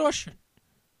 Ele é trouxa.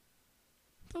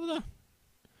 Então dá.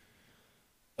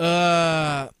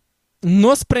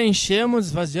 Nos preenchemos,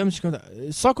 esvaziamos.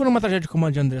 Só quando uma tragédia como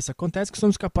a de Andressa acontece que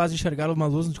somos capazes de enxergar uma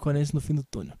luz de coerência no fim do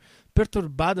túnel.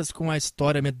 Perturbadas com a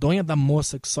história medonha da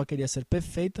moça que só queria ser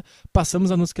perfeita,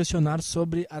 passamos a nos questionar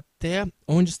sobre até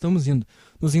onde estamos indo.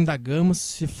 Nos indagamos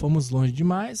se fomos longe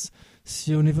demais,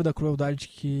 se o nível da crueldade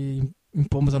que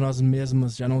impomos a nós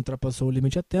mesmos já não ultrapassou o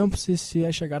limite a tempo, se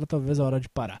é chegada talvez a hora de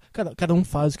parar. Cada um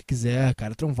faz o que quiser,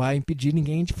 cara. Tu não vai impedir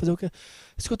ninguém de fazer o que...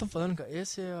 Isso que eu tô falando, cara.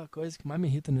 Essa é a coisa que mais me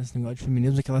irrita nesse negócio de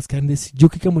feminismo, é que elas querem decidir o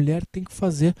que a mulher tem que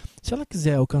fazer. Se ela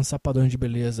quiser alcançar padrões de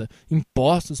beleza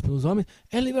impostos pelos homens,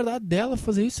 é liberdade dela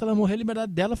fazer isso. Se ela morrer, é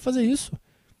liberdade dela fazer isso.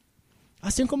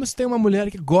 Assim como se tem uma mulher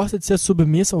que gosta de ser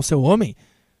submissa ao seu homem,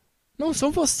 não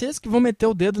são vocês que vão meter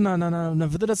o dedo na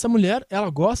vida dessa mulher. Ela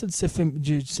gosta de ser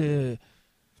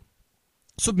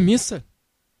submissa.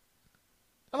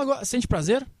 Ela sente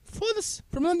prazer? Foda-se,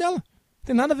 problema dela. Não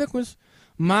tem nada a ver com isso.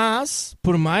 Mas,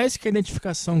 por mais que a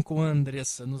identificação com a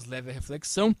Andressa nos leve à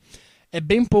reflexão, é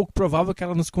bem pouco provável que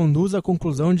ela nos conduza à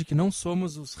conclusão de que não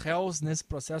somos os réus nesse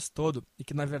processo todo e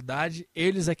que, na verdade,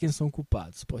 eles é quem são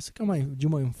culpados. Pô, isso aqui é de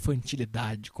uma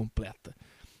infantilidade completa.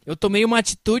 Eu tomei uma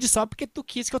atitude só porque tu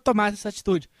quis que eu tomasse essa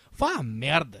atitude. Vá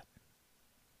merda.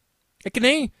 É que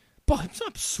nem... Porra, isso é um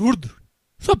absurdo.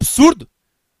 Isso é um absurdo.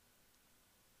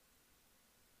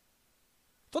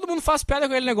 Todo mundo faz piada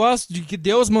com aquele negócio de que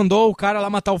Deus mandou o cara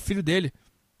lá matar o filho dele.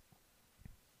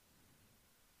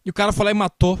 E o cara foi lá e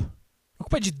matou. A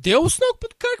culpa é de Deus? Não, a culpa é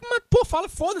do cara que matou. Pô, fala,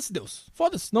 foda-se, Deus.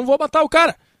 Foda-se, não vou matar o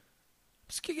cara.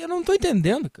 Isso que eu não tô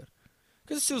entendendo, cara.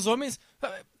 Porque se os homens...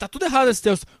 Tá tudo errado esse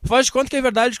texto. Faz de conta que é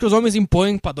verdade que os homens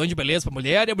impõem padrões de beleza pra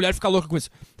mulher e a mulher fica louca com isso.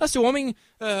 Tá, se o homem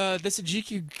decidir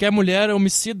que a mulher é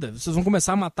homicida, vocês vão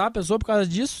começar a matar a pessoa por causa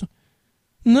disso?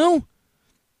 Não.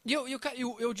 E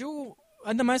eu digo...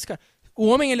 Ainda mais, cara, o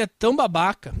homem ele é tão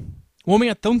babaca, o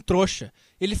homem é tão trouxa,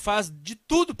 ele faz de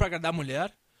tudo pra agradar a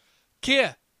mulher,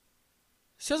 que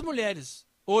Se as mulheres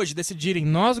hoje decidirem,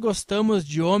 nós gostamos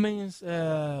de homens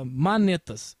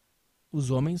manetas,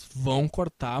 os homens vão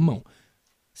cortar a mão.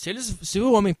 Se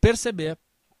o homem perceber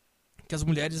que as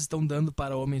mulheres estão dando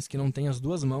para homens que não têm as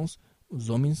duas mãos,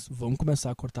 os homens vão começar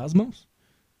a cortar as mãos.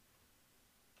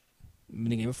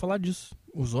 Ninguém vai falar disso.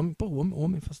 Os homens, o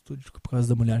homem faz tudo por causa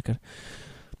da mulher, cara.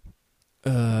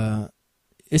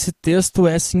 Esse texto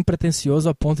é sim pretensioso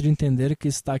a ponto de entender que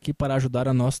está aqui para ajudar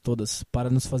a nós todas, para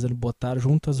nos fazer botar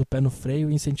juntas o pé no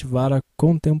freio e incentivar a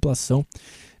contemplação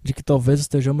de que talvez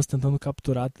estejamos tentando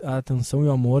capturar a atenção e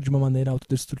o amor de uma maneira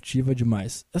autodestrutiva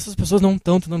demais. Essas pessoas não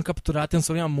estão tentando capturar a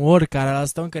atenção e amor, cara, elas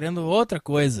estão querendo outra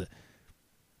coisa.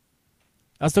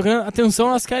 Elas estão querendo atenção,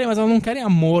 elas querem, mas elas não querem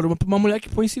amor. Uma mulher que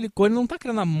põe silicone não está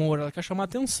querendo amor, ela quer chamar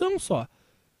atenção só.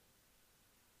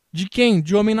 De quem?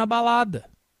 De homem na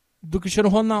balada. Do Cristiano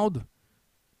Ronaldo.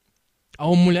 A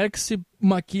mulher que se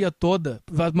maquia toda,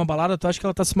 vai pra uma balada, tu acha que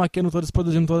ela tá se maquiando toda, se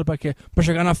produzindo toda pra quê? Pra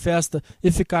chegar na festa e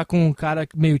ficar com um cara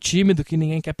meio tímido que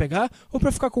ninguém quer pegar? Ou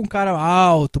pra ficar com um cara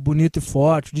alto, bonito e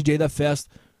forte, o DJ da festa?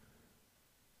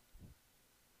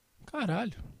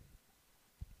 Caralho.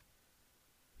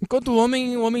 Enquanto o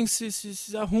homem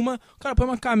se arruma, o cara põe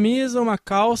uma camisa, uma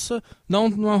calça, dá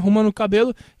um arruma no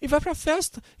cabelo e vai pra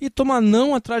festa. E toma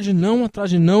não atrás de não,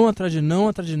 atrás de não, atrás de não,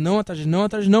 atrás de não, atrás de não,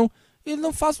 atrás de não. E ele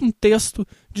não faz um texto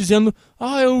dizendo,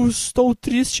 eu estou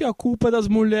triste, a culpa é das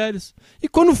mulheres. E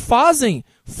quando fazem,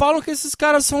 falam que esses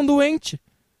caras são doentes.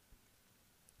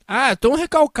 É tão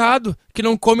recalcado que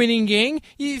não come ninguém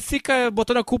e fica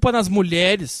botando a culpa nas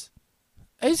mulheres.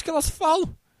 É isso que elas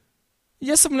falam. E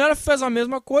essa mulher fez a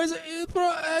mesma coisa e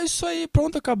é isso aí,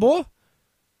 pronto, acabou.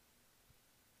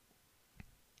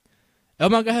 É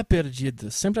uma guerra perdida.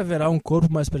 Sempre haverá um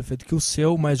corpo mais perfeito que o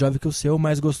seu, mais jovem que o seu,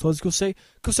 mais gostoso que o seu.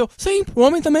 Sempre, o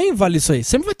homem também vale isso aí.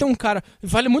 Sempre vai ter um cara,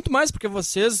 vale muito mais, porque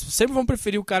vocês sempre vão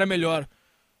preferir o cara melhor.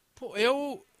 Pô,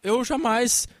 eu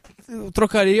jamais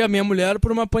trocaria a minha mulher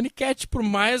por uma paniquete, por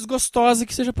mais gostosa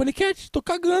que seja a paniquete. Tô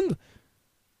cagando.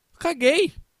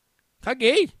 Caguei.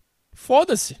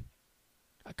 Foda-se.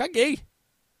 Caguei.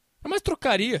 Mas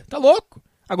trocaria, tá louco?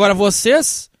 Agora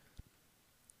vocês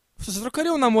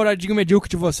trocariam um namoradinho medíocre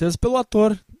de vocês pelo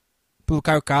ator, pelo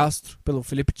Caio Castro, pelo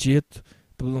Felipe Tito,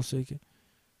 pelo não sei o que.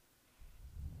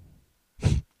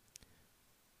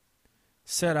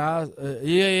 Será?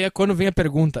 E aí é quando vem a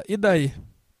pergunta, e daí?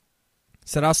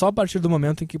 Será só a partir do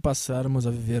momento em que passarmos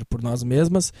a viver por nós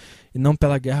mesmas e não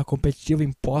pela guerra competitiva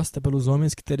imposta pelos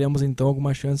homens que teremos então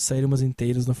alguma chance de sairmos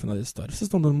inteiros no final da história. Vocês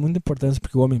estão dando muita importância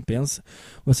porque o homem pensa,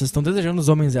 vocês estão desejando os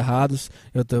homens errados.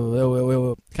 Eu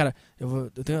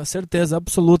tenho a certeza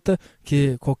absoluta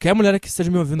que qualquer mulher que esteja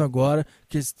me ouvindo agora,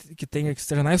 que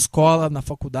esteja na escola, na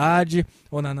faculdade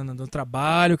ou no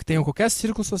trabalho, que tenha qualquer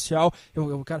círculo social,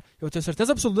 eu tenho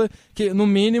certeza absoluta que no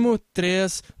mínimo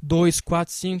 3, 2,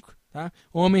 4, 5... Tá?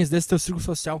 Homens desse teu círculo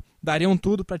social dariam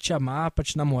tudo pra te amar, pra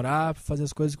te namorar, pra fazer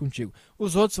as coisas contigo.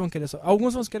 Os outros vão querer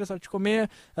alguns vão querer só te comer,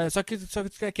 só que tu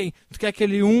quer quem? Tu quer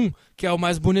aquele que é o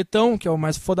mais bonitão, que é o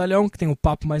mais fodalhão, que tem o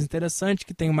papo mais interessante,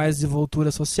 que tem mais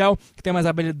desenvoltura social, que tem mais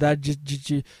habilidade de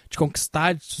te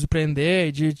conquistar, de te surpreender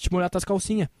e de te molhar tuas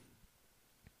calcinhas.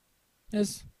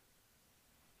 Isso.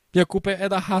 E a culpa é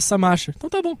da raça macha. Então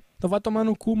tá bom. Então vai tomar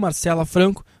no cu, Marcela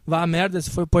Franco. Vá a merda, esse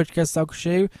foi o podcast Saco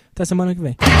Cheio. Até semana que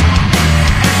vem.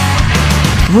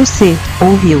 Você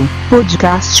ouviu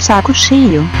podcast Saco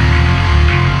Cheio.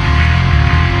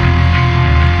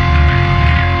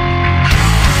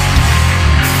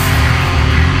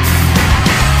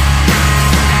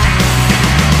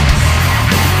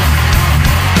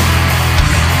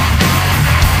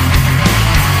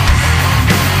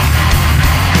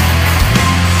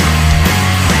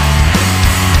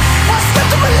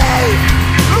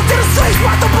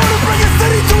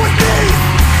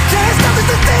 Can't stop the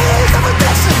disease of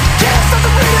addiction. Can't stop the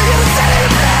bleeding in the city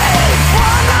of pain.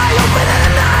 One night.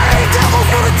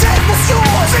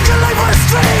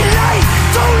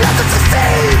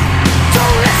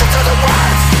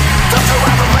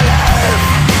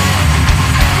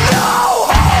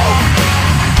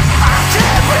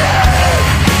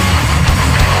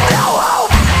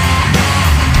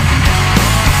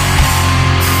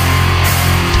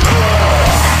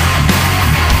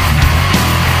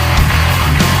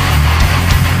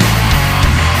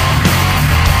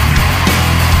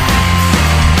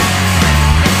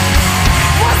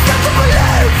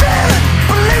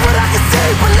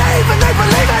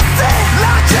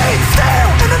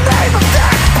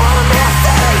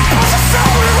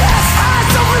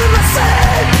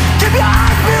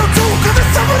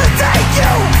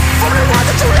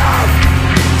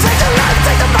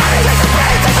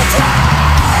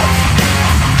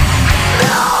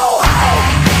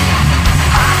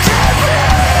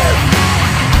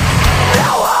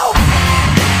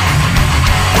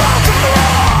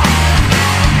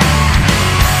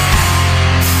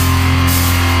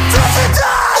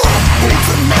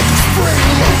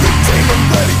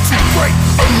 break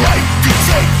a life, you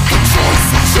take the choice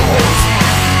is yours.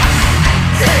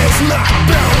 Hands not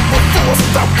bound by force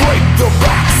that break the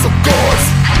backs of gods.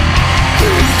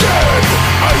 In the end,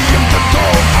 I am the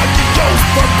dog, I can use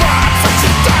the body.